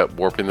can pick up,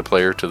 warping the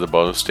player to the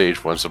bonus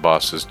stage once the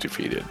boss is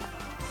defeated.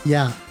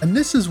 Yeah, and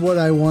this is what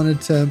I wanted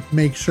to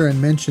make sure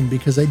and mention,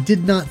 because I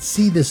did not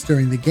see this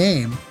during the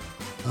game,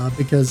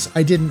 because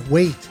I didn't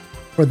wait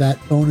for that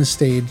bonus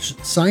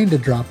stage sign to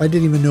drop. I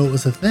didn't even know it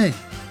was a thing.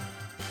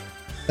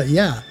 But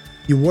yeah,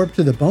 you warp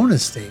to the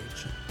bonus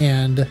stage,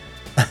 and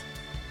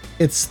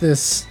it's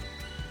this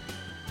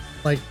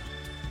like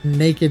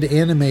naked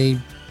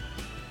anime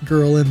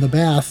girl in the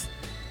bath,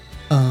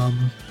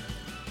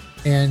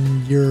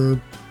 and you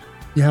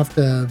have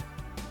to,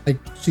 like,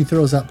 she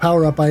throws out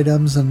power-up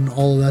items and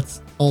all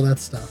that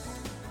stuff.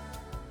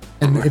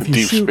 And if you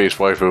Deep shoot, space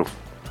waifu.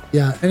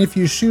 yeah, and if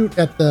you shoot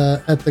at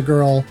the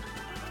girl,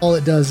 all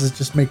it does is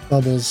just make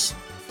bubbles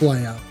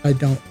fly out. I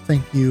don't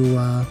think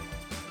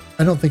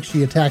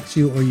she attacks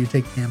you or you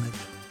take damage.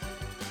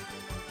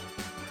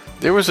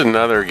 There was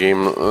another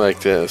game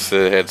like this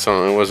that had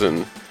something. It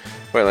wasn't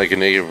quite like a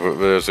negative, but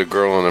there was a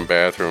girl in a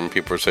bathroom.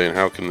 People were saying,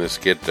 "How can this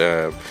get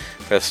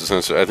past the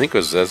sensor?" I think it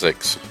was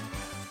Zezix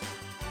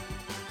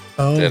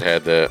that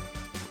had that.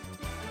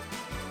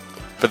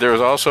 But there was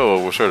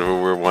also sort of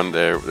a weird one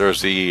there. There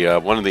was the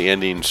one of the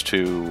endings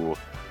to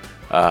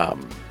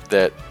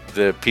that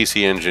the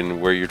PC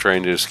Engine where you're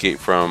trying to escape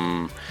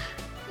from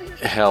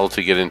hell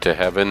to get into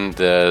heaven.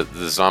 The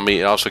zombie.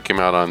 It also came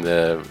out on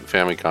the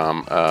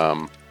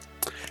Famicom.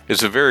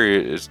 It's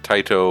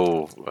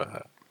Taito.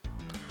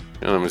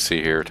 Let me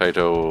see here.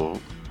 Taito.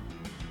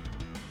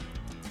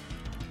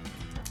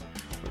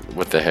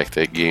 What the heck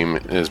that game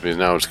is? But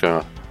now it's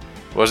gonna.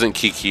 It wasn't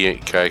Kiki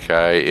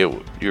Kai.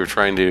 You were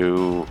trying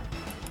to.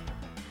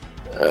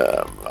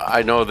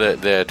 I know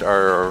that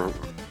our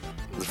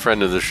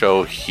friend of the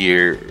show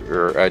here,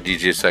 or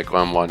DJ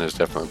Sec11 has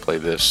definitely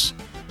played this.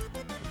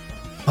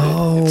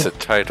 Oh, it's a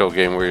Taito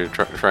game where you're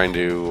trying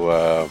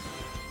to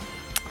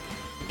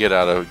get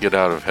out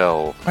of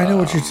hell. I know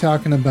what you're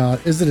talking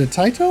about. Is it a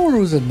Taito or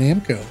was it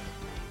Namco?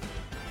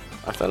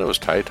 I thought it was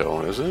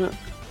Taito, isn't it?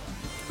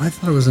 I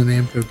thought it was a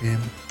Namco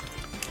game.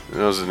 It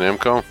was a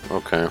Namco?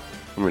 Okay.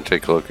 Let me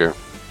take a look here.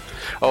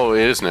 Oh,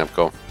 it is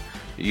Namco.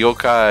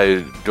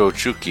 Yokai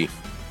Dochuki.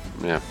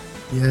 Yeah.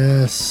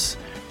 Yes.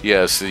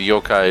 Yes, the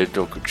Yokai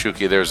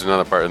Dochuki. There's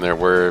another part in there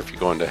where if you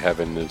go into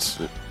heaven, it's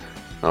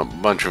a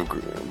bunch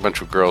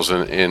of girls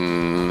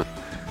in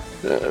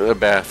a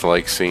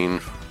bath-like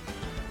scene.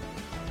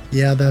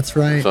 Yeah, that's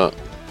right. So,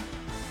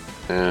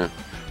 yeah.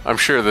 I'm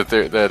sure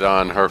that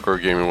on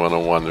Hardcore Gaming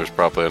 101 there's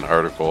probably an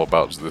article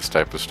about this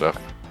type of stuff.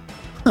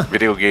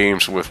 Video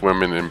games with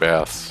women in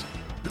baths.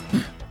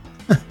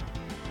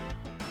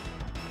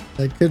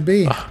 That could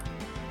be.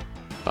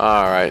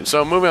 Alright,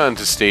 so moving on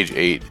to Stage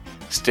 8.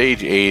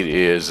 Stage 8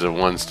 is the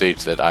one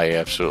stage that I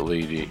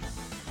absolutely...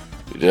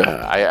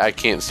 I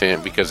can't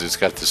stand it because it's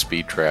got the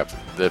speed trap.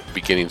 The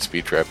beginning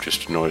speed trap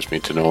just annoys me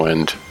to no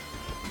end.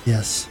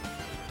 Yes.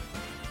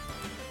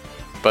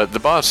 But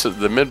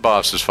the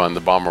mid-boss is fun. The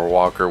Bomber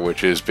Walker,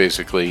 which is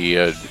basically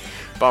a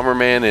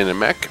Bomberman in a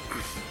mech.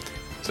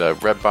 It's a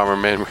red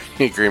Bomberman wearing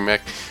a green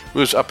mech.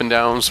 Moves up and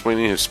down,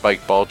 swinging his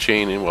spiked ball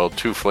chain, and while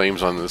two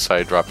flames on the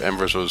side drop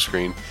embers on the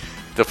screen.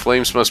 The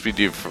flames must be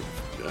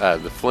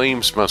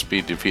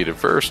defeated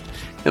first,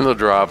 and they'll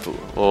drop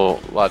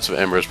lots of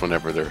embers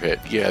whenever they're hit.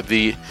 Yeah,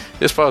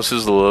 this boss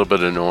is a little bit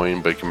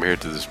annoying, but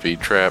compared to the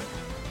speed trap,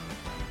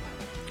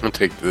 I'll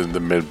take the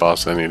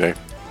mid-boss any day.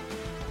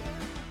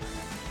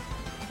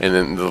 And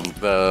then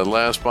the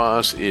last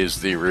boss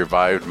is the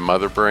revived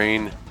Mother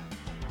Brain,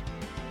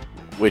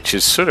 which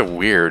is sort of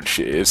weird.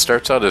 It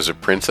starts out as a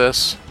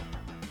princess.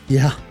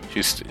 Yeah.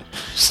 She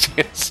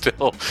stands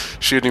still,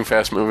 shooting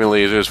fast-moving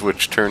lasers,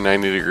 which turn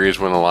 90 degrees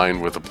when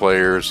aligned with the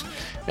players.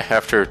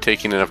 After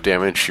taking enough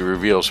damage, she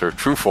reveals her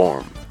true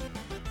form,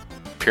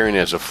 appearing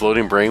as a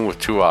floating brain with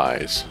two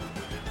eyes.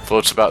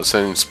 Floats about,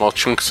 sending small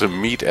chunks of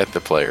meat at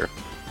the player.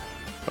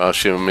 While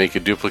she'll make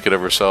a duplicate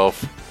of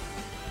herself.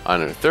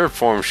 On her third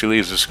form, she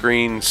leaves the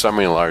screen,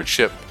 summoning a large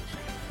ship.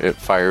 It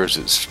fires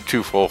its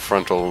two full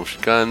frontal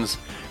guns,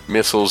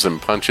 missiles,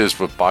 and punches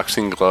with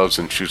boxing gloves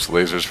and shoots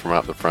lasers from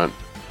out the front.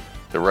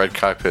 The red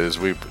cockpit is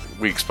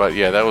weak spot.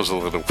 Yeah, that was a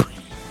little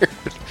weird.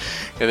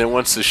 And then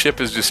once the ship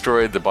is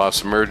destroyed, the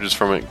boss emerges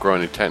from it,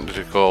 growing a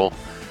tentacle,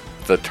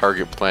 the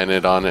target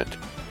planet on it.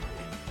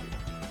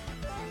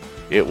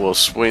 It will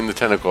swing the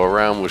tentacle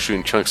around while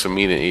shooting chunks of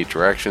meat in 8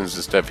 directions.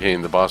 Instead of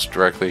hitting the boss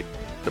directly,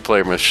 the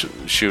player must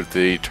shoot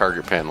the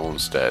target panel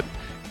instead.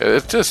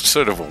 It's just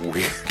sort of a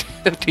weird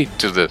ending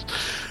to this.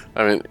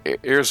 I mean,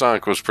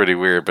 Arizonic was pretty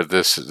weird, but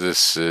this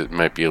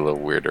might be a little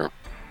weirder.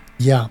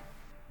 Yeah,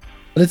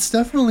 but it's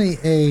definitely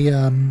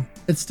a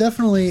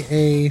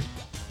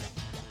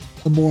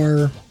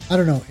more, I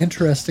don't know,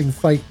 interesting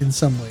fight in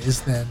some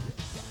ways than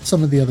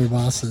some of the other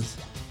bosses.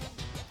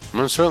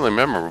 Well, it's certainly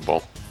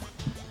memorable.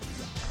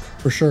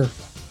 For sure.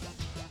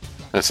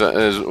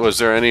 Was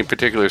there any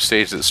particular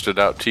stage that stood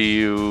out to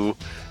you,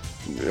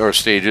 or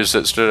stages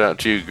that stood out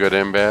to you, good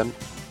and bad?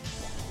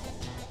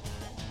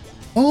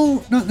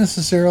 Oh, not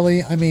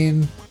necessarily. I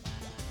mean,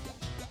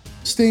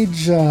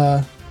 stage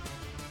 3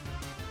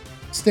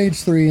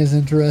 is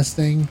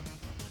interesting,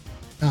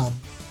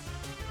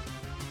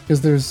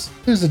 because there's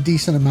a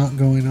decent amount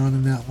going on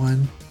in that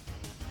one,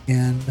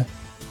 and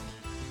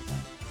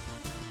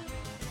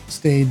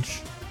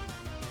stage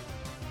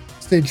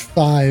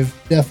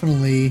 5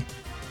 definitely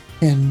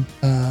can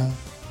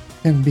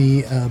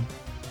be a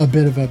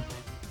bit of a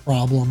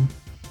problem.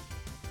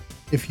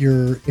 If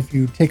you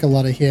take a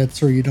lot of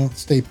hits or you don't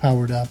stay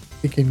powered up,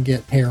 it can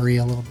get hairy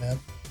a little bit.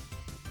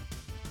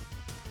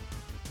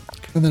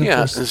 And then of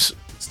course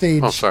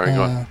stage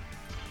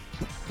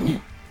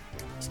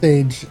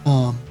stage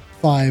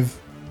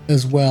 5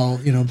 as well,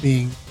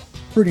 being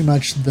pretty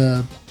much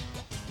the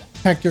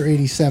Hector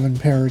 87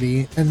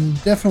 parody, and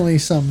definitely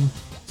some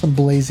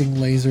blazing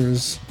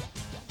lasers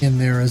in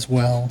there as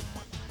well.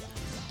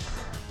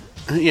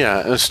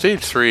 Yeah, stage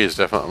 3 is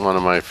definitely one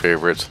of my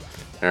favorites.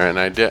 And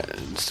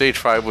stage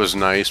 5 was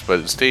nice,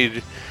 but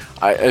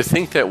I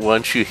think that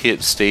once you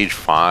hit stage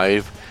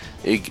 5,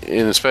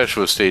 and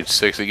especially with stage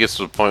 6, it gets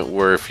to the point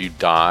where if you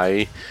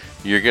die,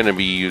 you're going to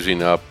be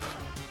using up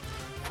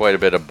quite a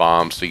bit of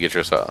bombs to get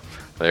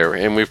yourself there.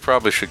 And we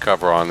probably should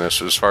cover on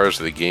this as far as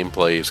the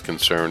gameplay is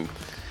concerned.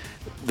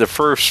 The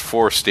first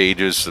 4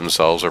 stages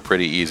themselves are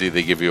pretty easy.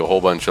 They give you a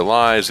whole bunch of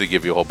lives, they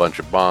give you a whole bunch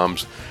of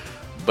bombs.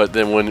 But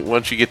then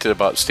once you get to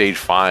about stage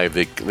 5,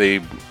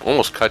 they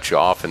almost cut you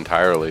off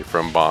entirely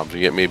from bombs. You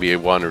get maybe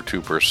 1 or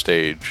 2 per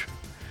stage.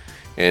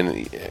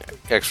 And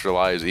extra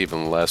lives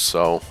even less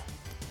so.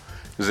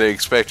 Because they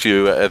expect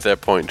you at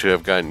that point to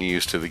have gotten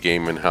used to the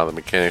game and how the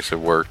mechanics have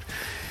worked.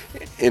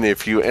 And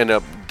if you end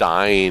up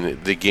dying,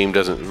 the game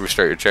doesn't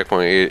restart your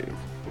checkpoint.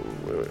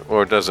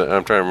 Or does it?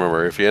 I'm trying to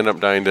remember. If you end up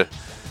dying,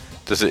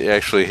 does it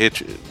actually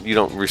hit you? You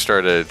don't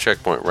restart a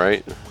checkpoint,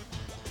 right?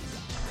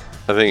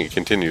 I think it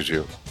continues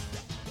you.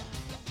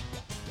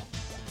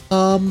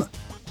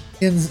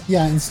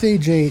 In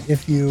stage 8,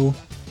 if you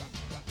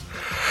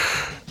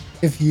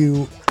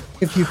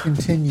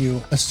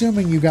continue,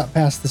 assuming you got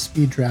past the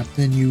speed trap,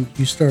 then you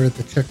start at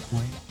the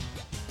checkpoint.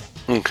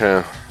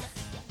 Okay.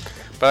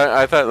 But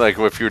I thought, like,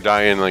 if you're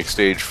dying, like,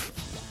 stage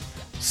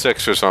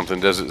 6 or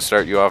something, does it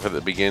start you off at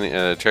the beginning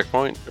at a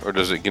checkpoint? Or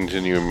does it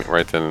continue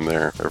right then and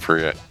there? I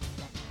forget.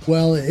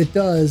 Well, it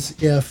does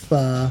if...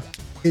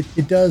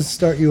 It does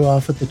start you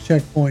off at the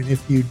checkpoint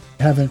if you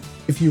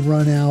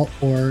run out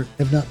or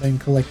have not been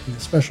collecting the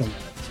special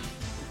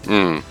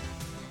lives.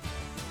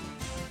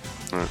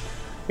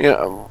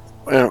 Yeah.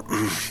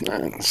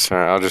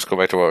 Sorry, I'll just go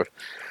back to what.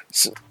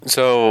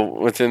 So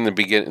within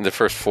the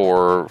first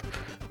 4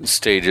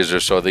 stages or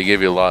so, they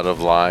give you a lot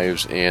of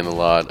lives and a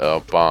lot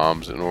of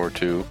bombs in order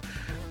to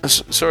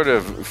sort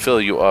of fill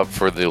you up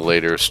for the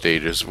later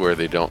stages where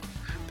they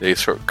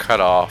sort of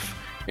cut off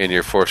and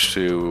you're forced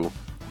to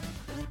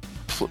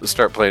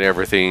start playing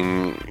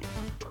everything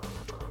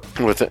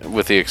with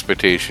the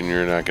expectation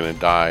you're not going to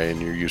die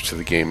and you're used to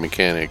the game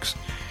mechanics.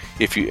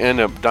 If you end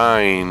up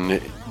dying,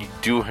 you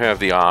do have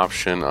the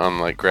option,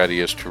 unlike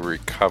Gradius, to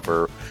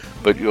recover,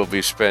 but you'll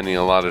be spending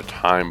a lot of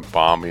time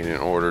bombing in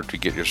order to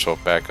get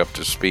yourself back up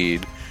to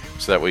speed,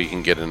 so that way you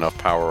can get enough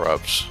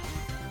power-ups.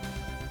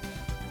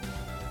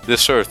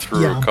 This sort of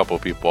threw a couple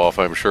people off.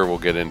 I'm sure we'll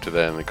get into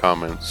that in the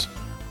comments.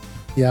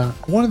 Yeah,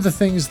 one of the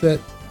things that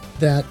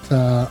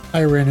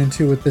I ran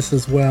into with this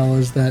as well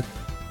is that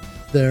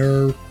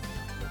the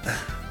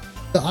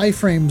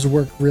iframes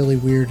work really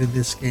weird in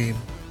this game.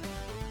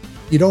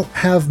 You don't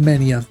have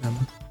many of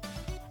them,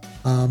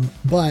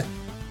 but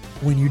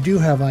when you do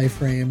have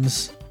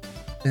iframes,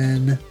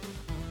 then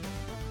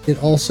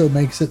it also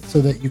makes it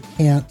so that you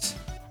can't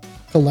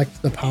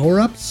collect the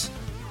power-ups.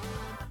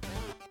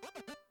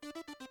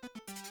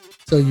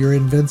 So you're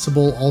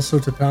invincible also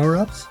to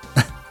power-ups.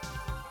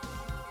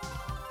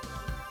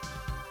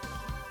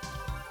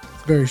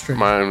 Very strange.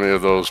 Remind me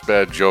of those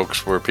bad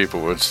jokes where people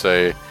would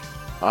say,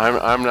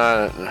 "I'm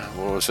not.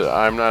 What was it?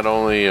 I'm not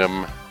only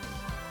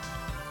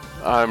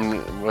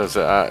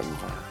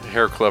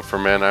hair club for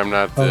men. I'm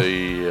not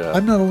the.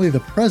 I'm not only the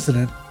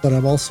president, but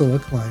I'm also a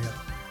client."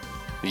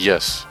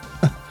 Yes,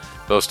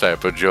 those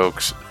type of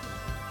jokes.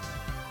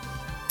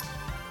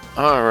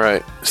 All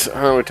right.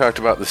 So we talked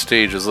about the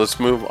stages. Let's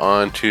move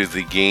on to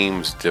the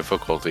game's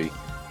difficulty.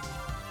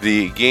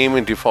 The game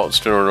in defaults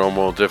to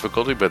normal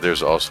difficulty, but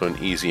there's also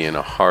an easy and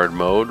a hard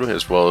mode,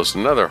 as well as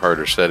another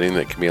harder setting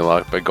that can be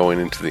unlocked by going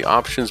into the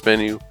options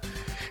menu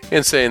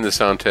and setting the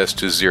sound test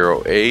to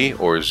 0A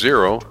or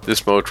 0.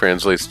 This mode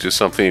translates to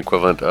something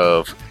equivalent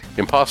of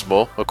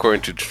impossible,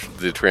 according to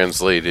the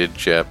translated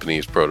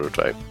Japanese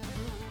prototype.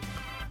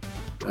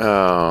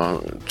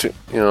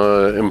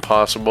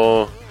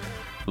 Impossible,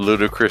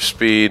 ludicrous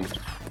speed.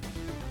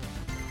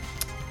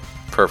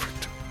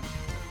 Perfect.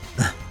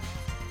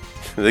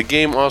 The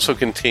game also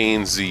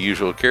contains the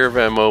usual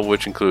caravan mode,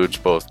 which includes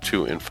both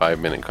 2 and 5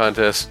 minute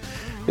contests.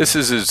 This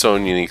is its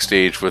own unique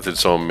stage with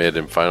its own mid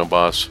and final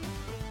boss.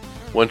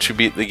 Once you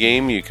beat the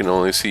game, you can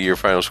only see your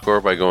final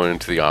score by going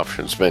into the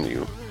options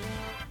menu.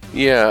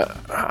 Yeah,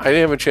 I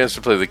didn't have a chance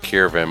to play the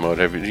caravan mode.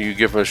 Have you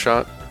given it a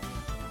shot?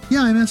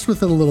 Yeah, I messed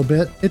with it a little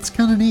bit. It's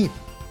kind of neat.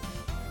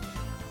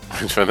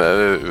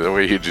 The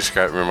way you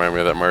described remind me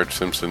of that Marge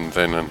Simpson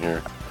thing on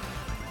here.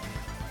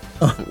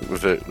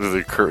 With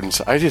the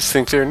curtains. I just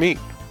think they're neat.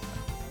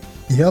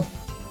 Yep.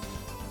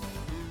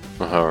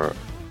 Alright.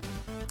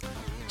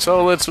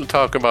 So let's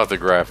talk about the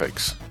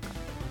graphics.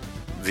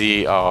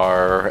 They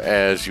are,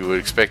 as you would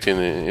expect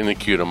in a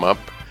cute 'em up,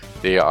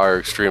 they are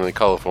extremely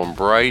colorful and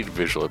bright,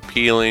 visually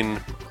appealing.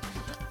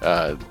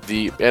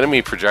 The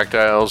enemy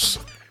projectiles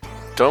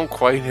don't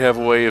quite have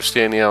a way of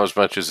standing out as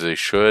much as they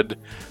should.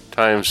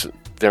 Times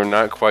they're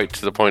not quite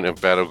to the point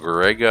of Battle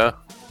Garega,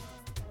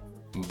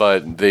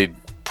 but they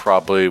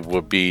probably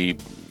would behoove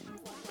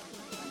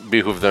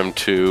them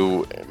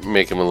to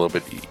make them a little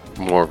bit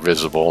more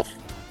visible.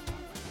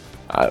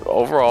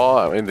 Overall,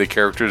 I mean, the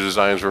character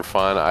designs were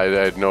fun. I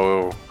had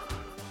no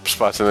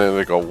spots in there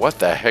that go, what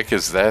the heck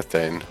is that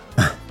thing?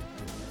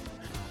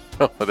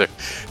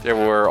 There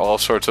were all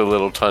sorts of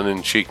little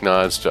tongue-in-cheek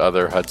nods to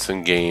other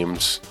Hudson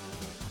games.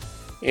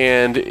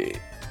 And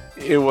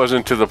it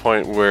wasn't to the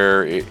point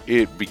where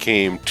it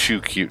became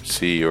too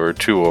cutesy or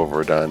too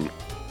overdone.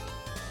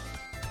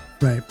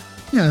 Right.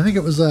 Yeah, I think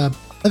it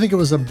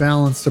was a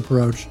balanced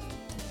approach.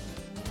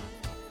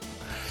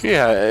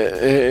 Yeah,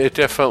 it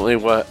definitely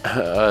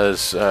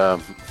was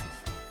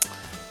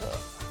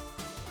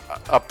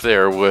up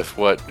there with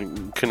what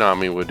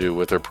Konami would do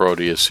with their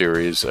Parodier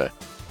series.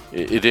 It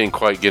didn't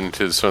quite get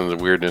into some of the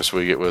weirdness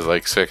we get with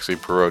like Sexy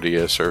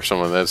Parodius or some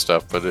of that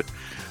stuff, but it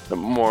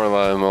more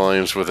along the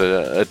lines with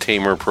a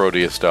tamer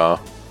Parodius style.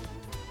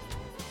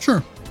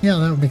 Sure. Yeah,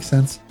 that would make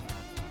sense.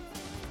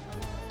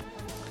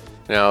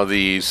 Now,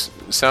 the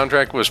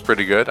soundtrack was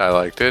pretty good. I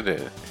liked it.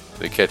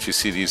 The catchy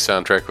CD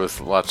soundtrack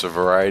with lots of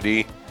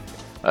variety.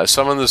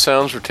 Some of the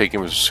sounds were taken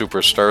with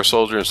Super Star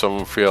Soldier, and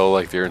some feel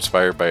like they're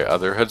inspired by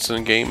other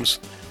Hudson games.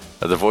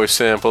 The voice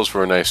samples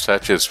were a nice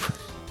touch, as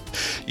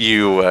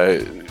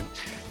you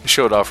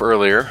showed off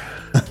earlier.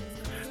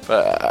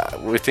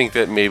 But we think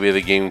that maybe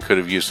the game could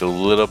have used a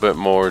little bit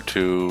more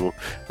to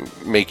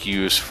make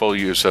full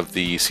use of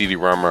the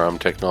CD-ROM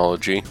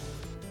technology.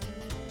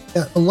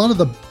 Yeah, a lot of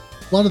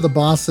the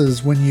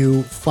bosses, when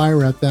you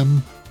fire at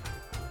them,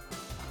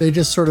 they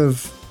just sort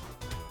of,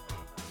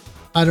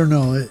 I don't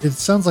know. It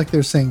sounds like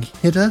they're saying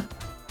 "hitta,"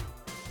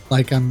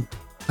 like I'm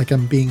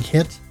being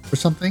hit or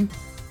something,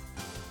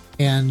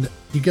 and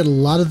you get a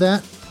lot of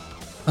that.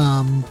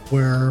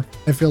 Where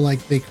I feel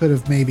like they could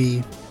have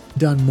maybe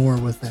done more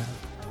with that.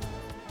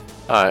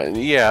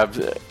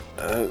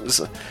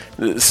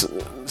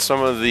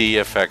 Some of the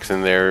effects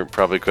in there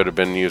probably could have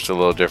been used a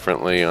little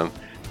differently.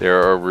 There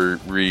are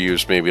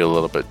reused maybe a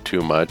little bit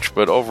too much,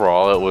 but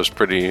overall it was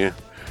pretty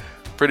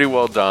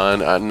well done.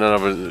 None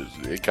of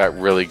it got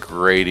really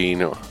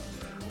grating or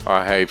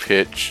high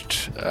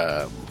pitched.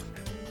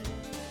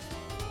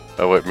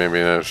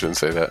 Maybe I shouldn't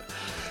say that.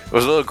 It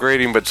was a little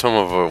grating, but some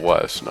of it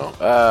was. No.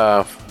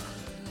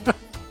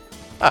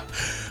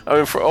 I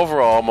mean, for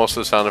overall, most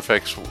of the sound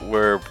effects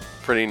were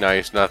pretty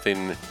nice.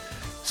 Nothing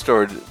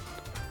stored,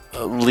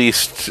 at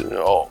least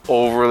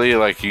overly,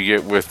 like you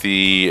get with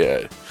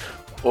the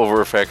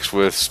over effects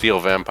with Steel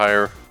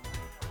Vampire.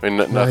 I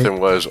mean, nothing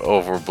was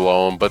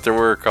overblown, but there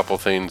were a couple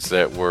things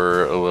that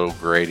were a little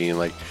grating,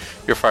 like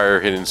your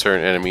fire hitting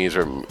certain enemies,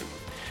 or you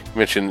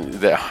mentioned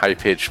that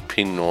high-pitched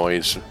ping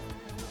noise.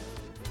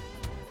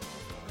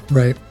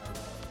 Right.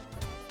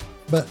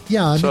 But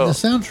yeah, I mean, the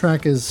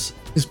soundtrack is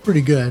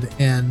pretty good,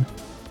 and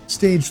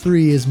Stage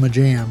 3 is my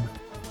jam.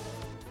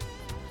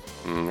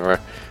 Right.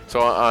 So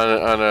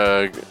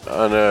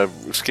on a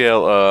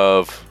scale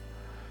of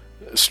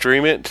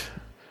stream it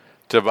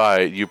to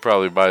buy it, you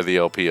probably buy the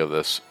LP of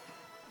this.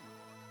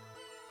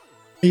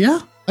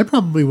 Yeah, I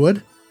probably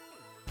would.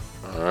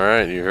 All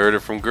right, you heard it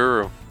from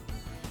Guru.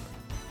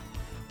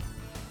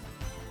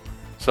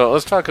 So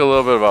let's talk a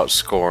little bit about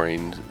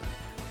scoring.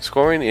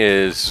 Scoring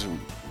is,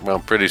 well,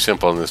 pretty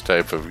simple in this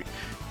type of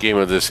game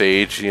of this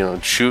age.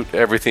 Shoot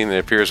everything that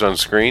appears on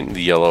screen.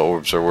 The yellow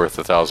orbs are worth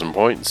 1,000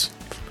 points.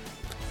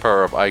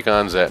 Power up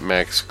icons at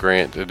max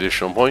grant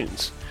additional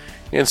points.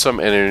 And some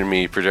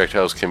enemy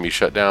projectiles can be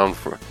shot down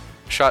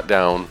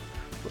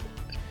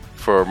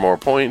for more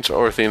points,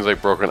 or things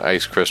like broken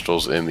ice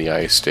crystals in the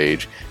ice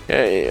stage.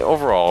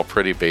 Overall,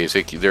 pretty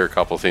basic. There are a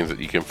couple things that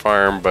you can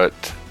farm, but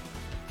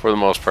for the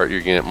most part,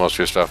 you're getting most of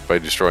your stuff by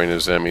destroying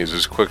his enemies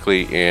as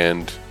quickly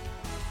and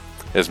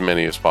as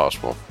many as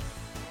possible.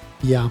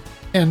 Yeah,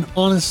 and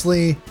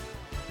honestly,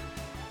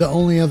 the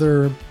only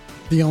other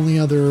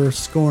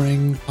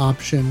scoring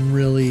option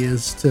really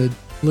is to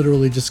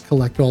literally just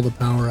collect all the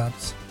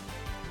power-ups.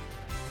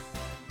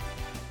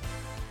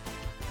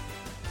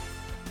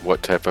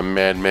 What type of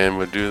madman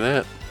would do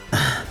that?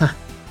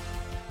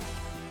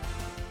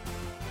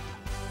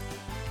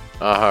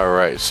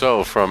 Alright,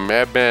 so from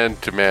madman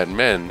to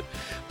madmen,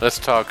 let's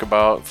talk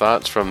about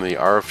thoughts from the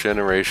RF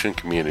generation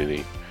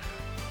community.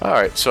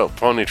 Alright, so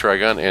Pony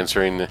Trigon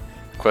answering the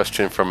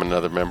question from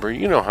another member.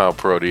 You know how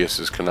Parodius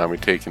is Konami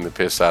taking the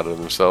piss out of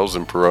themselves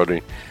and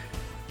parodying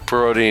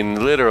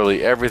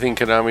literally everything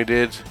Konami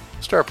did?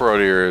 Star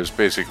Parodier is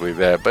basically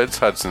that, but it's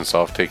Hudson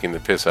Soft taking the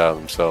piss out of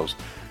themselves.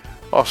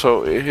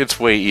 Also, it's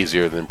way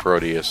easier than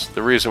Parodius.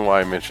 The reason why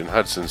I mention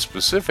Hudson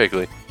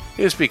specifically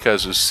is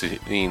because of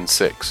Scene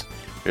 6.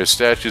 There's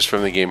statues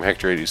from the game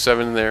Hector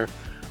 87 in there.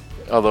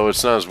 Although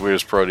it's not as weird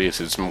as Parodius,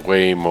 it's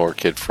way more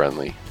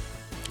kid-friendly.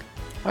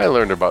 I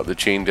learned about the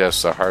chain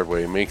deaths the hard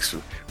way. It makes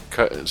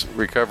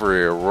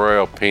recovery a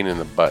royal pain in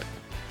the butt.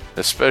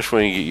 Especially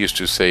when you get used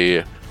to,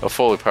 say, a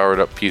fully powered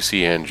up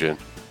PC engine.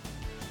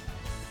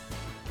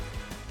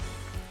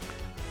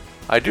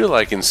 I do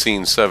like in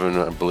Scene 7,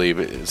 I believe,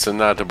 it's a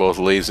nod to both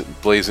Blazing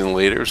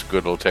Laters,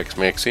 Good Old Tex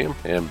Maxium,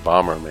 and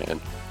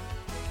Bomberman.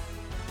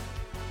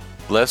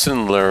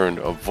 Lesson learned,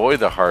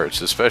 avoid the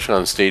hearts, especially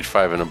on stage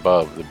 5 and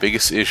above. The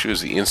biggest issue is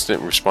the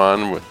instant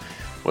respawn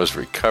was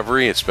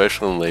recovery,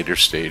 especially in later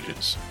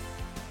stages.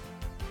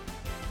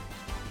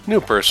 New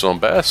personal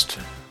best.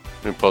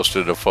 We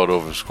posted a photo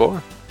of a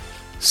score.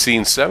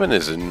 Scene 7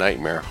 is a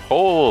nightmare.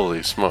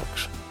 Holy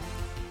smokes.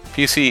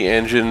 PC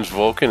Engine's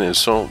Vulcan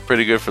is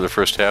pretty good for the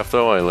first half,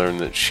 though. I learned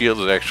that Shield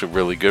is actually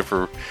really good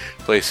for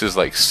places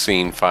like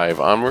Scene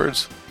 5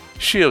 onwards.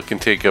 Shield can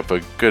take up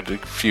a good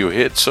few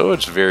hits, so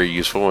it's very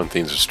useful when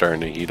things are starting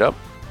to heat up.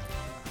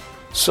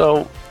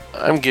 So,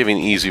 I'm giving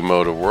easy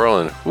mode a whirl,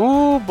 and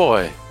ooh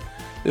boy,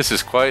 this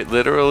is quite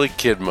literally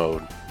kid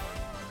mode.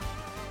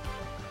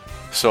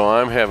 So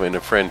I'm having a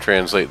friend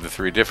translate the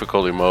 3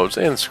 difficulty modes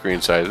and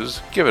screen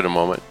sizes. Give it a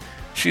moment.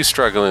 She's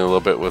struggling a little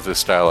bit with the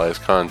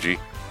stylized kanji.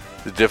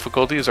 The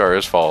difficulties are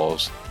as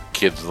follows: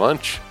 Kids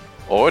Lunch,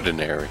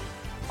 Ordinary,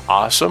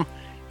 Awesome,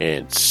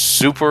 and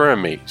Super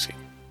Amazing.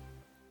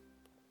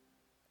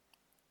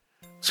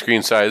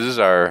 Screen sizes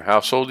are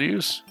Household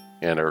Use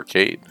and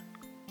Arcade.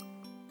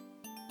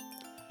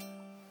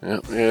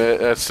 Yeah,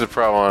 that's the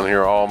problem on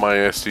here. All my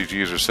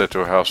SDGs are set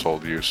to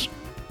Household Use.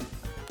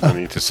 I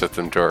need to set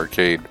them to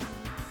Arcade.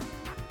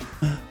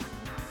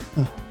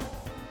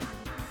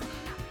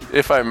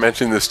 If I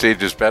mention the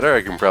stages better,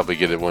 I can probably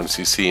get a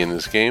 1cc in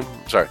this game.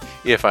 Sorry,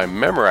 if I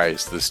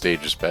memorize the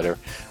stages better,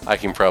 I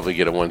can probably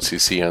get a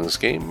 1cc on this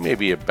game.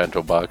 Maybe a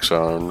bento box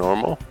on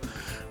normal.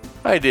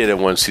 I did a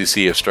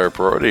 1cc of Star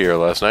Parodier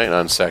last night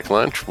on Sack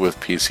Lunch with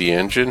PC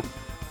Engine.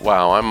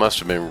 Wow, I must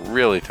have been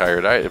really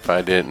tired if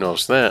I didn't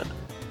notice that.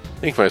 I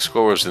think my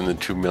score was in the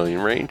 2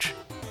 million range.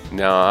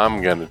 Now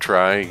I'm going to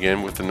try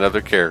again with another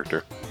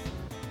character.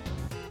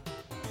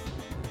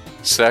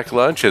 Sack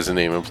Lunch, as the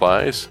name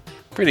implies,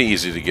 pretty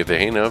easy to get the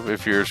hang of.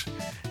 If you're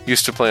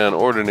used to play on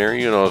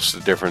Ordinary, you notice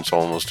the difference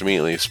almost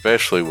immediately,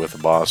 especially with the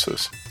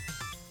bosses.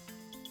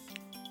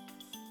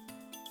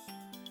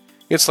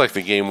 It's like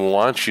the game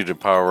wants you to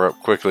power up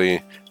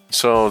quickly,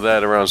 so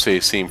that around,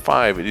 say, Scene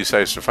 5, it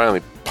decides to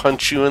finally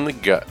punch you in the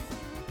gut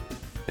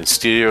and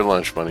steal your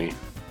lunch money.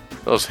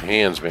 Those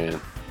hands, man.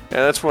 And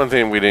that's one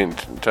thing we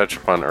didn't touch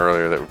upon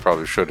earlier that we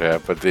probably should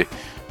have, but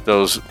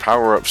those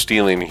power-up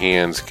stealing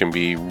hands can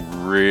be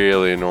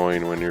really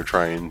annoying when you're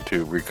trying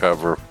to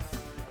recover.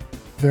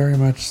 Very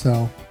much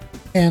so.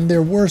 And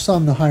they're worse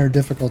on the higher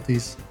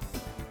difficulties.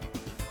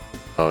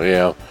 Oh,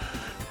 yeah.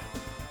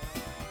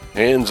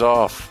 Hands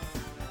off.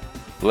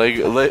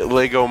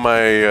 Lego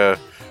my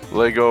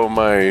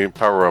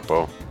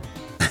power-up-o.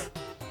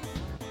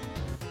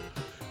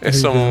 If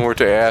someone were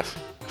to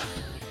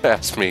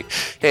ask me,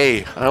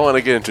 hey, I want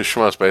to get into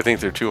shmups, but I think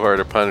they're too hard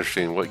to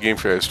punishing. What game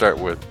should I start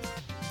with?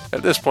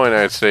 At this point,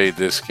 I'd say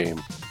this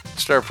game.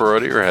 Star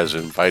Parodier has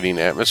an inviting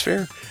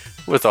atmosphere,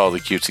 with all the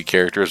cutesy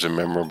characters and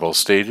memorable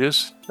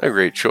stages. A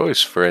great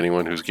choice for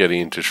anyone who's getting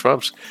into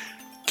shmups,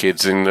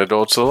 kids and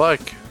adults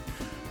alike.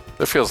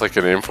 That feels like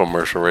an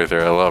infomercial right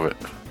there. I love it.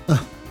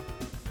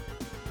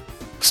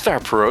 Star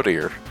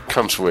Parodier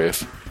comes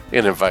with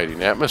an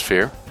inviting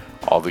atmosphere,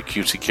 all the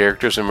cutesy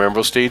characters and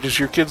memorable stages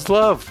your kids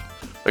love.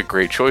 A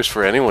great choice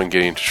for anyone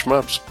getting into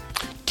shmups.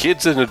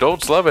 Kids and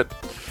adults love it.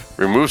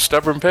 Remove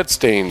stubborn pet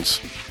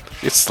stains.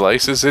 It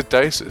slices, it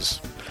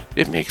dices.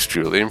 It makes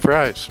julienne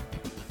fries.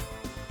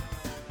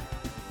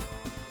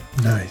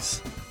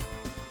 Nice.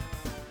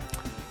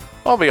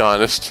 I'll be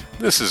honest,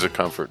 this is a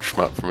comfort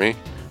shmup for me.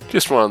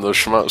 Just one of those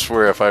shmups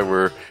where if I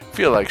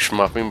feel like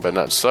shmupping but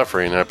not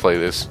suffering, I play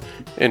this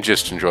and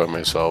just enjoy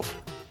myself.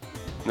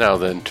 Now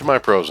then, to my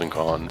pros and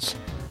cons.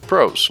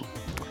 Pros.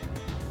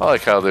 I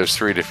like how there's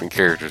 3 different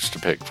characters to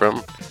pick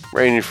from,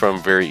 ranging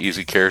from very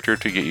easy character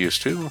to get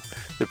used to,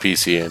 the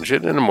PC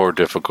Engine, and a more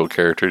difficult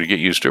character to get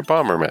used to,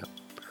 Bomberman.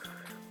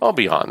 I'll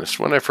be honest,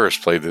 when I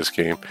first played this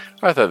game,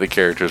 I thought the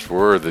characters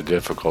were the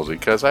difficulty,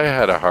 because I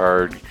had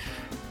a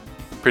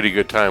pretty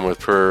good time with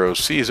Pro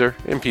Caesar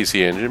and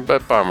PC Engine,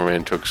 but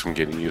Bomberman took some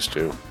getting used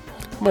to.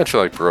 Much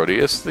like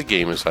Parodius, the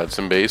game is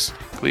Hudson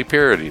basically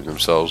parodying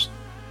themselves.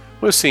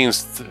 with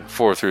scenes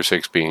 4 through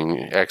 6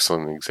 being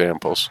excellent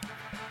examples.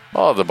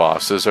 All the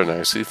bosses are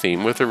nicely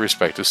themed with their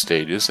respective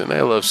stages, and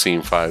I love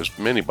Scene 5's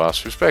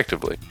mini-boss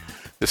respectively.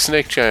 The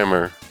Snake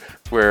Chimer,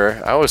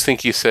 where I always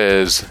think he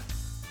says,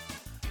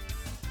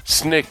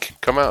 "Snake,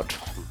 come out.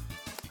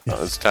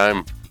 Yes. It's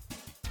time.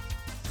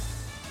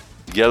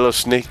 Yellow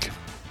snake.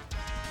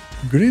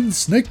 Green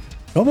snake,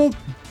 come out."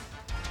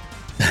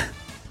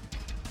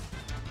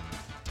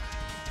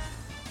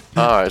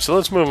 Alright, so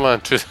let's move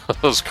on to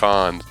those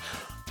cons.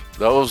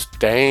 Those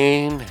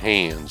dang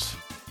hands.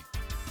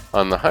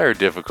 On the higher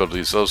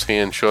difficulties, those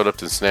hands showed up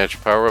to snatch a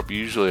power-up,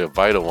 usually a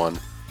vital one,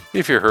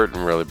 if you're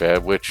hurting really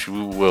bad, which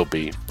you will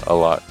be a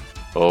lot.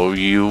 Oh,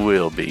 you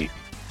will be.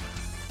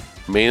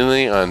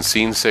 Mainly on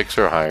Scene 6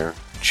 or higher,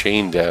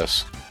 chain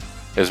deaths.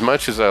 As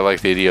much as I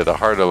like the idea of the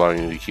heart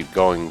allowing you to keep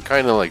going,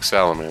 kind of like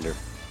Salamander,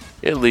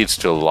 it leads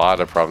to a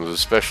lot of problems,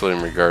 especially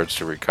in regards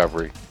to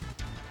recovery.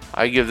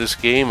 I give this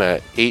game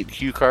a 8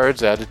 cue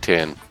cards out of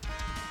 10.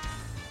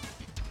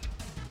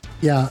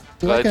 Yeah,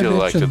 like I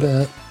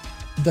mentioned,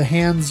 the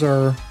hands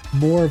are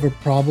more of a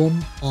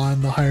problem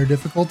on the higher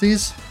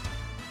difficulties.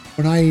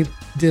 When I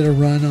did a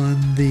run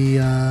on the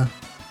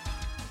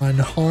on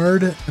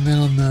hard and then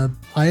on the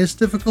highest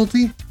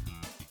difficulty,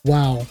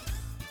 wow,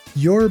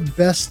 your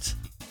best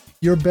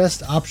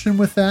option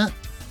with that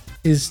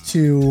is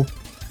to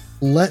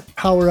let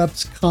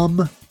power-ups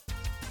come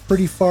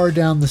pretty far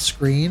down the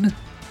screen,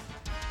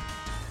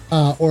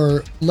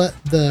 or let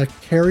the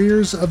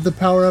carriers of the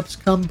power-ups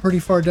come pretty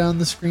far down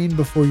the screen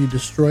before you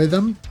destroy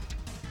them,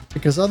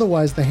 because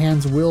otherwise the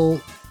hands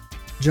will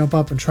jump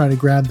up and try to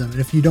grab them. And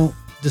if you don't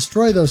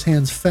destroy those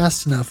hands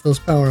fast enough, those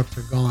power-ups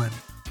are gone.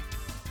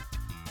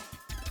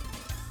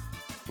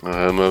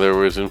 Another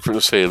reason for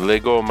to say,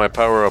 let go of my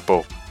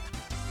power-up-o.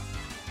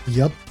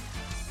 Yep.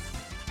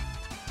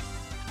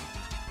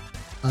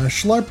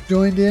 Schlarp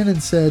joined in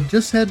and said,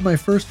 "Just had my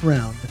first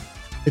round.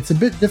 It's a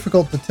bit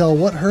difficult to tell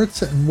what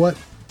hurts and what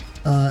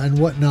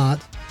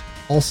not.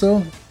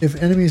 Also, if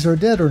enemies are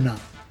dead or not.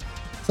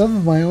 Some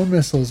of my own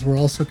missiles were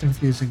also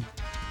confusing."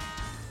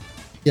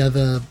 Yeah,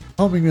 the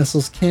homing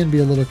missiles can be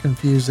a little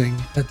confusing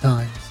at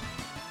times.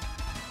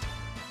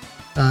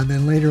 And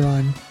then later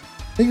on,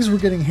 things were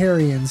getting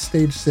hairy in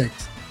Stage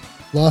 6.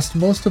 Lost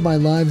most of my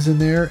lives in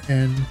there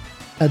and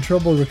had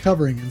trouble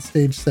recovering in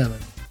Stage 7.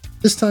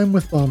 This time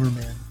with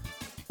Bomberman.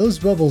 Those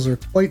bubbles are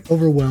quite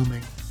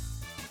overwhelming.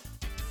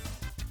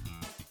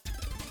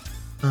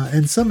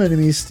 And some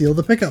enemies steal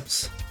the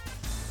pickups.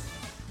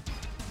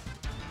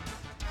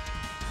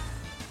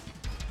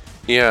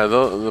 Yeah,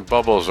 the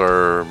bubbles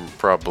are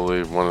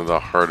probably one of the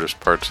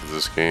hardest parts of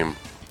this game.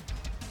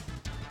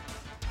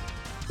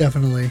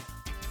 Definitely.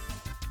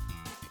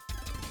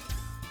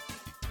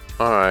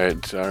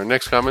 Alright, our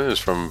next comment is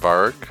from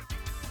Varg.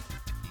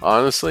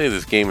 Honestly,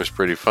 this game is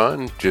pretty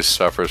fun, just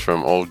suffers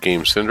from old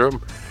game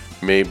syndrome,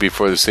 made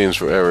before the scenes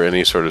were ever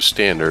any sort of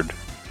standard.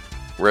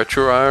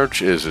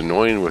 RetroArch is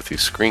annoying with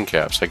these screen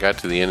caps. I got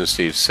to the end of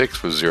Stage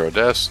 6 with 0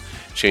 deaths.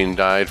 Chain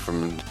died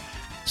from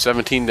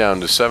 17 down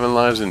to 7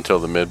 lives until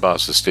the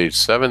mid-boss of Stage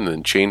 7,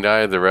 then Chain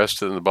died the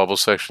rest in the bubble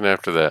section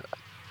after that.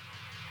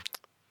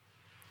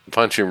 The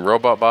punching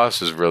robot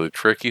boss is really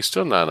tricky,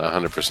 still not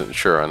 100%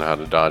 sure on how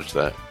to dodge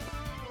that.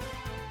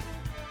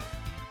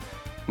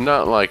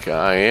 Not like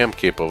I am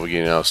capable of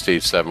getting out of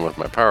Stage 7 with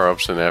my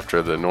power-ups, and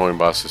after the annoying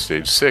boss of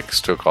Stage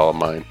 6 took all of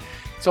mine,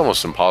 it's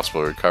almost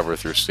impossible to recover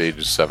through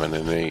Stages 7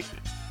 and 8.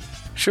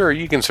 Sure,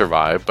 you can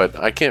survive, but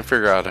I can't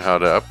figure out how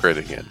to upgrade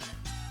again.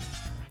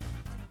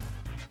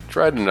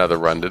 Tried another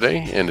run today,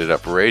 ended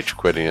up rage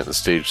quitting at the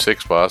Stage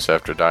 6 boss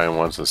after dying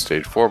once in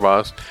Stage 4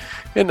 boss,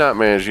 and not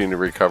managing to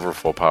recover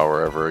full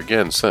power ever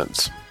again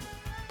since.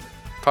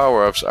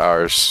 Power-ups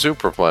are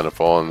super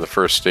plentiful in the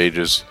first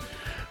stages,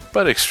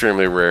 but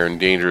extremely rare and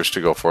dangerous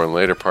to go for in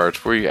later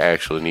parts where you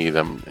actually need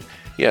them.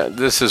 Yeah,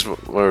 this is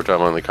what we're talking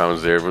about in the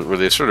comments there, where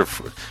they sort of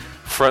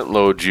front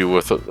load you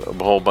with a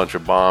whole bunch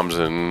of bombs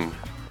and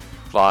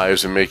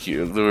lives and make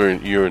you lure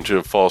you into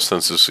a false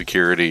sense of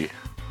security.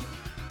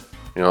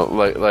 You know,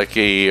 like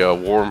a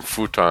warm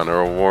futon or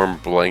a warm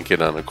blanket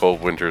on a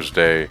cold winter's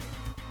day.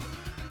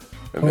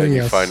 And then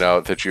you find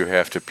out that you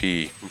have to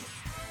pee.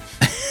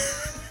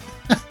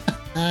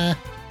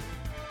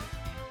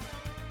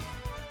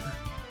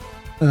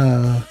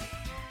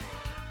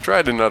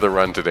 Tried another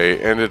run today,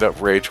 ended up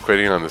rage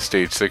quitting on the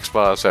Stage 6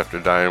 boss after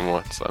dying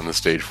once on the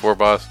Stage 4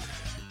 boss.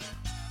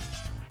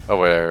 Oh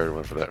wait, I already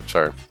went for that,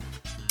 sorry.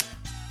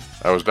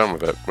 I was done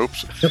with that,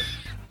 oops. Yep.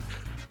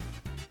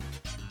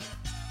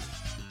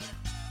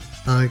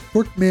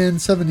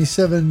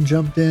 Corkman77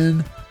 jumped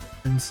in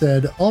and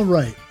said,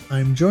 "Alright,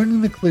 I'm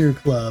joining the Clear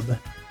Club,"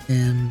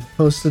 and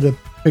posted a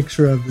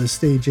picture of the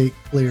Stage 8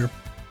 clear.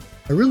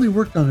 "I really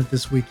worked on it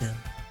this weekend.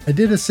 I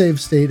did a save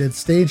state at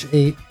Stage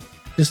 8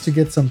 just to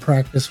get some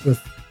practice with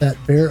that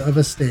bear of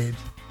a stage.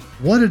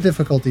 What a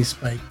difficulty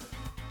spike.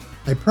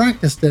 I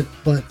practiced it,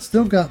 but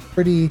still got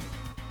pretty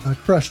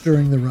crushed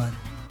during the run.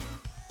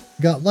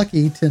 Got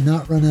lucky to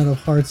not run out of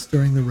hearts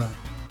during the run.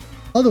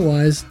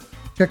 Otherwise,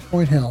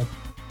 checkpoint hell.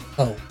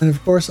 Oh, and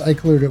of course I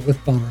cleared it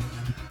with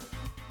Bomberman."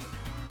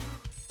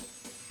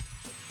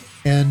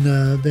 And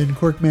then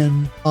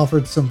Quirkman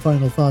offered some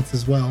final thoughts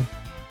as well.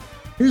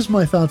 Here's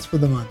my thoughts for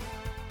the month.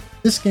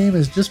 This game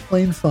is just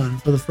plain fun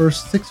for the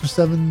first 6 or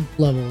 7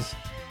 levels.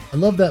 I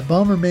love that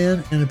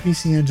Bomberman and a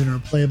PC Engine are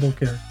playable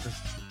characters.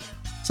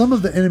 Some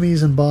of the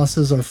enemies and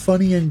bosses are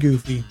funny and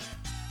goofy.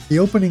 The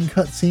opening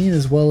cutscene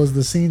as well as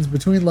the scenes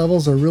between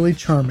levels are really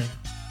charming.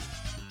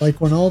 Like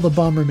when all the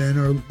Bombermen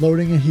are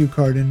loading a Hue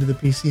card into the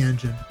PC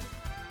Engine.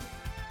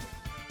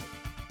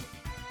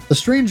 The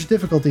strange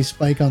difficulty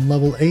spike on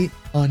level 8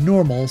 on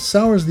normal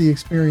sours the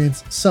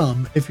experience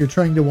some if you're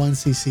trying to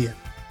 1cc it.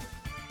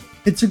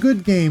 It's a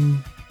good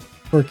game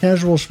for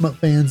casual shmup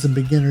fans and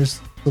beginners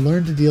to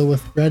learn to deal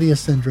with Gradius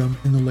syndrome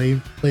in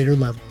the later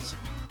levels.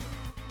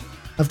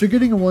 After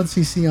getting a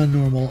 1cc on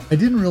normal, I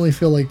didn't really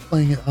feel like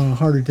playing it on a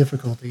harder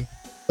difficulty,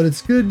 but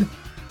it's good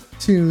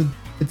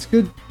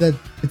that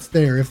it's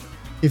there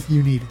if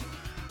you need it.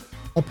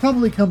 I'll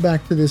probably come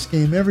back to this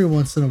game every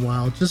once in a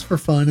while just for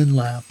fun and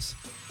laughs.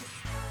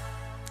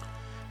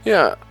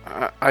 Yeah,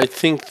 I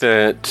think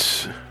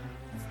that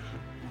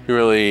you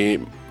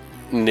really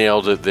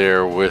nailed it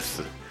there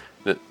with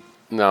the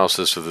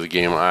analysis of the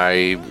game.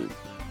 I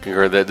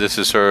concur that this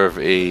is sort of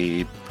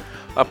a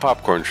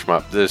popcorn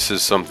shmup. This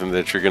is something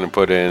that you're going to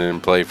put in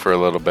and play for a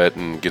little bit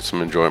and get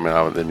some enjoyment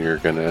out of it, then you're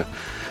going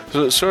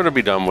to sort of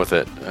be done with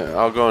it.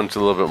 I'll go into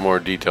a little bit more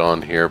detail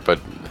on here, but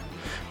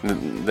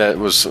that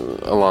was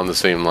along the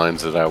same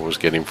lines that I was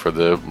getting for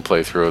the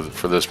playthrough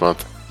for this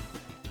month.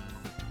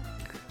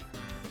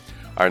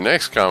 Our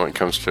next comment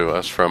comes to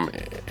us from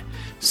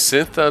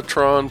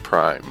Synthatron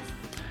Prime.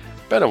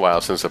 Been a while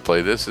since I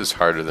played this. It's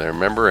harder than I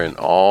remember in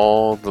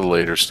all the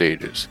later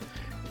stages.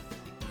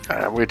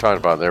 We talked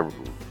about there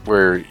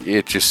where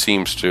it just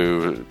seems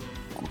to,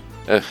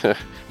 I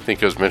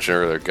think it was mentioned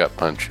earlier, gut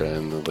punch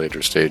in the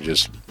later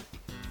stages.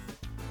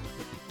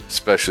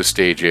 Especially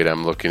stage 8,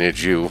 I'm looking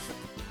at you.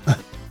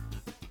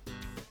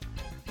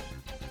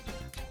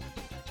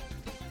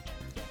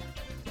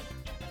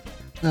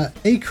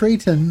 A.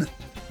 Creighton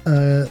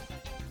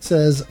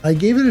says, I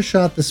gave it a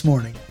shot this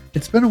morning.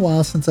 It's been a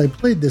while since I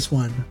played this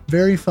one.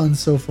 Very fun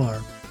so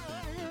far.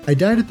 I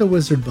died at the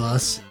wizard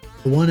boss,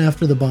 the one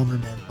after the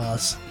Bomberman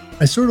boss.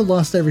 I sort of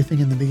lost everything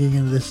in the beginning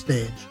of this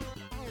stage.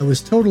 I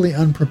was totally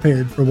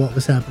unprepared for what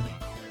was happening.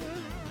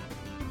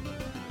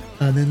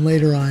 And then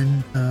later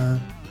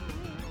on,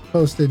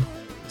 posted,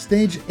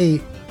 Stage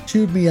 8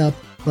 chewed me up,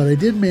 but I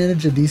did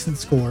manage a decent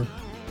score.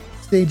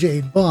 Stage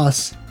 8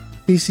 boss,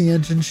 PC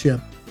Engine ship.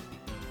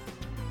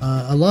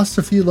 I lost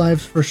a few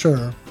lives for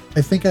sure.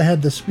 I think I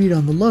had the speed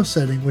on the low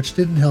setting, which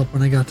didn't help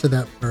when I got to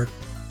that part.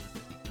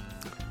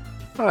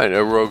 Alright,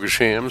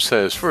 Rogasham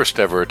says, first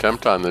ever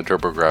attempt on the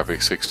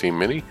TurboGrafx 16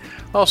 Mini.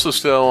 Also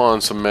still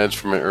on some meds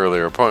from an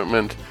earlier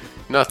appointment.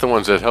 Not the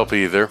ones that help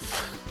either.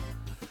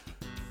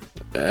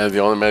 The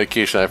only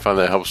medication I found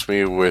that helps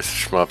me with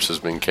shmups has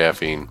been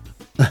caffeine.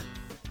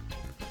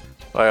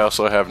 I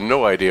also have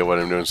no idea what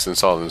I'm doing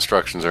since all the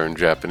instructions are in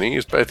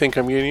Japanese, but I think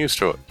I'm getting used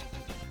to it.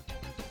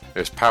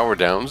 There's power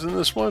downs in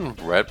this one.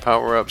 Red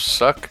power-ups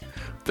suck.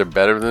 They're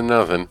better than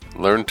nothing.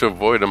 Learn to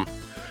avoid them.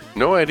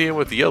 No idea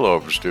what the yellow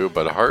overs do,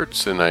 but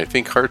hearts, and I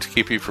think hearts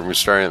keep you from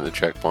restarting at the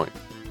checkpoint.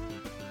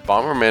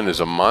 Bomberman is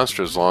a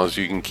monster as long as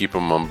you can keep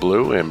him on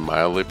blue and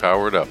mildly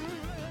powered up.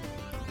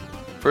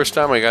 First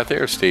time I got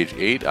there, stage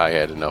 8, I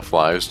had enough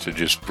lives to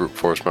just brute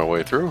force my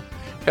way through.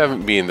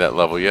 Haven't been that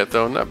level yet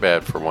though, not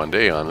bad for one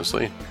day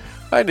honestly.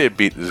 I did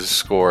beat the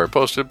score I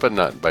posted, but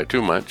not by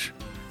too much.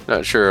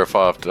 Not sure if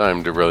I'll have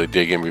time to really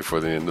dig in before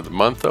the end of the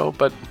month though,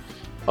 but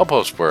I'll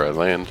post where I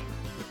land.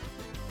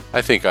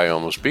 I think I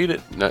almost beat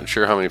it, not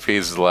sure how many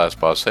phases the last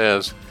boss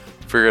has.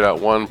 Figured out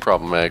one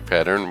problematic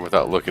pattern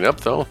without looking up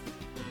though.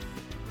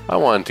 I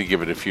wanted to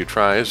give it a few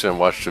tries and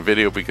watch the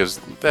video because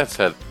that's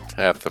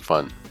half the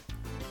fun.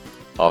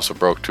 Also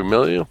broke 2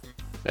 million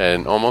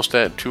and almost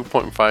at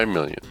 2.5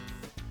 million.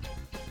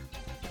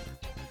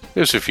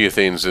 There's a few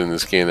things in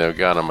this game that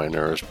got on my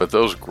nerves, but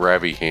those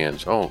grabby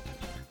hands. Oh,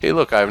 hey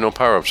look, I have no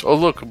power-ups. Oh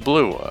look,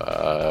 blue.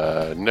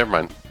 Never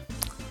mind.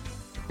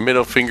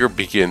 Middle finger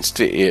begins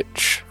to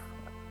itch.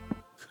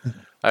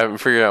 I haven't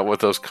figured out what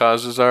those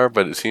causes are,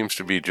 but it seems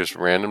to be just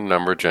random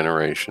number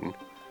generation.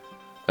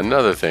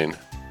 Another thing,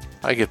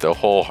 I get the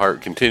whole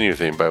heart continue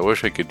thing, but I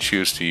wish I could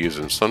choose to use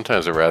them.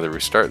 Sometimes I'd rather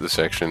restart the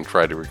section and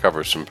try to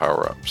recover some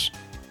power-ups.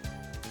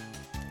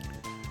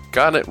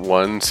 Got it,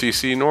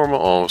 1cc normal,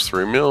 almost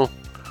 3 mil.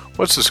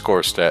 What's the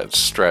score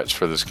strats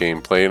for this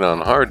game? Playing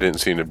on hard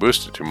didn't seem to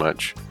boost it too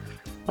much.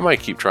 I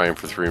might keep trying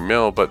for 3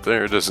 mil, but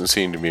there doesn't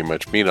seem to be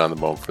much meat on the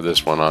bone for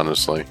this one,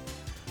 honestly.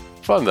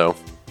 Fun though.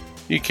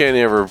 You can't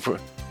ever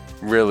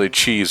really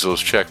cheese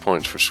those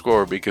checkpoints for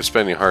score because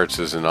spending hearts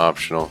isn't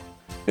optional.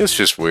 It's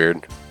just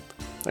weird.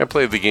 I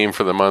played the game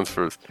for the month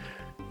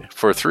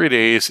for 3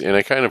 days and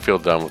I kind of feel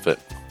done with it.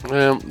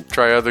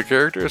 Try other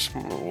characters?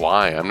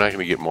 Why? I'm not going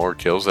to get more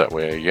kills that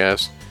way, I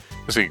guess.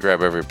 I can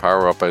grab every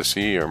power up I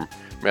see or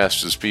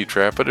master the speed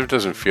trap, but it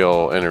doesn't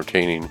feel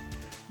entertaining.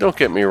 Don't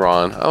get me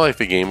wrong, I like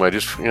the game, I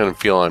just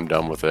feel I'm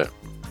done with it.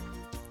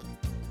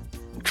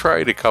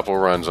 Tried a couple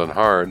runs on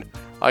hard,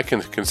 I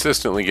can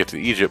consistently get to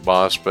the Egypt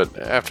boss, but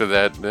after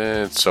that,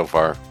 it's so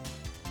far.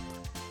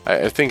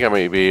 I think I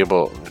may be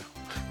able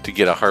to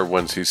get a hard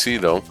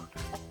 1cc though.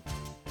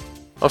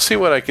 I'll see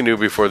what I can do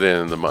before the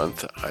end of the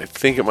month. I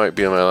think it might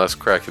be my last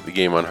crack at the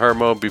game on hard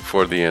mode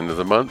before the end of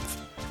the month,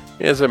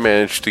 as I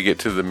managed to get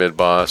to the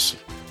mid-boss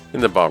in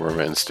the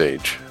Bomberman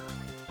stage.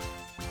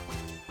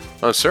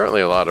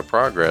 Certainly a lot of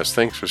progress.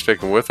 Thanks for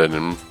sticking with it.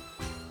 And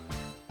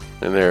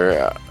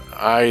there,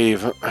 I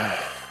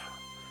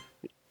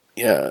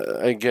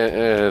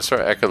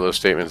sort of echo those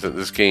statements that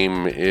this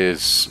game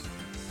is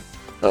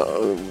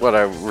what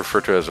I refer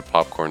to as a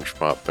popcorn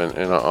shmup,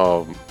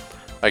 and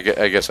I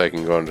guess I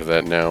can go into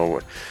that now.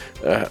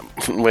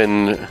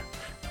 When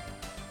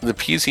the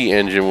PC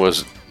Engine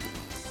was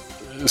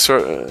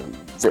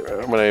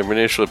when I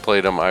initially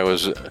played them, I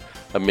was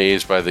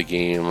amazed by the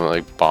game,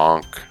 like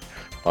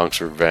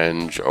Bonk's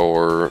Revenge,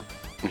 or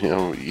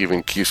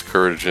even Keith's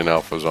Courage in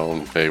Alpha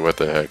Zone. Hey, what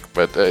the heck?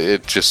 But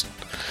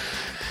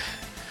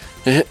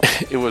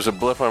it was a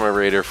blip on my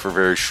radar for a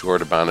very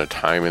short amount of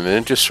time, and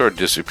then it just sort of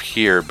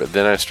disappeared. But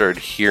then I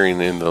started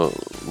hearing in the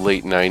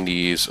late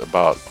 90s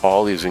about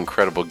all these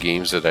incredible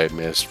games that I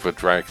missed with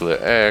Dracula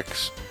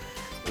X,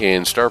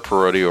 and Star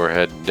Parodier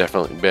had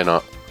definitely been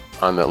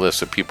on that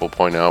list that people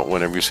point out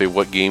whenever you say,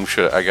 what game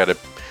should I got a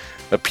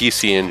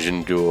PC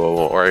Engine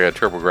Duo, or I got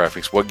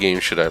TurboGrafx, what game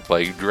should I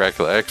play?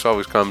 Dracula X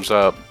always comes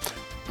up,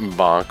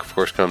 Bonk of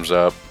course comes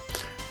up,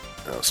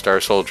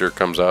 Star Soldier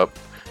comes up,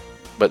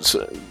 but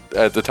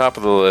at the top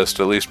of the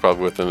list, at least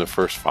probably within the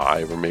first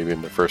 5 or maybe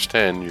in the first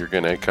 10, you're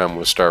going to come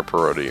with Star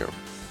Parodier.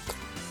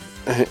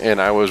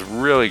 And I was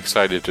really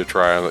excited to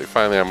try. Like,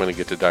 finally, I'm going to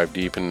get to dive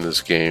deep into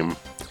this game.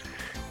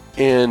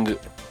 And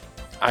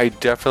I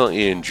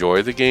definitely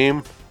enjoy the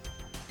game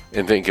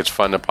and think it's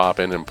fun to pop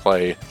in and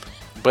play.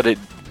 But it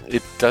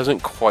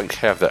doesn't quite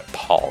have that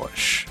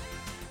polish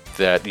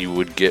that you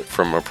would get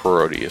from a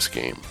Parodius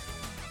game.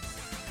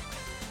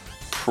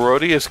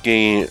 Parodius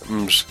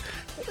games,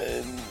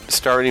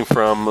 starting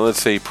from,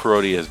 let's say,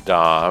 Parodius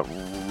Da,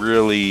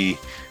 really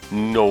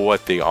know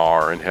what they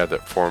are and have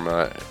that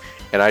format.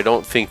 And I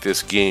don't think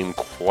this game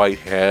quite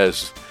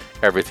has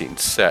everything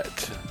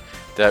set.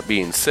 That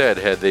being said,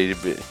 had they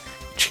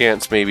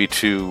chance maybe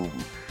to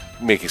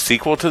make a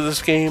sequel to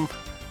this game,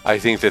 I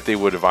think that they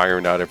would have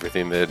ironed out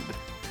everything, that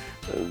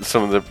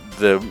some of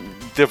the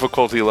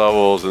difficulty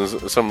levels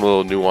and some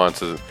little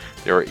nuances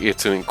there.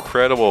 It's an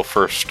incredible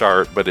first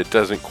start, but it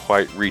doesn't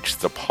quite reach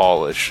the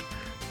polish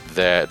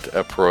that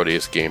a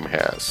Parodius game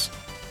has.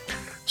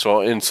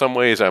 So in some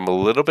ways I'm a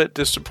little bit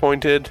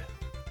disappointed,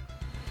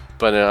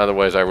 but in other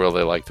ways I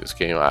really like this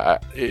game.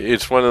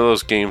 It's one of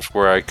those games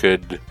where I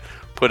could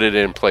put it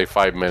in, play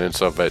 5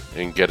 minutes of it,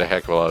 and get a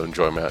heck of a lot of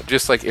enjoyment out,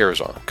 just like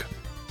Arizonk.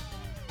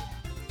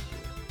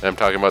 I'm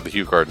talking about the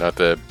Hue card, not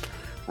the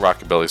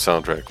Rockabilly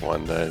soundtrack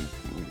one.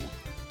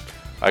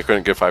 I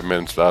couldn't get 5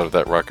 minutes out of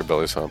that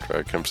Rockabilly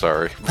soundtrack. I'm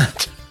sorry,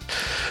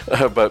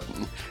 but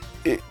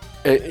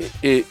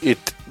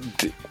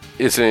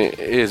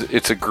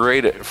it's a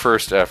great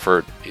first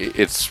effort.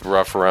 It's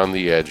rough around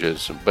the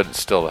edges, but it's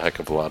still a heck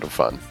of a lot of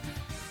fun.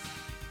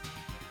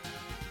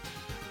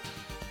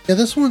 Yeah,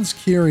 this one's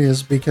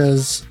curious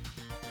because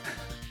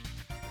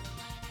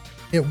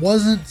it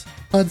wasn't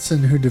Hudson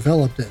who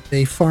developed it.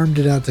 They farmed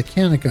it out to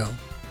Kaneko,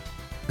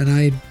 and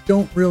I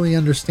don't really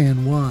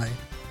understand why.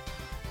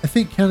 I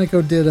think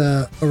Kaneko did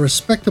a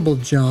respectable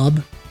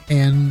job,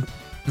 and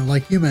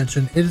like you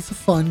mentioned, it is a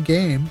fun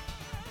game,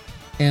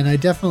 and I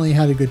definitely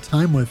had a good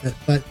time with it.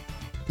 But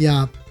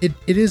yeah, it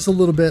is a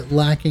little bit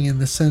lacking in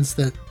the sense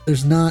that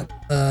there's not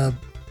a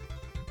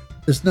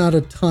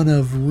ton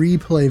of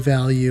replay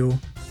value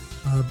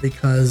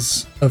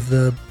because of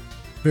the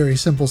very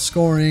simple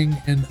scoring,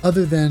 and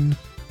other than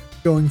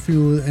going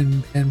through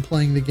and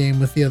playing the game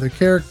with the other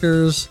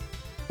characters,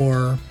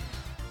 or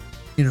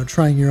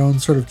trying your own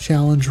sort of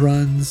challenge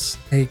runs.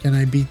 Hey, can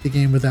I beat the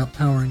game without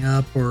powering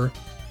up, or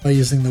by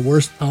using the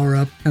worst power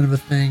up, kind of a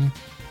thing.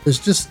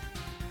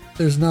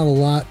 There's not a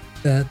lot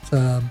that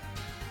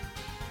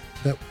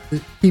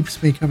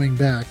keeps me coming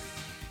back.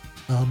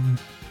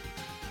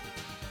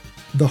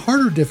 The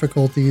harder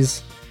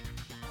difficulties,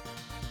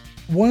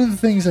 one of the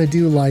things I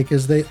do like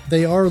is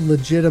they are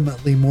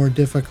legitimately more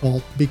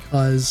difficult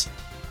because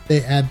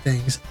they add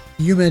things.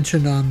 You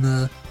mentioned on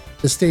the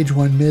stage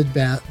 1 mid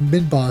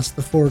boss,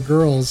 the 4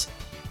 girls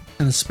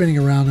kind of spinning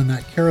around in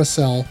that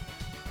carousel.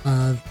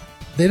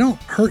 They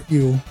don't hurt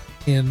you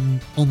on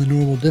the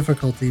normal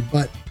difficulty,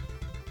 but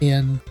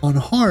on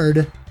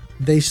hard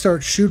they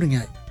start shooting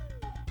at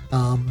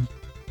you,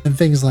 and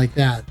things like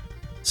that.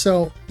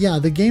 So yeah,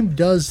 the game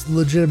does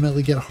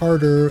legitimately get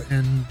harder,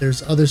 and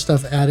there's other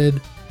stuff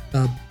added.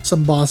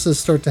 Some bosses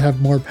start to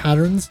have more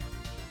patterns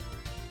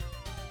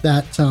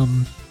that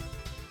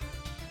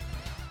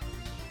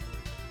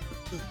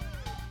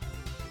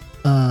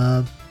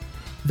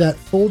that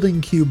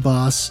folding cube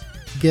boss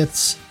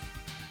gets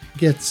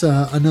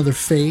another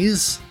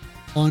phase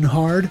on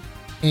hard,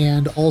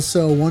 and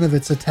also one of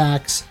its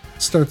attacks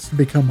starts to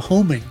become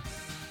homing,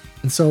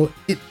 and so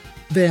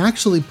they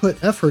actually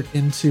put effort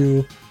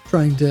into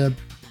trying to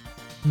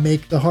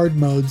make the hard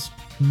modes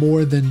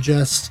more than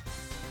just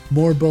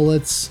more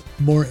bullets,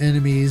 more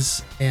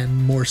enemies,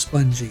 and more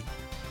spongy.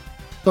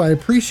 So I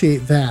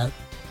appreciate that.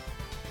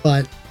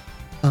 But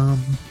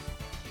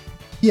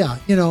yeah,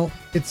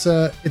 it's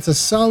a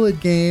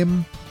solid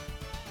game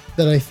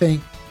that I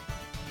think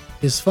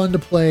is fun to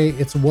play.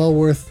 It's well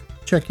worth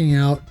checking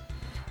out,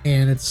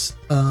 and it's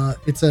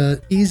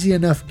a easy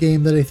enough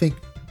game that I think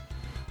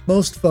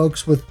most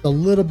folks with a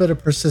little bit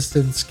of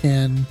persistence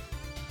can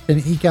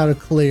eke out a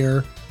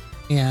clear,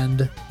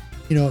 and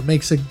it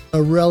makes a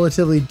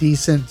relatively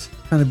decent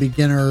kind of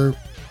beginner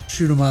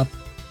shoot 'em up.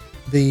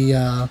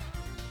 The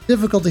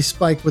difficulty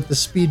spike with the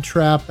speed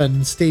trap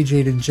and stage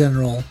 8 in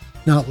general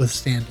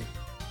notwithstanding.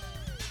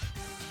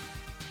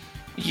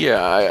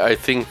 Yeah, I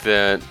think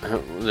that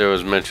there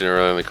was mentioned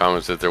earlier in the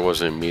comments that there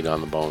wasn't meat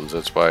on the bones.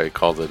 That's why I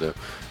called it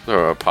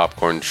a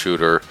popcorn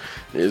shooter.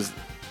 It's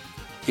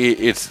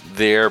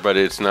there, but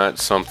it's not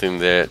something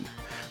that,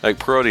 like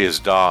Parodier's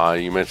DAW,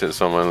 you mentioned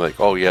someone like,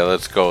 oh yeah,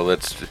 let's go.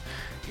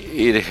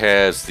 It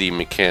has the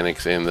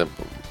mechanics and the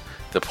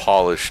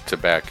polish to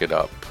back it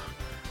up.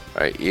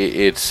 Right?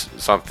 It's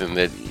something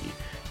that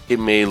it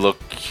may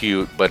look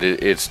cute, but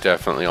it's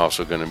definitely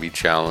also going to be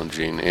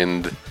challenging.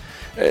 And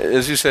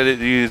as you said,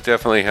 you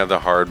definitely have the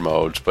hard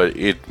modes, but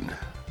it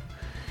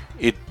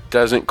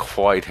doesn't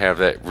quite have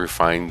that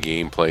refined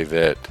gameplay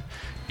that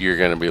you're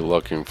going to be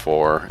looking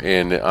for.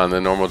 And on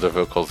the normal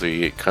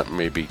difficulty, it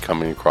may be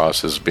coming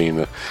across as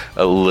being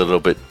a little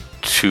bit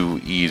too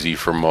easy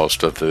for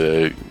most of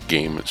the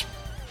games.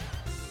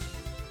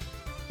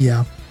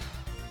 Yeah.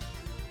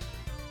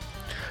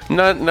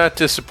 Not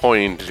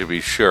disappointing, to be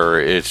sure.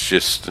 It's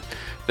just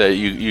that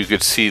you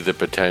could see the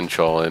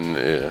potential,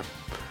 and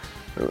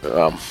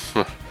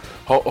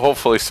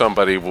hopefully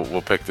somebody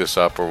will pick this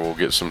up, or we'll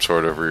get some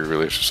sort of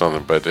re-release or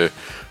something. But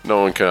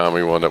no one can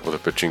me one up with a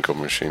pachinko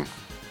machine.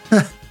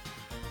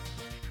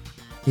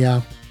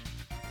 Yeah.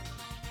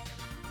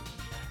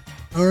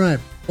 All right.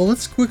 Well,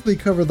 let's quickly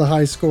cover the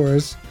high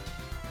scores.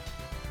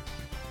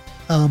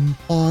 On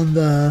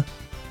the,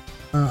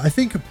 I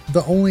think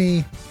the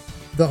only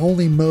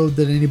mode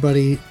that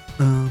anybody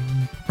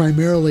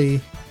primarily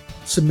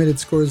submitted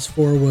scores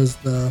for was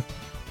the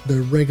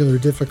regular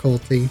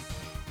difficulty.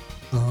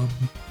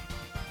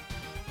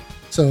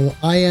 So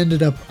I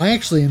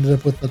actually ended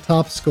up with the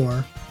top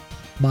score.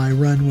 My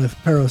run with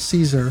Pero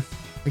Caesar,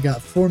 I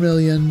got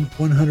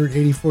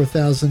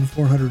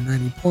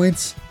 4,184,490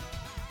 points,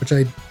 which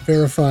I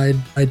verified.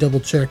 I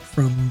double checked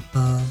from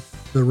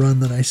the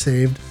run that I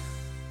saved.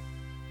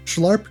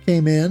 Schlarp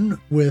came in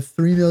with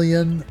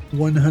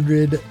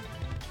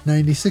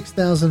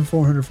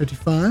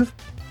 3,196,455.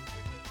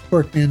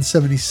 Corkman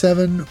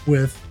 77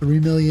 with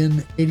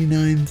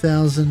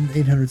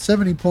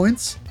 3,089,870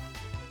 points.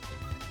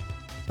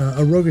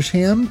 A Roguish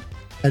Ham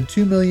had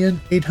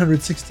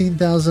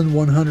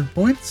 2,816,100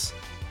 points.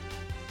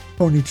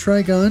 Pony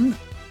Trigon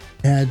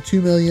had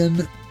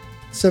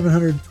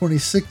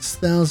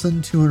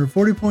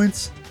 2,726,240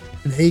 points.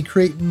 And A.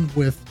 Creighton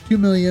with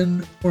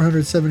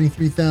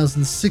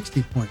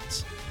 2,473,060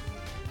 points.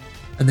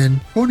 And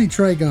then Pony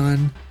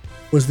Trigon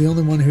was the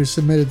only one who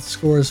submitted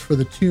scores for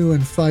the 2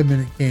 and 5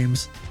 minute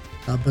games,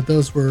 but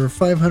those were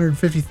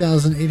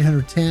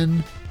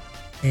 550,810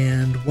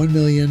 and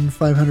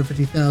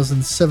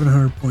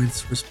 1,550,700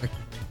 points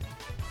respectively.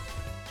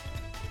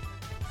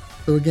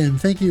 So again,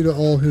 thank you to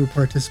all who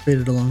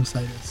participated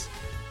alongside us.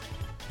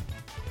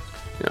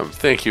 Yeah,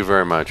 thank you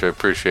very much. I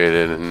appreciate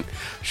it, and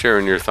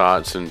sharing your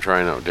thoughts and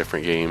trying out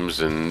different games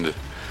and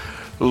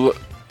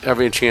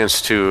having a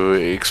chance to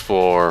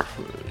explore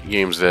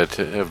games that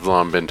have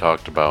long been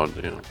talked about.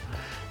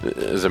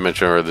 As I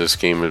mentioned earlier, this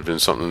game has been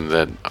something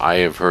that I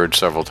have heard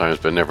several times,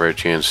 but never had a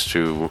chance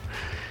to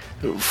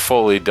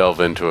fully delve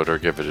into it or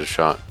give it a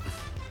shot.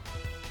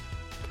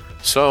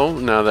 So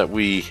now that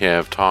we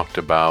have talked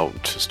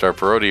about Star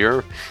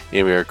Parodier,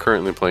 and we are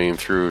currently playing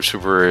through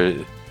Super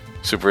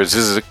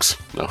XYX.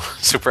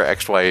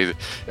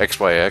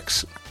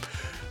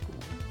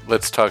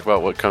 Let's talk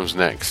about what comes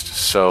next.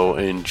 So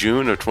in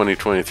June of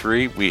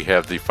 2023, we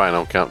have the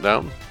final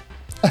countdown,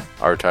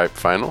 R-Type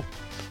final.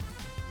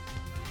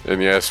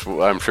 And yes,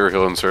 I'm sure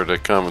he'll insert a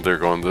comment there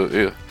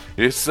going,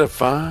 it's the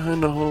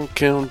final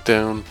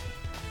countdown.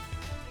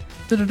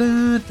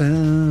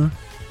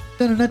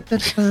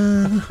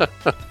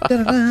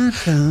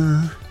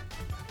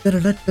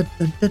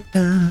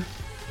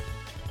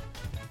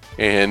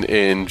 And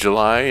in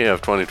July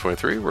of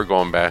 2023, we're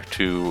going back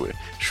to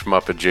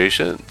Shmup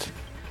Adjacent.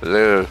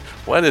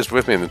 What is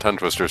with me in the tongue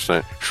twister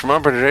tonight?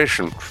 Shmup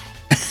Adjacent.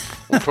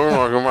 I'm talking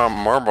like about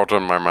marbles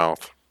in my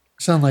mouth.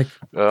 Sound like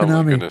Oh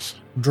Konami. my goodness.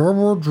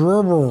 Dribble.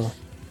 Dermo.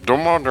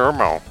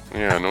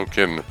 Yeah, no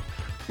kidding.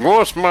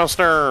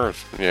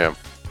 Ghostbusters. Yeah.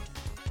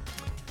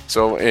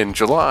 So in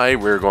July,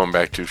 we're going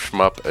back to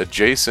Shmup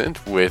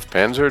Adjacent with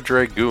Panzer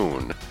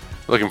Dragoon.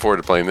 Looking forward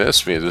to playing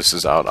this. This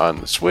is out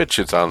on the Switch,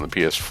 it's on the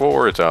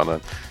PS4, it's out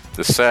on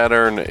the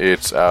Saturn,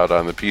 it's out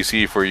on the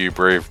PC for you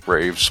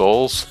brave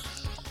souls.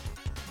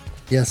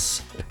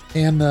 Yes.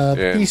 And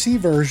the PC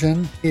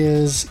version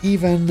is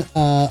even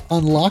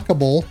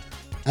unlockable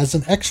as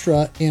an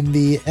extra in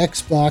the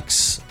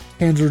Xbox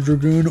Panzer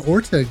Dragoon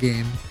Orta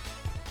game.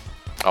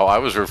 Oh, I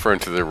was referring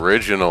to the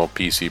original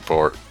PC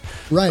port.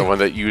 Right. The one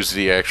that used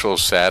the actual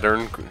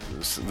Saturn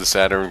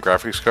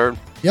graphics card?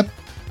 Yep.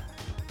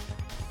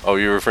 Oh,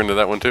 you're referring to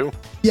that one too?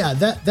 Yeah,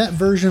 that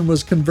version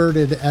was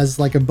converted as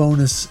like a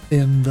bonus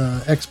in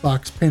the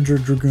Xbox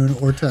Panzer Dragoon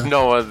Orta.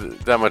 No,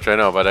 that much I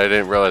know, but I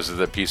didn't realize that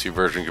the PC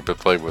version could be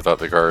played without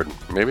the card.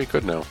 Maybe it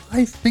could now.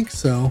 I think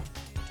so.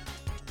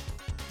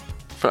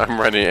 I'm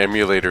running an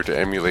emulator to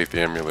emulate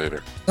the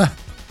emulator.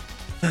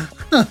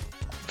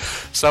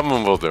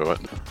 Someone will do it.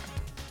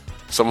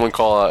 Someone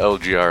call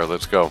out LGR.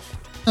 Let's go.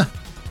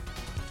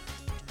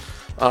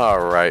 All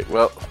right.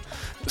 Well,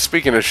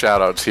 speaking of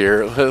shout-outs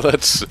here,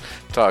 let's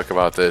talk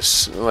about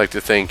this. I'd like to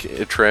thank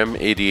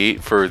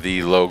Trem88 for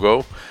the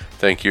logo.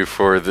 Thank you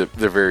for the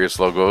various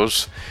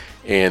logos.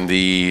 And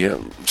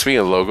speaking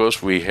of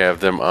logos, we have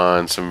them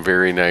on some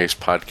very nice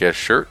podcast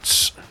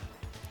shirts.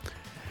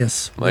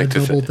 Yes,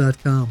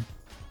 redbubble.com.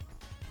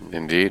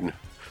 Indeed. I'd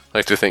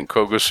like to thank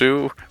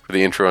Kogosu for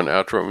the intro and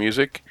outro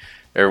music.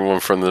 Everyone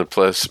from the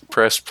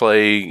Press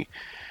Play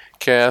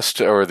cast,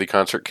 or the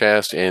concert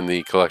cast, and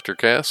the collector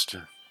cast.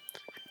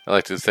 I'd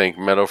like to thank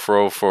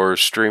MetalFRO for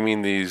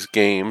streaming these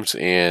games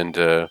and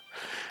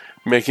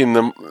making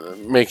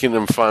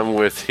them fun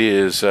with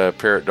his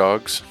parrot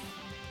dogs.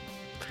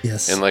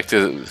 Yes. And like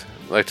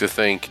to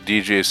thank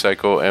DJ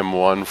Psycho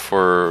M1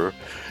 for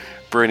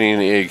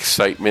bringing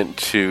excitement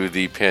to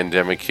the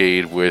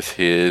Pandemicade with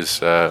his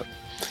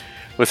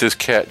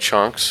cat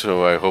Chunks.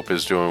 So I hope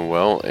he's doing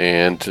well.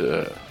 And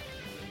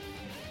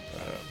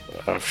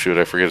I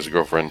forget his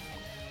girlfriend.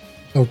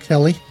 Oh,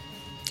 Kelly.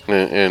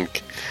 And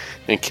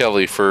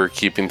Kelly for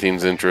keeping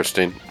things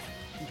interesting.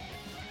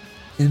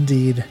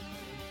 Indeed.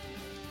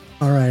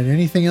 All right.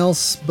 Anything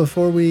else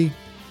before we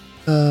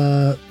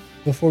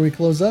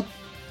close up?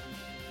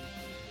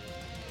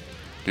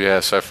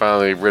 Yes, I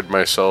finally rid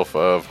myself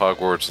of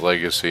Hogwarts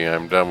Legacy.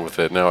 I'm done with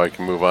it. Now I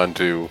can move on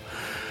to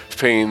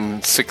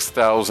paying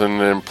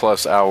 6,000 and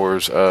plus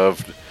hours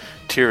of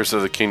Tears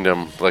of the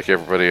Kingdom like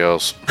everybody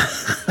else.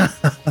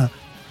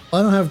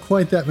 I don't have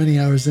quite that many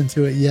hours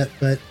into it yet,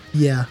 but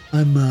yeah,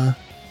 I'm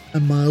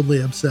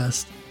mildly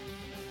obsessed.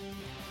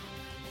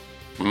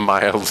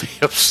 Mildly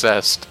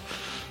obsessed.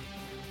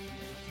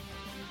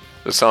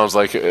 That sounds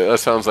like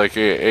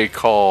a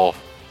call.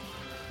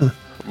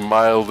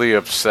 Mildly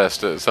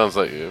obsessed. It sounds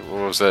like,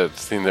 what was that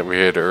thing that we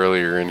had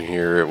earlier in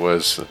here? It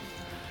was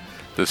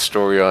the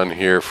story on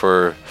here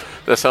for.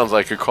 That sounds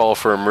like a call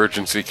for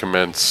emergency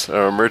occurrence.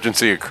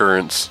 Emergency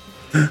occurrence.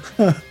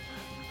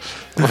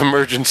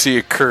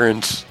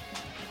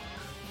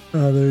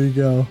 Oh, there you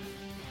go.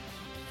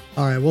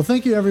 All right. Well,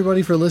 thank you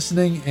everybody for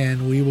listening,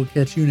 and we will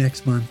catch you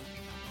next month.